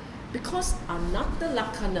 Why? Because Anatta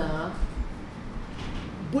Lakkhana,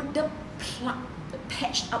 Buddha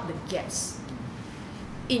patched up the gaps.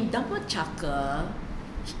 In Dhammacakka,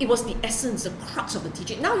 it was the essence, the crux of the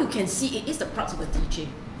teaching. Now you can see it is the crux of the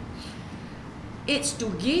teaching. It's to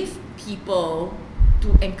give people,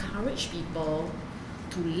 to encourage people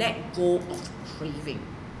to let go of craving.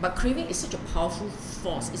 But craving is such a powerful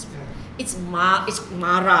force. It's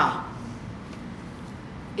Mara.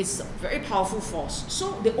 It's a very powerful force.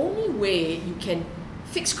 So the only way you can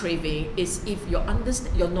fix craving is if your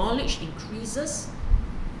knowledge increases,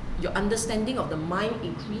 your understanding of the mind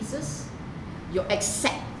increases, your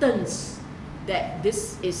acceptance that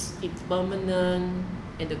this is impermanent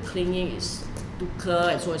and the clinging is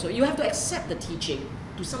dukkha and so on and so on. You have to accept the teaching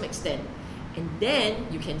to some extent, and then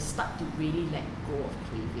you can start to really let go of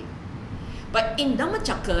craving. But in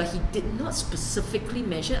Dhammacakka, he did not specifically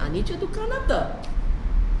mention anicca, dukkha, anatta.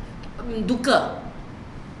 Dukkha.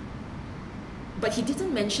 But he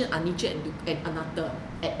didn't mention anicca and anatta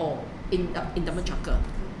at all in Dhammacakka.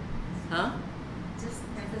 Huh? Just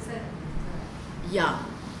emphasize. Yeah.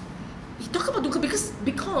 He talk about dukkha because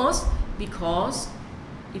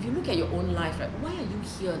if you look at your own life, right, why are you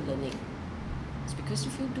here learning? It's because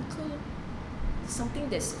you feel dukkha. Something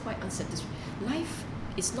that's quite unsatisfying. Life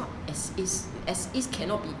is not as is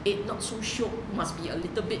cannot be it, not so shiok, must be a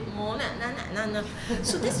little bit more.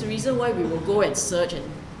 So that's the reason why we will go and search and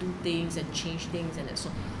do things and change things and so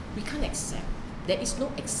on. We can't accept. There is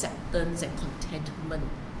no acceptance and contentment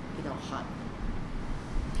in our heart.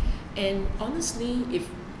 And honestly,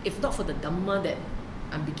 if not for the Dhamma that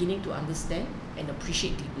I'm beginning to understand and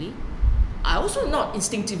appreciate deeply, I also not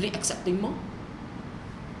instinctively accepting more.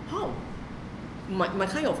 How? My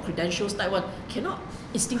kind of credentials type one cannot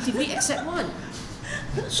instinctively accept one.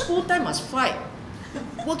 School time must fight.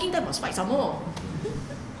 Working time must fight some more.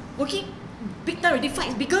 Working big time already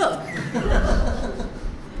fight bigger.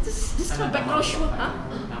 This kind of background sure, huh?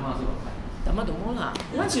 Dhamma also got fight. Dhamma don't know lah.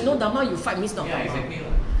 Once you know Dhamma, you fight means not Yeah, Dhamma. exactly.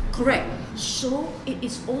 Correct. So it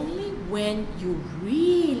is only when you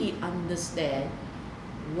really understand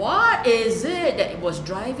what is it that was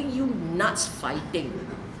driving you nuts fighting.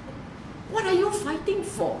 What are you fighting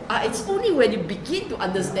for? It's only when you begin to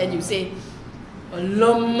understand, you say,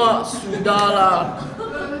 alamak, sudahlah.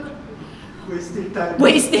 wasting time.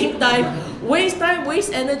 Wasting time,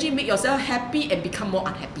 waste energy, make yourself happy and become more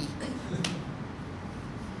unhappy.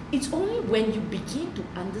 It's only when you begin to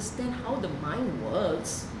understand how the mind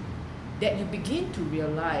works that you begin to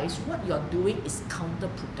realize what you're doing is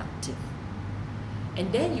counterproductive.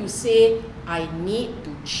 And then you say, I need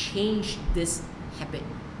to change this habit.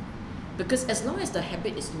 Because as long as the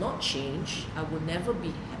habit is not changed, I will never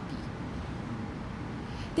be happy.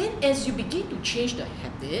 Then as you begin to change the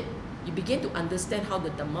habit, you begin to understand how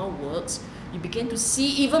the Dhamma works, you begin to see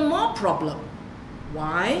even more problem.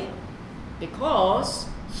 Why? Because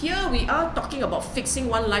here we are talking about fixing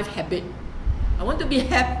one life habit. I want to be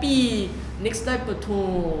happy. Next time,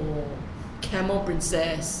 Patung, Camel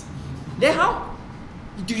Princess. Then how?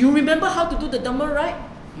 Do you remember how to do the Dhamma right?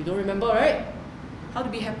 You don't remember, right? How to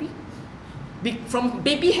be happy? From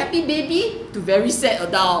baby, happy baby to very sad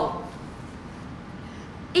adult.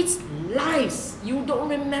 It's lives. You don't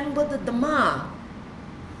remember the Dhamma.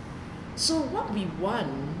 So what we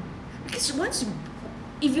want, because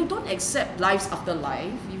if you don't accept lives after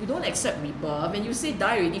life, if you don't accept rebirth, and you say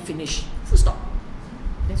die already, finish, full stop,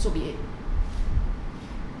 then so be it.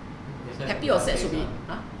 Happy or sad, so be it.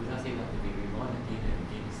 Huh? Buddha said that to be reborn again and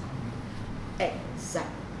again is not.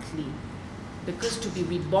 Exactly. Because to be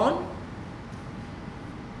reborn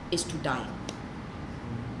is to die.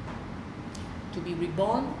 To be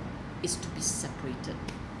reborn is to be separated.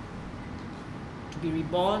 To be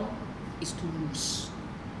reborn is to lose.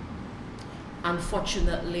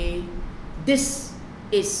 Unfortunately, this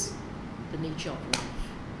is the nature of life.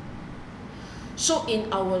 So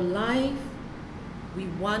in our life, we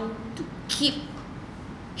want to keep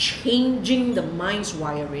changing the mind's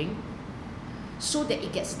wiring so that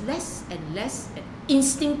it gets less and less, and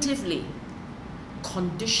instinctively,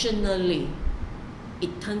 conditionally,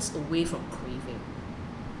 it turns away from craving.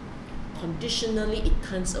 Conditionally, it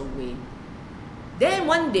turns away. Then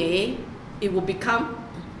one day, it will become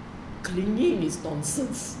clinging is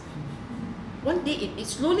nonsense. One day, it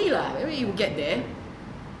slowly, it will get there.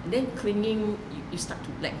 And then clinging, you start to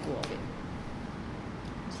let go of it.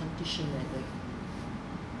 Conditionally.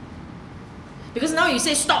 Because now you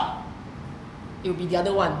say stop, it will be the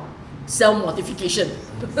other one. Self-mortification.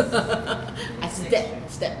 I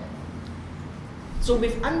step. So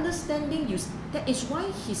with understanding, that is why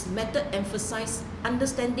his method emphasized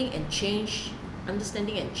understanding and change,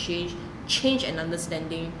 change and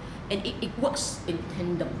understanding, and it works in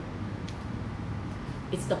tandem.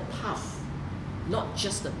 It's the path, not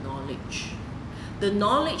just the knowledge. The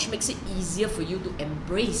knowledge makes it easier for you to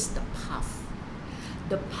embrace the path.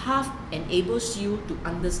 The path enables you to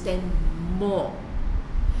understand more.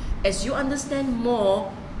 As you understand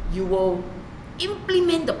more, you will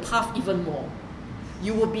implement the path even more.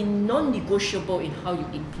 You will be non-negotiable in how you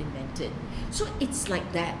implement it. So it's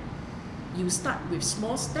like that. You start with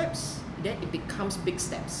small steps, then it becomes big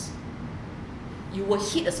steps. You will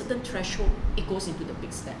hit a certain threshold, it goes into the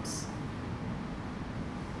big steps.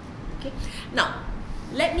 Okay? Now,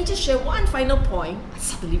 let me just share one final point. I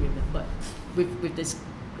suddenly remembered with this.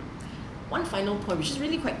 One final point, which is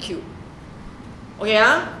really quite cute.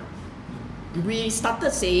 Okay, we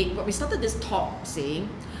started this talk saying,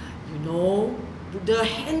 the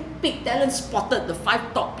handpicked talent spotted the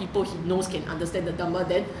 5 top people he knows can understand the Dhamma,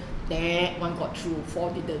 then that one got through,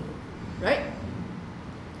 4 didn't. Right?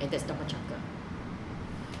 And that's Dhammacakka.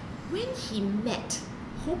 When he met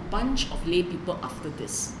a whole bunch of lay people after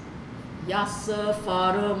this, Yasa,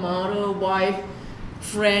 father, mother, wife,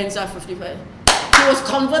 friends, 55. He was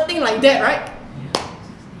converting like that, right?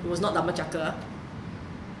 It was not Dhammacakka.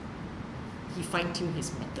 He fine-tuned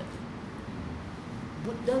his method.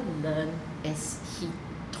 Buddha learned as he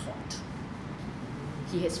taught.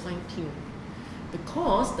 He has fine-tuned.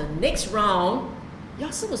 Because the next round,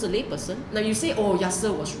 Yasa was a layperson. Now you say, oh,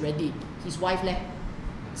 Yasa was ready. His wife leh,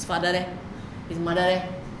 his father leh, his mother leh.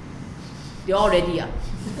 They're all ready.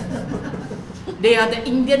 They are the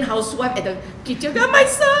Indian housewife at the kitchen. My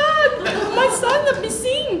son is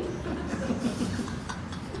missing.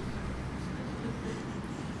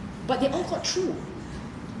 But they all got through.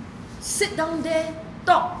 Sit down there,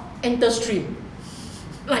 talk, enter stream.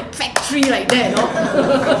 Like factory like that, no?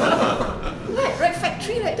 Right,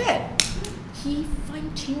 factory like that. He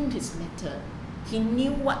fine-tuned his method. He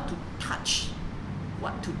knew what to touch,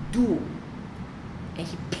 what to do, and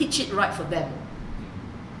he pitched it right for them.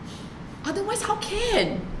 Otherwise, how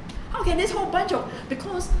can this whole bunch of,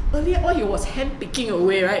 because earlier on he was hand-picking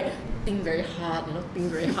away, right? Think very hard,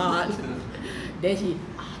 think very hard. Then he,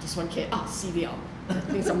 this one can, si liao.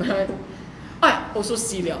 Think somewhere. Also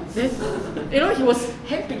si liao. Then, he was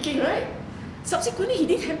hand-picking, right? Subsequently, he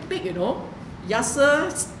didn't hand-pick,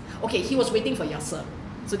 Yasa, okay, he was waiting for Yasa,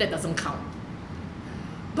 so that doesn't count.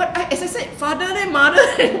 But as I said, father and mother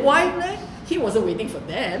and wife, he wasn't waiting for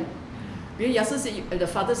them. Yasa said, the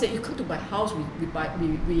father said, you come to my house,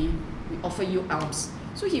 we offer you alms.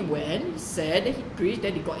 So he went, he said, then he preached,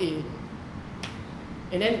 then he got in.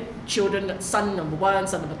 And then children, son number 1,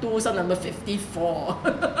 son number 2, son number 54.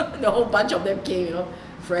 The whole bunch of them came,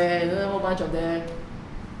 friends, a whole bunch of them.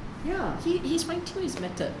 Yeah, he's fine-tuned his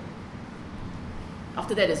method.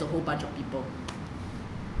 After that, there's a whole bunch of people,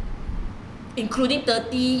 including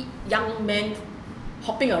 30 young men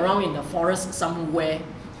hopping around in the forest somewhere,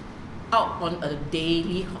 out on a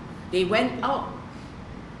daily. They went out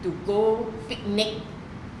to go picnic,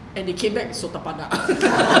 and they came back with Sotapanna.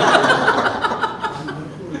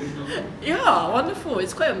 Yeah, wonderful.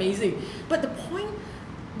 It's quite amazing. But the point,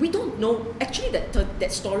 we don't know. Actually,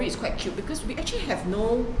 that story is quite cute because we actually have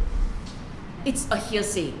no. It's a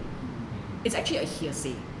hearsay. It's actually a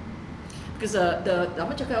hearsay. Because the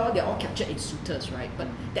Dhammachakkaya, they're all captured in suttas, right? But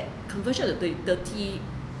that conversion of the 30,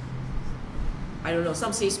 I don't know,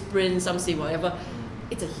 some say sprint, some say whatever,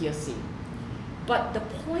 it's a hearsay. But the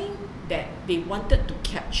point that they wanted to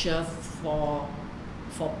capture for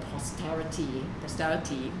posterity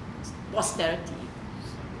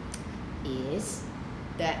is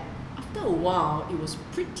that after a while it was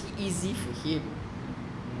pretty easy for him.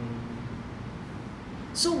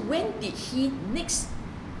 So when did he next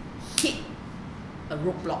hit a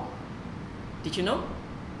roadblock? Did you know?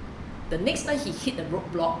 The next time he hit a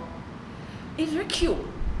roadblock, it's very cute.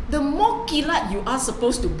 The more kilat you are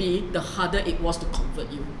supposed to be, the harder it was to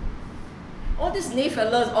convert you. All these lay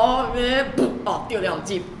fellas, boom, 掉了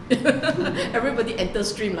金. Everybody enters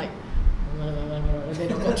stream like, and then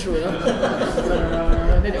they all got through.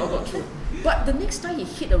 And then they all got through. But the next time he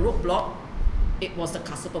hit a roadblock, it was the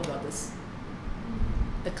Kassapa brothers.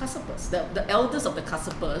 The Kassapas, the elders of the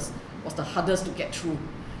Kassapas was the hardest to get through.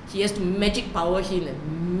 He has to magic power him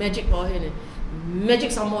and magic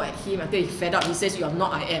some more at him until he fed up. He says, "You are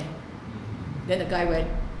not, I am." Then the guy went,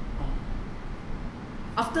 oh.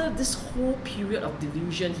 After this whole period of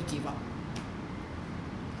delusion, he gave up.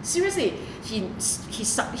 Seriously, he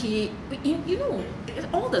you know,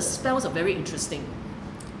 all the spells are very interesting.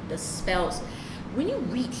 The spells, when you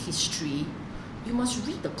read history, you must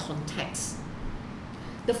read the context.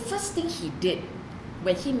 The first thing he did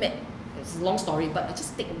when he met, it's a long story, but I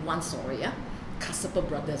just take one story, yeah? Kassapa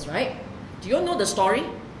brothers, right? Do you all know the story?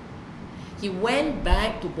 He went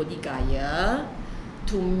back to Bodh Gaya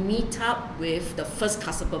to meet up with the first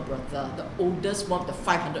Kassapa brother, the oldest one of the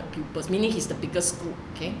 500 pupils, meaning he's the biggest group,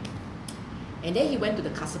 okay? And then he went to the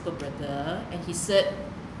Kassapa brother and he said,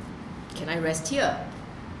 "Can I rest here?"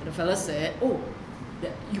 And the fellow said, "Oh,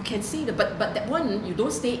 you can see but that one, you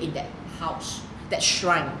don't stay in that house, that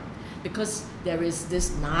shrine, because there is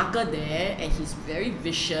this Naga there and he's very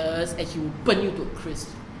vicious and he will burn you to a crisp."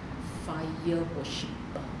 Fire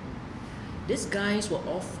worshipper. These guys were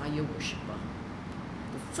all fire worshipper.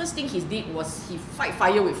 The first thing he did was he fight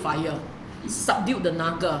fire with fire. He subdued the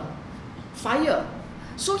Naga. Fire.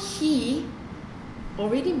 So he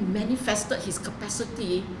already manifested his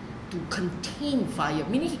capacity to contain fire,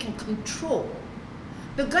 meaning he can control.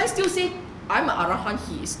 The guy still say, "I'm an Arahant,"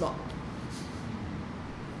 he is not.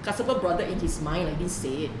 Kassapa brother in his mind, I didn't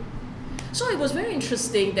say it. So it was very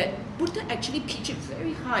interesting that Buddha actually pitched it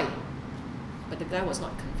very high, but the guy was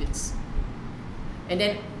not convinced. And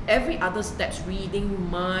then every other steps, reading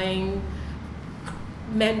mind,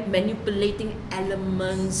 manipulating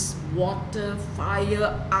elements, water,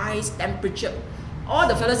 fire, ice, temperature, all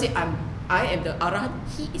the fellas say, I am the Arahant,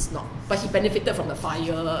 he is not. But he benefited from the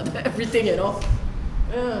fire, everything, you know.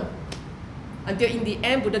 Until in the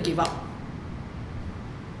end, Buddha gave up.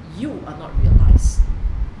 You are not realized.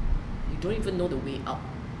 You don't even know the way up.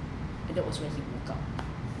 And that was when he woke up.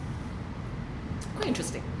 Quite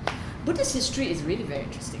interesting. Buddhist history is really very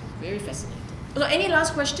interesting, very fascinating. So any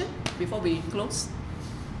last question before we close?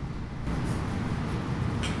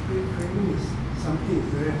 Training is something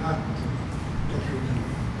very hard to get rid of.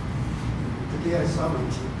 Today I saw my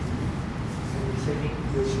GP and he said,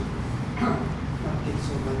 "You should not take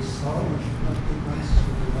so much salt, you should not take much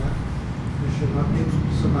sugar, you should not take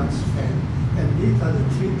so much fat." And these are the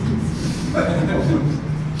three things.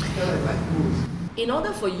 Like moves. In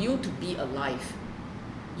order for you to be alive,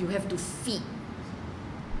 you have to feed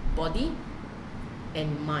body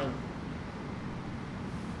and mind.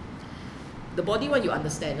 The body one you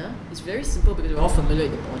understand, it's very simple because we're all familiar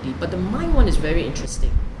with the body, but the mind one is very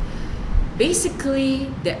interesting.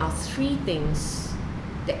 Basically, there are three things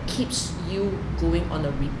that keeps you going on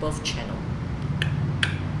a rebirth channel.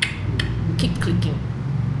 You keep clicking.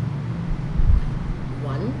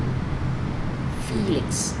 One,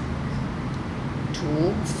 feelings.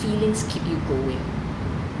 Two, feelings keep you going.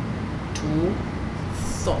 Two,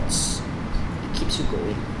 thoughts. It keeps you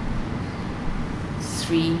going.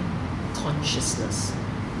 Three, consciousness.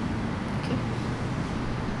 Okay?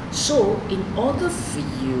 So, in order for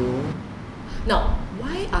you... Now,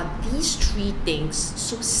 why are these three things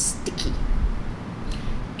so sticky?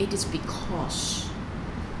 It is because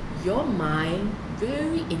your mind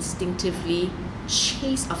very instinctively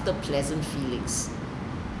chase after pleasant feelings.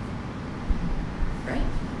 Right?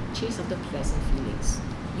 Chase after pleasant feelings.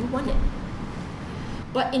 You want it.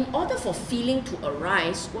 But in order for feeling to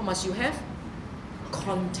arise, what must you have?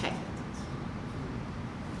 Contact.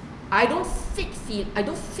 I don't fix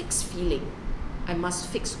feeling. I must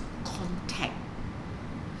fix contact.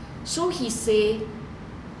 So he say,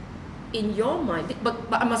 in your mind, but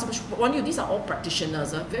I must warn you, these are all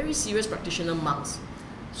practitioners, very serious practitioner monks.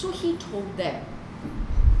 So he told them,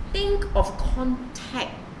 think of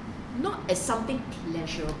contact not as something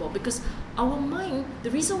pleasurable, because our mind, the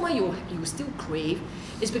reason why you still crave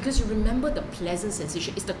is because you remember the pleasant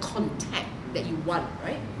sensation. It's the contact that you want,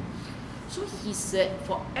 right? So he said,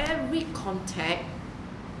 for every contact,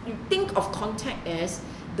 you think of contact as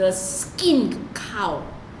the skinned cow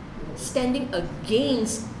standing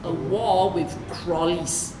against a wall with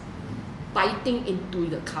crawlies biting into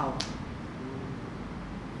the cow.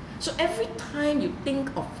 So every time you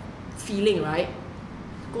think of feeling, right,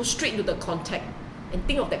 go straight to the contact and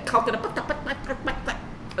think of that cow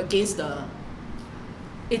against the.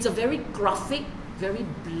 It's a very graphic, very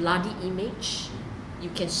bloody image. You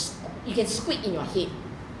can squeak in your head.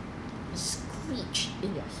 Screech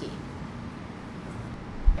in your head.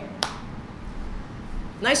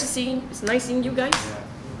 It's nice seeing you guys.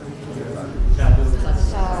 Yeah.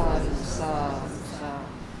 Sa.